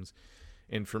films.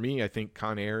 And for me, I think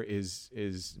Con Air is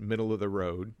middle of the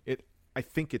road. I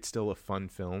think it's still a fun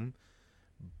film,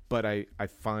 but I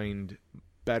find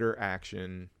better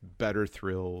action, better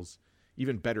thrills,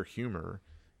 even better humor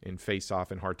in Face Off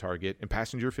and Hard Target and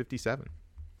Passenger 57.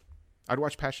 I'd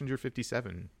watch Passenger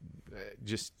 57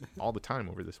 just all the time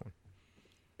over this one.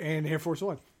 And Air Force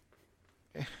One.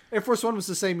 Air Force One was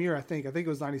the same year, I think. I think it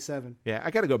was 97. Yeah,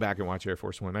 I got to go back and watch Air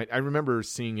Force One. I remember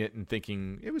seeing it and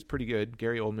thinking it was pretty good.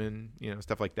 Gary Oldman,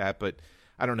 stuff like that. But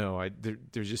I don't know.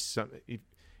 There's just some. If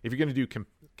you're going to do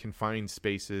confined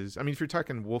spaces, I mean, if you're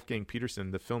talking Wolfgang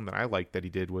Peterson, the film that I liked that he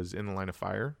did was In the Line of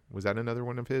Fire. Was that another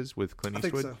one of his with Clint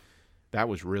Eastwood? I think so. That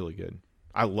was really good.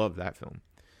 I love that film.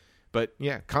 But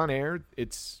yeah, Con Air.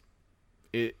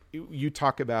 You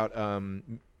talk about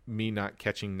me not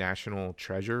catching National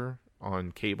Treasure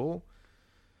on cable.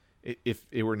 If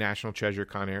it were National Treasure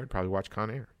Con Air, I'd probably watch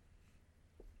Con Air.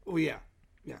 Oh yeah.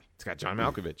 It's got John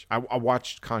Malkovich. I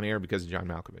watched Con Air because of John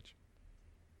Malkovich.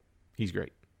 He's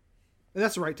great. And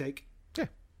that's the right take. Yeah,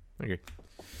 I agree.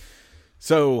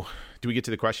 So, do we get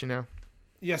to the question now?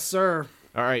 Yes, sir.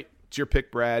 All right. It's your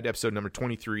pick, Brad. Episode number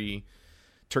 23.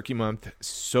 Turkey Month.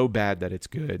 So bad that it's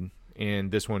good.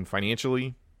 And this one,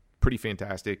 financially, pretty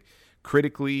fantastic.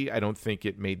 Critically, I don't think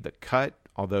it made the cut,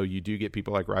 although you do get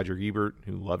people like Roger Ebert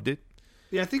who loved it.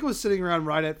 Yeah, I think it was sitting around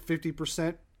right at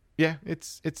 50%. Yeah,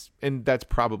 it's and that's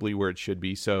probably where it should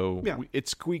be. So yeah. It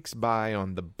squeaks by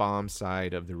on the bomb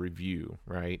side of the review,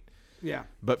 right? Yeah.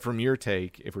 But from your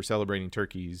take, if we're celebrating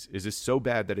turkeys, is this so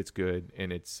bad that it's good,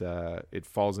 and it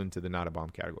falls into the not a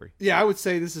bomb category? Yeah, I would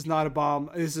say this is not a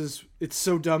bomb. It's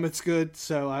so dumb it's good.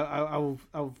 So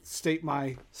I'll state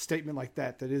my statement like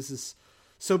that. That is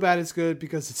so bad it's good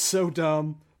because it's so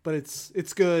dumb, but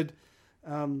it's good.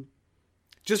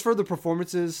 Just for the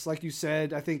performances, like you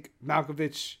said, I think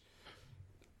Malkovich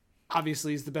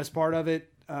obviously is the best part of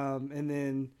it. And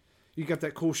then you got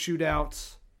that cool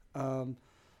shootout.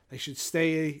 They should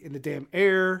stay in the damn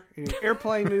air in an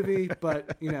airplane movie.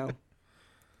 But,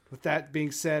 with that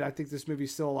being said, I think this movie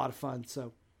is still a lot of fun.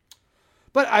 So,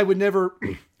 but I would never,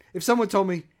 if someone told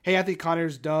me, hey, I think Con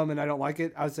Air's dumb and I don't like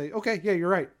it, I would say, okay, yeah, you're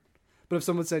right. But if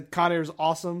someone said Con Air's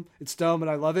awesome, it's dumb and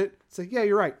I love it, I'd say, yeah,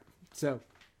 you're right. So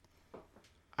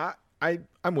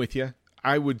I'm with you.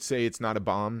 I would say it's not a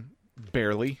bomb,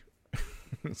 barely.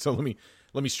 So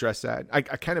let me stress that. I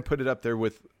kind of put it up there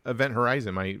with Event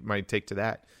Horizon, my take to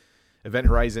that. Event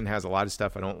Horizon has a lot of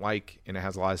stuff I don't like, and it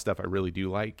has a lot of stuff I really do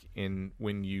like. And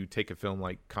when you take a film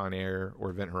like Con Air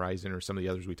or Event Horizon or some of the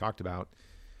others we talked about,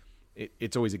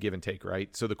 it's always a give and take,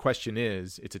 right? So the question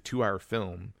is, it's a 2-hour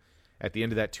film. At the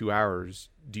end of that 2 hours,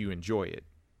 do you enjoy it?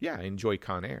 Yeah, I enjoy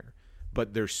Con Air.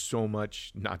 But there's so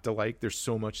much not to like. There's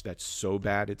so much that's so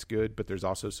bad it's good, but there's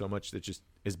also so much that just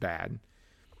is bad.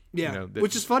 Yeah,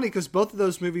 which is funny because both of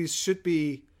those movies should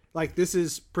be like, this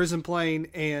is Prison Plane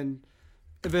and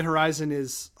Event Horizon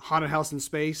is Haunted House in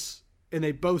Space, and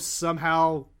they both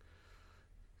somehow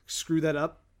screw that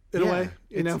up. in a way,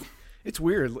 you know? It's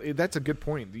weird. That's a good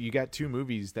point. You got two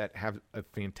movies that have a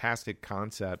fantastic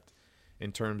concept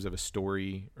in terms of a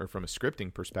story or from a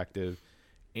scripting perspective,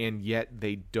 and yet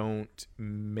they don't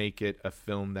make it a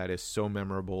film that is so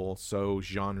memorable, so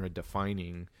genre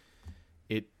defining.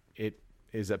 It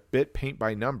is a bit paint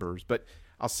by numbers, but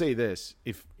I'll say this: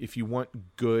 if you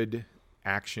want good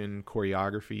action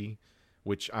choreography,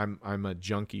 which I'm a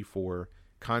junkie for,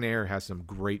 Con Air has some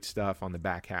great stuff on the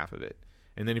back half of it.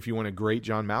 And then if you want a great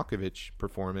John Malkovich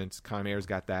performance, Con Air's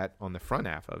got that on the front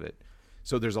half of it.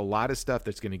 So there's a lot of stuff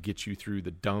that's going to get you through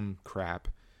the dumb crap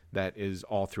that is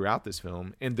all throughout this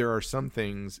film. And there are some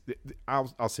things.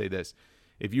 I'll say this: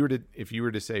 if you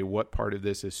were to say what part of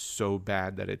this is so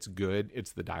bad that it's good,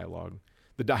 it's the dialogue.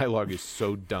 The dialogue is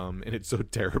so dumb and it's so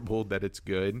terrible that it's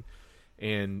good.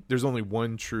 And there's only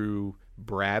one true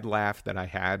Brad laugh that I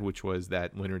had, which was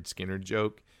that Leonard Skinner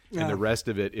joke. And the rest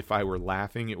of it, if I were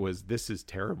laughing, it was, this is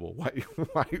terrible.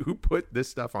 Why? Who put this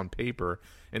stuff on paper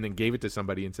and then gave it to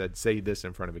somebody and said, say this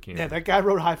in front of a camera? Yeah, that guy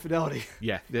wrote High Fidelity.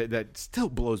 Yeah, that still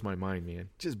blows my mind, man.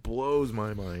 Just blows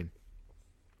my mind.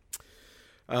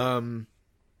 That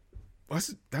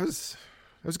was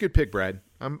a good pick, Brad.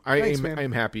 I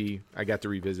am happy I got to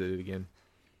revisit it again.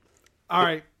 All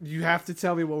right, you have to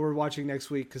tell me what we're watching next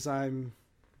week because I'm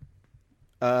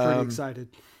pretty excited.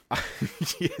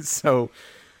 Yeah, so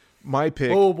my pick.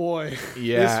 Oh boy,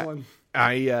 yeah, this one.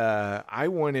 I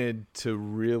wanted to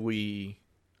really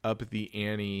up the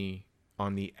ante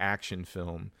on the action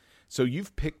film. So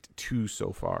you've picked two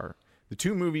so far. The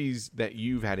two movies that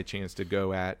you've had a chance to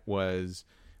go at was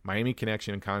Miami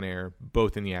Connection and Con Air,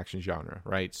 both in the action genre,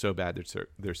 right? So bad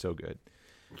they're so good.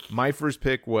 My first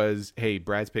pick was, hey,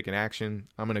 Brad's picking action.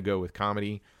 I'm going to go with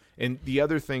comedy. And the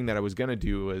other thing that I was going to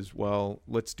do was, well,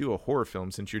 let's do a horror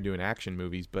film since you're doing action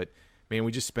movies. But, man,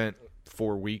 we just spent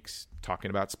 4 weeks talking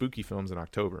about spooky films in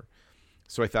October.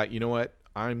 So I thought, you know what?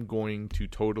 I'm going to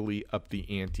totally up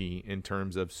the ante in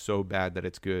terms of so bad that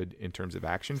it's good in terms of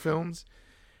action films.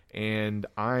 And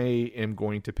I am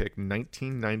going to pick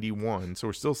 1991. So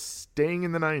we're still staying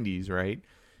in the 90s, right?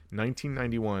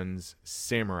 1991's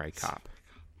Samurai Cop.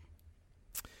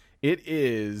 It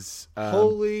is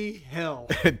holy hell.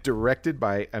 Directed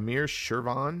by Amir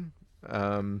Shervan.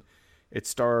 It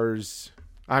stars.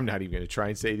 I'm not even going to try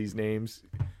and say these names.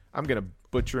 I'm going to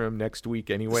butcher them next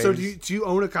week anyway. So do you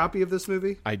own a copy of this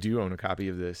movie? I do own a copy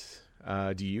of this.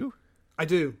 Do you? I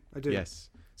do.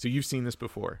 Yes. So you've seen this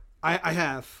before. I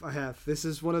have. This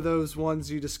is one of those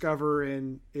ones you discover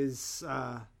and is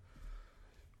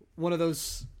one of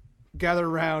those gather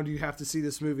around, you have to see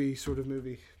this movie sort of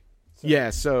movie. So. Yeah,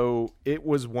 so it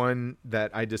was one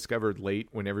that I discovered late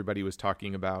when everybody was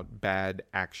talking about bad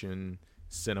action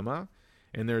cinema.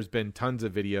 And there's been tons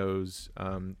of videos,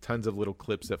 tons of little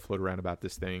clips that float around about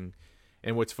this thing.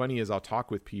 And what's funny is I'll talk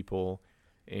with people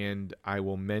and I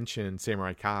will mention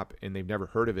Samurai Cop and they've never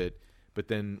heard of it. But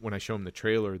then when I show them the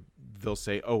trailer, they'll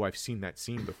say, oh, I've seen that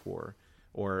scene before.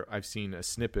 Or I've seen a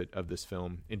snippet of this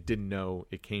film and didn't know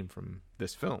it came from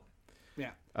this film.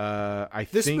 Yeah.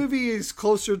 This movie is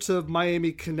closer to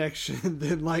Miami Connection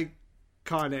than like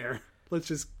Con Air. Let's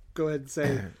just go ahead and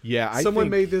say someone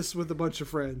made this with a bunch of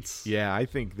friends. Yeah, I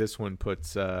think this one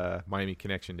puts Miami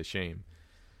Connection to shame.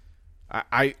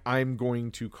 I'm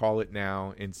going to call it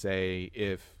now and say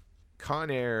if Con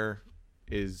Air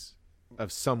is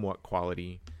of somewhat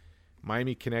quality,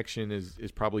 Miami Connection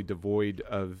is probably devoid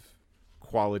of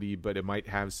quality, but it might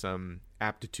have some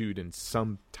aptitude in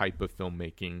some type of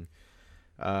filmmaking.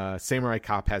 Samurai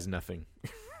Cop has nothing.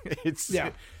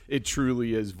 It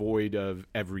truly is void of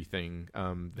everything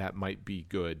that might be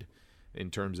good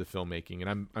in terms of filmmaking,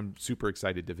 and I'm super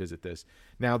excited to visit this.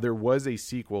 Now there was a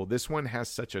sequel. This one has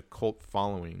such a cult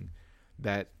following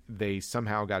that they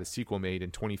somehow got a sequel made in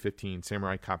 2015,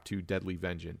 Samurai Cop 2: Deadly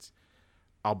Vengeance.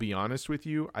 I'll be honest with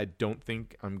you, I don't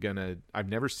think I've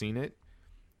never seen it.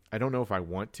 I don't know if I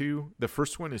want to. The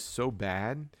first one is so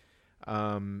bad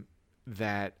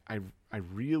that I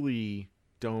really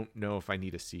don't know if I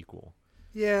need a sequel.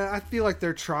 Yeah, I feel like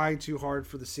they're trying too hard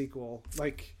for the sequel.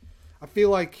 Like, I feel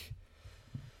like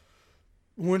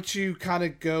once you kind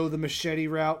of go the Machete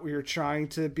route where you're trying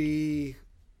to be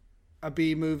a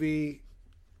B movie,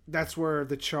 that's where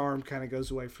the charm kind of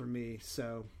goes away from me.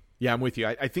 So yeah, I'm with you.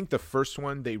 I think the first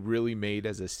one they really made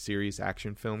as a serious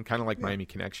action film, kind of like Miami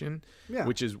Connection,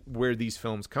 which is where these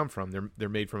films come from. They're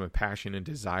made from a passion and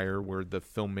desire where the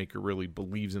filmmaker really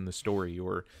believes in the story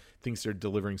or thinks they're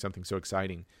delivering something so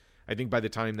exciting. I think by the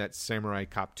time that Samurai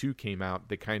Cop 2 came out,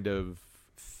 they kind of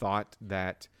thought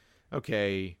that,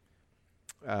 okay,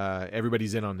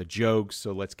 Everybody's in on the jokes,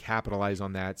 so let's capitalize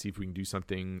on that. See if we can do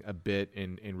something a bit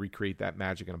and recreate that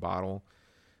magic in a bottle.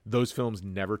 Those films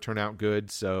never turn out good.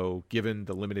 So given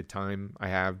the limited time I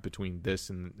have between this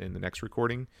and the next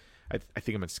recording, I think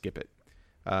I'm gonna skip it.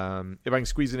 If I can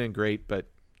squeeze it in, great. But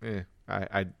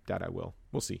I doubt I will.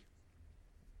 We'll see.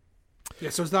 Yeah,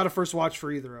 so it's not a first watch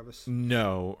for either of us.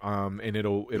 No, and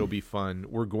it'll be fun.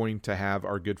 We're going to have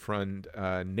our good friend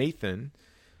Nathan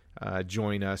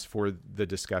join us for the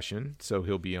discussion, so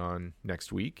he'll be on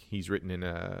next week. He's written in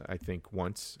I think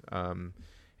once, and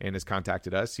has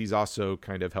contacted us. He's also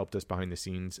kind of helped us behind the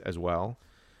scenes as well.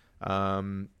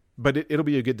 But it'll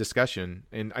be a good discussion,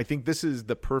 and I think this is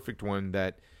the perfect one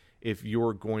that if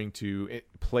you're going to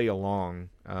play along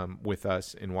with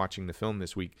us in watching the film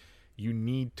this week, you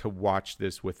need to watch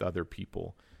this with other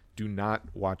people. Do not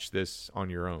watch this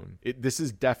on your own. This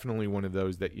is definitely one of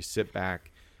those that you sit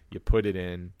back, you put it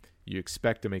in, you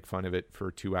expect to make fun of it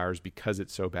for 2 hours because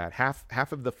it's so bad.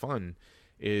 Half of the fun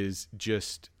is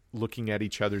just looking at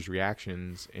each other's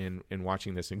reactions and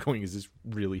watching this and going, is this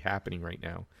really happening right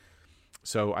now?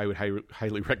 So I would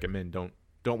highly recommend don't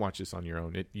watch this on your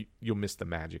own. You'll miss the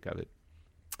magic of it.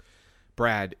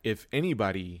 Brad, if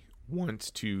anybody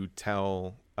wants to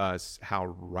tell us how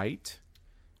right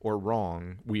or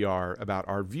wrong we are about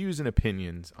our views and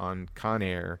opinions on Con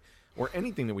Air or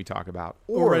anything that we talk about,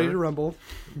 or Ready to Rumble,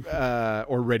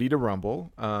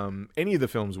 any of the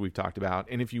films we've talked about,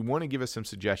 and if you want to give us some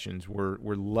suggestions, we're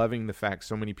loving the fact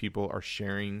so many people are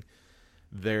sharing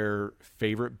their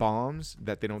favorite bombs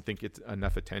that they don't think it's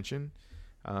enough attention.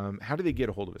 How do they get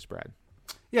a hold of us, Brad?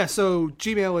 Yeah, so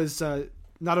Gmail is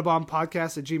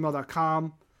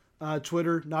notabombpodcast@gmail.com.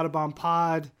 Twitter, Not a Bomb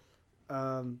Pod.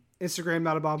 Instagram,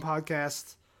 Not a Bomb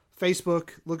Podcast.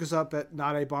 Facebook, look us up at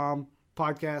Not a Bomb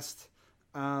Podcast.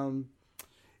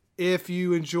 If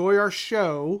you enjoy our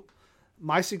show,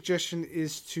 my suggestion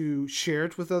is to share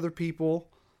it with other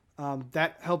people.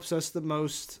 That helps us the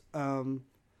most.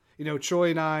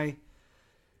 Troy and I,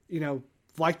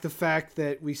 like the fact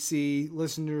that we see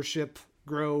listenership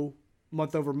grow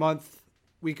month over month,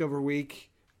 week over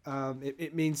week.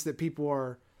 It means that people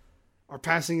are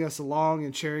passing us along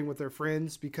and sharing with their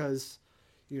friends because,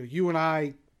 you and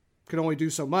I can only do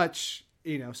so much,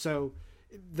 so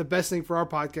the best thing for our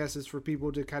podcast is for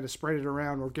people to kind of spread it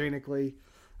around organically.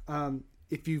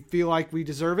 If you feel like we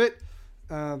deserve it,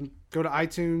 go to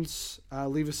iTunes,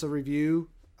 leave us a review.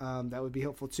 That would be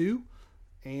helpful too.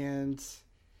 And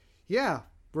yeah,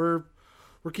 we're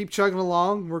keep chugging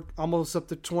along. We're almost up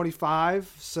to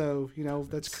 25. So,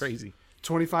 that's crazy.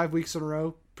 25 weeks in a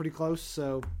row, pretty close.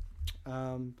 So,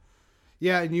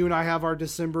 yeah, and you and I have our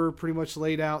December pretty much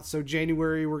laid out. So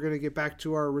January, we're going to get back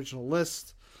to our original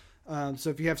list. So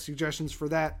if you have suggestions for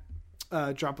that,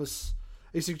 drop us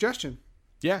a suggestion.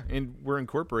 Yeah, and we're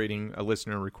incorporating a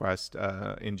listener request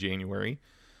in January.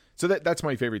 So that's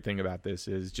my favorite thing about this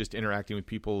is just interacting with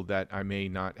people that I may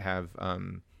not have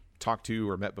talked to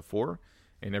or met before,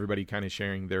 and everybody kind of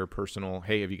sharing their personal,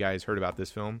 hey, have you guys heard about this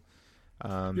film?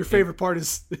 Your favorite part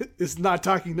is not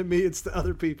talking to me, it's to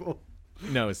other people.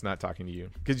 No, it's not talking to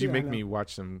you because you make me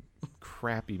watch some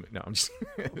crappy. No, I'm just.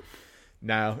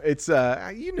 No, it's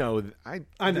I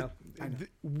know.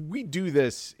 We do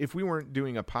this. If we weren't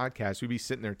doing a podcast, we'd be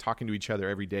sitting there talking to each other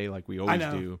every day like we always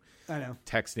do. I know.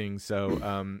 Texting.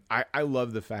 So I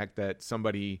love the fact that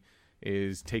somebody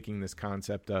is taking this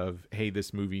concept of, hey,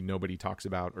 this movie nobody talks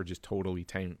about or just totally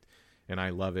tanked, and I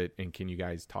love it. And can you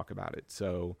guys talk about it?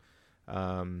 So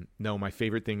no, my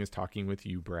favorite thing is talking with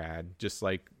you, Brad. Just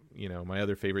like, my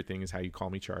other favorite thing is how you call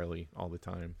me Charlie all the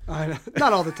time. I know.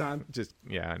 Not all the time.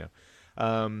 I know.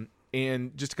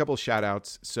 And just a couple of shout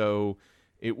outs. So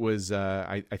it was,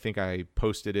 I think I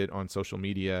posted it on social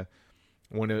media.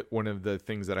 One of the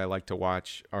things that I like to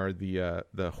watch are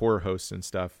the horror hosts and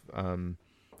stuff,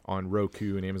 on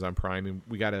Roku and Amazon Prime. And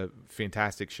we got a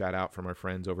fantastic shout out from our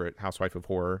friends over at Housewife of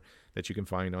Horror that you can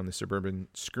find on the Suburban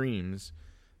Screams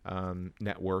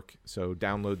network. So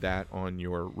download that on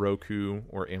your Roku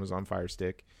or Amazon Fire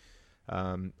Stick.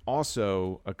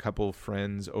 Also a couple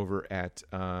friends over at,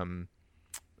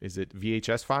 is it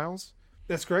VHS Files?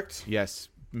 That's correct. Yes.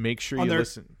 Make sure you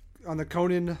listen on the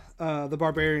Conan, the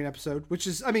Barbarian episode, which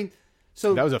is,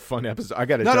 so that was a fun episode. I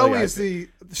got to tell you. Not only is the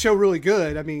show really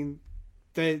good,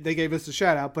 they gave us a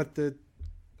shout out, but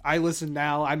I listen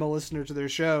now. I'm a listener to their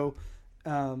show.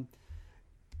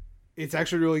 It's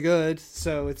actually really good.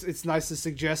 So it's nice to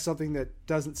suggest something that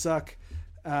doesn't suck.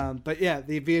 But yeah,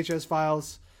 the VHS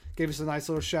Files gave us a nice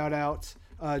little shout out.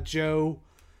 Joe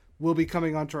will be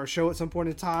coming onto our show at some point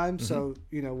in time. Mm-hmm. So,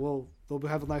 we'll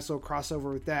have a nice little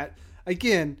crossover with that.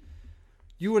 Again,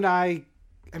 you and I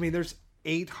there's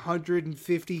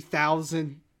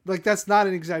 850,000. Like, that's not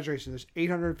an exaggeration. There's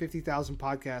 850,000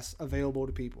 podcasts available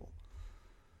to people.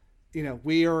 You know,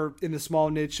 we are in the small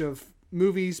niche of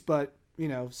movies, but, you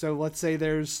know, so let's say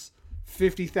there's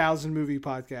 50,000 movie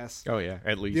podcasts. Oh, yeah,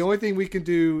 at least. The only thing we can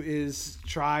do is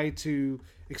try to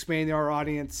expand our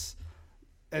audience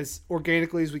as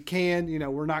organically as we can. You know,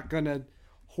 we're not going to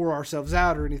whore ourselves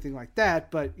out or anything like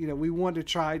that, but, you know, we want to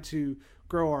try to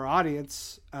grow our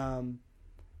audience.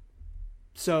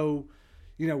 So,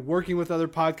 you know, working with other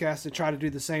podcasts to try to do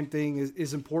the same thing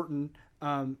is important.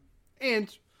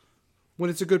 And when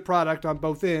it's a good product on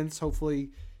both ends,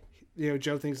 hopefully, you know,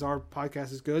 Joe thinks our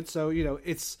podcast is good. So, you know,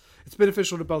 it's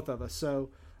beneficial to both of us. So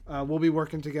we'll be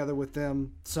working together with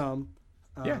them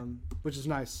which is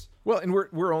nice. Well, and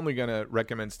we're only going to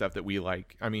recommend stuff that we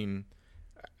like. I mean,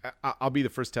 I'll be the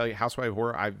first to tell you, Housewife of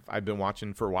Horror, I've been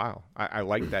watching for a while. I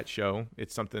like that show.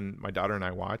 It's something my daughter and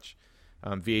I watch.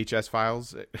 VHS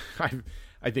Files.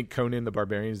 I think Conan the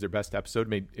Barbarian is their best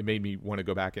episode. It made me want to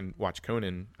go back and watch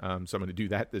Conan. So I'm going to do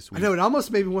that this week. I know, it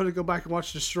almost made me want to go back and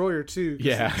watch Destroyer too.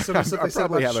 Yeah. Some of the stuff they said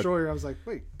about Destroyer, I was like,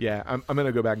 wait. Yeah, I'm going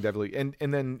to go back definitely. And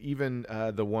then even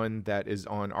the one that is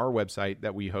on our website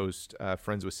that we host,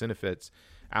 Friends with Cinefits,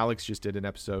 Alex just did an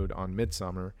episode on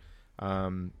Midsommar.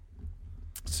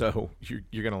 So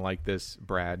you're going to like this,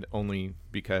 Brad, only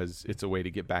because it's a way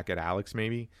to get back at Alex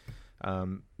maybe.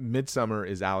 Midsommar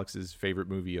is Alex's favorite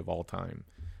movie of all time.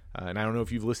 And I don't know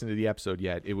if you've listened to the episode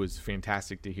yet. It was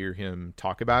fantastic to hear him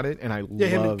talk about it. And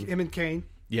him and Kane.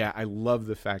 Yeah, I love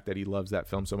the fact that he loves that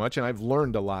film so much. And I've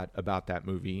learned a lot about that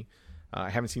movie. I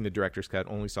haven't seen the director's cut,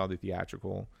 only saw the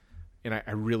theatrical. And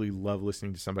I really love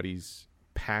listening to somebody's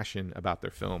passion about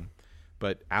their film.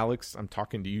 But Alex, I'm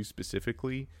talking to you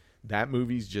specifically. That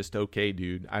movie's just okay,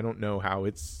 dude. I don't know how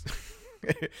it's...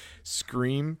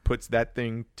 Scream puts that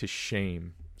thing to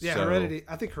shame. Yeah, so, Heredity.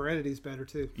 I think Heredity's better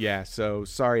too. Yeah, so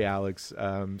sorry, Alex.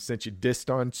 Since you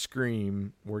dissed on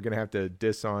Scream, we're gonna have to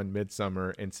diss on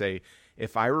Midsommar and say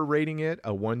if I were rating it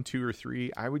a 1, 2, or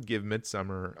 3, I would give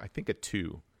Midsommar, I think, a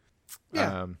 2.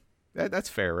 Yeah, that's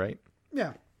fair, right?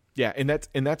 Yeah. Yeah, and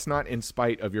that's not in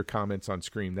spite of your comments on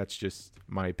Scream. That's just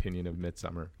my opinion of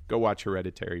Midsommar. Go watch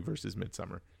Hereditary versus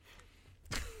Midsommar.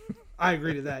 I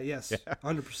agree to that. Yes,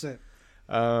 100%.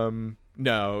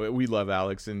 No, we love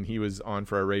Alex, and he was on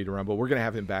for our Ready to Rumble. We're going to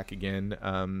have him back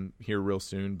again here real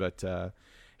soon. But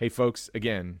hey, folks,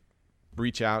 again,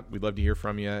 reach out. We'd love to hear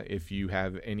from you. If you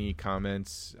have any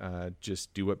comments,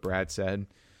 just do what Brad said.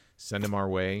 Send them our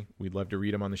way. We'd love to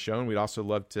read them on the show, and we'd also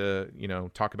love to, you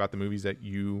know, talk about the movies that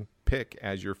you pick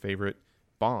as your favorite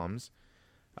bombs.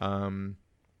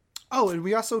 Oh, and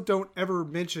we also don't ever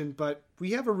mention, but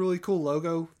we have a really cool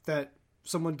logo that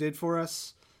someone did for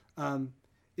us.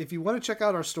 If you want to check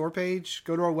out our store page,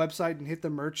 go to our website and hit the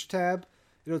merch tab.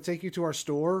 It'll take you to our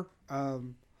store.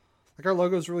 Like, our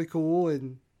logo is really cool,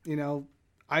 and, you know,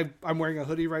 I'm wearing a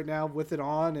hoodie right now with it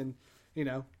on, and, you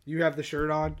know, you have the shirt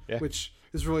on, which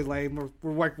is really lame.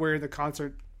 We're like wearing the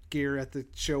concert gear at the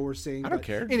show we're seeing. I don't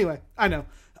care. Anyway, I know.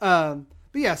 But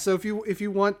yeah, so if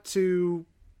you want to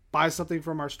buy something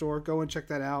from our store, go and check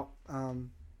that out.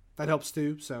 That helps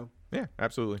too. So yeah,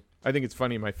 absolutely. I think it's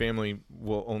funny. My family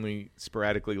will only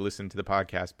sporadically listen to the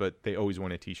podcast, but they always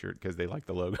want a T-shirt because they like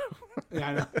the logo. Yeah,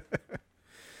 I know.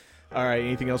 All right.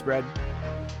 Anything else, Brad?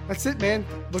 That's it, man.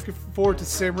 Looking forward to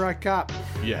Samurai Cop.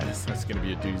 Yes, that's going to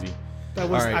be a doozy. That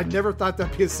was. Right. I never thought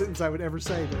that'd be a sentence I would ever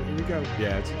say, but here we go.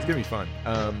 Yeah, it's going to be fun.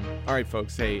 All right,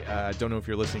 folks. Hey, don't know if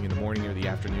you're listening in the morning or the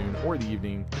afternoon or the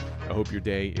evening. I hope your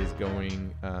day is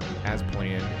going as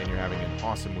planned and you're having an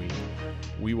awesome week.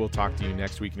 We will talk to you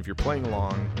next week. And if you're playing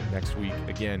along next week,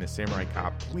 again, as Samurai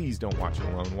Cop, please don't watch it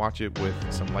alone. Watch it with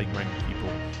some like-minded people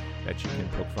that you can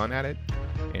poke fun at it.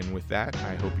 And with that,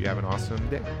 I hope you have an awesome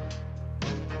day.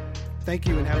 Thank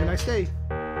you, and have a nice day.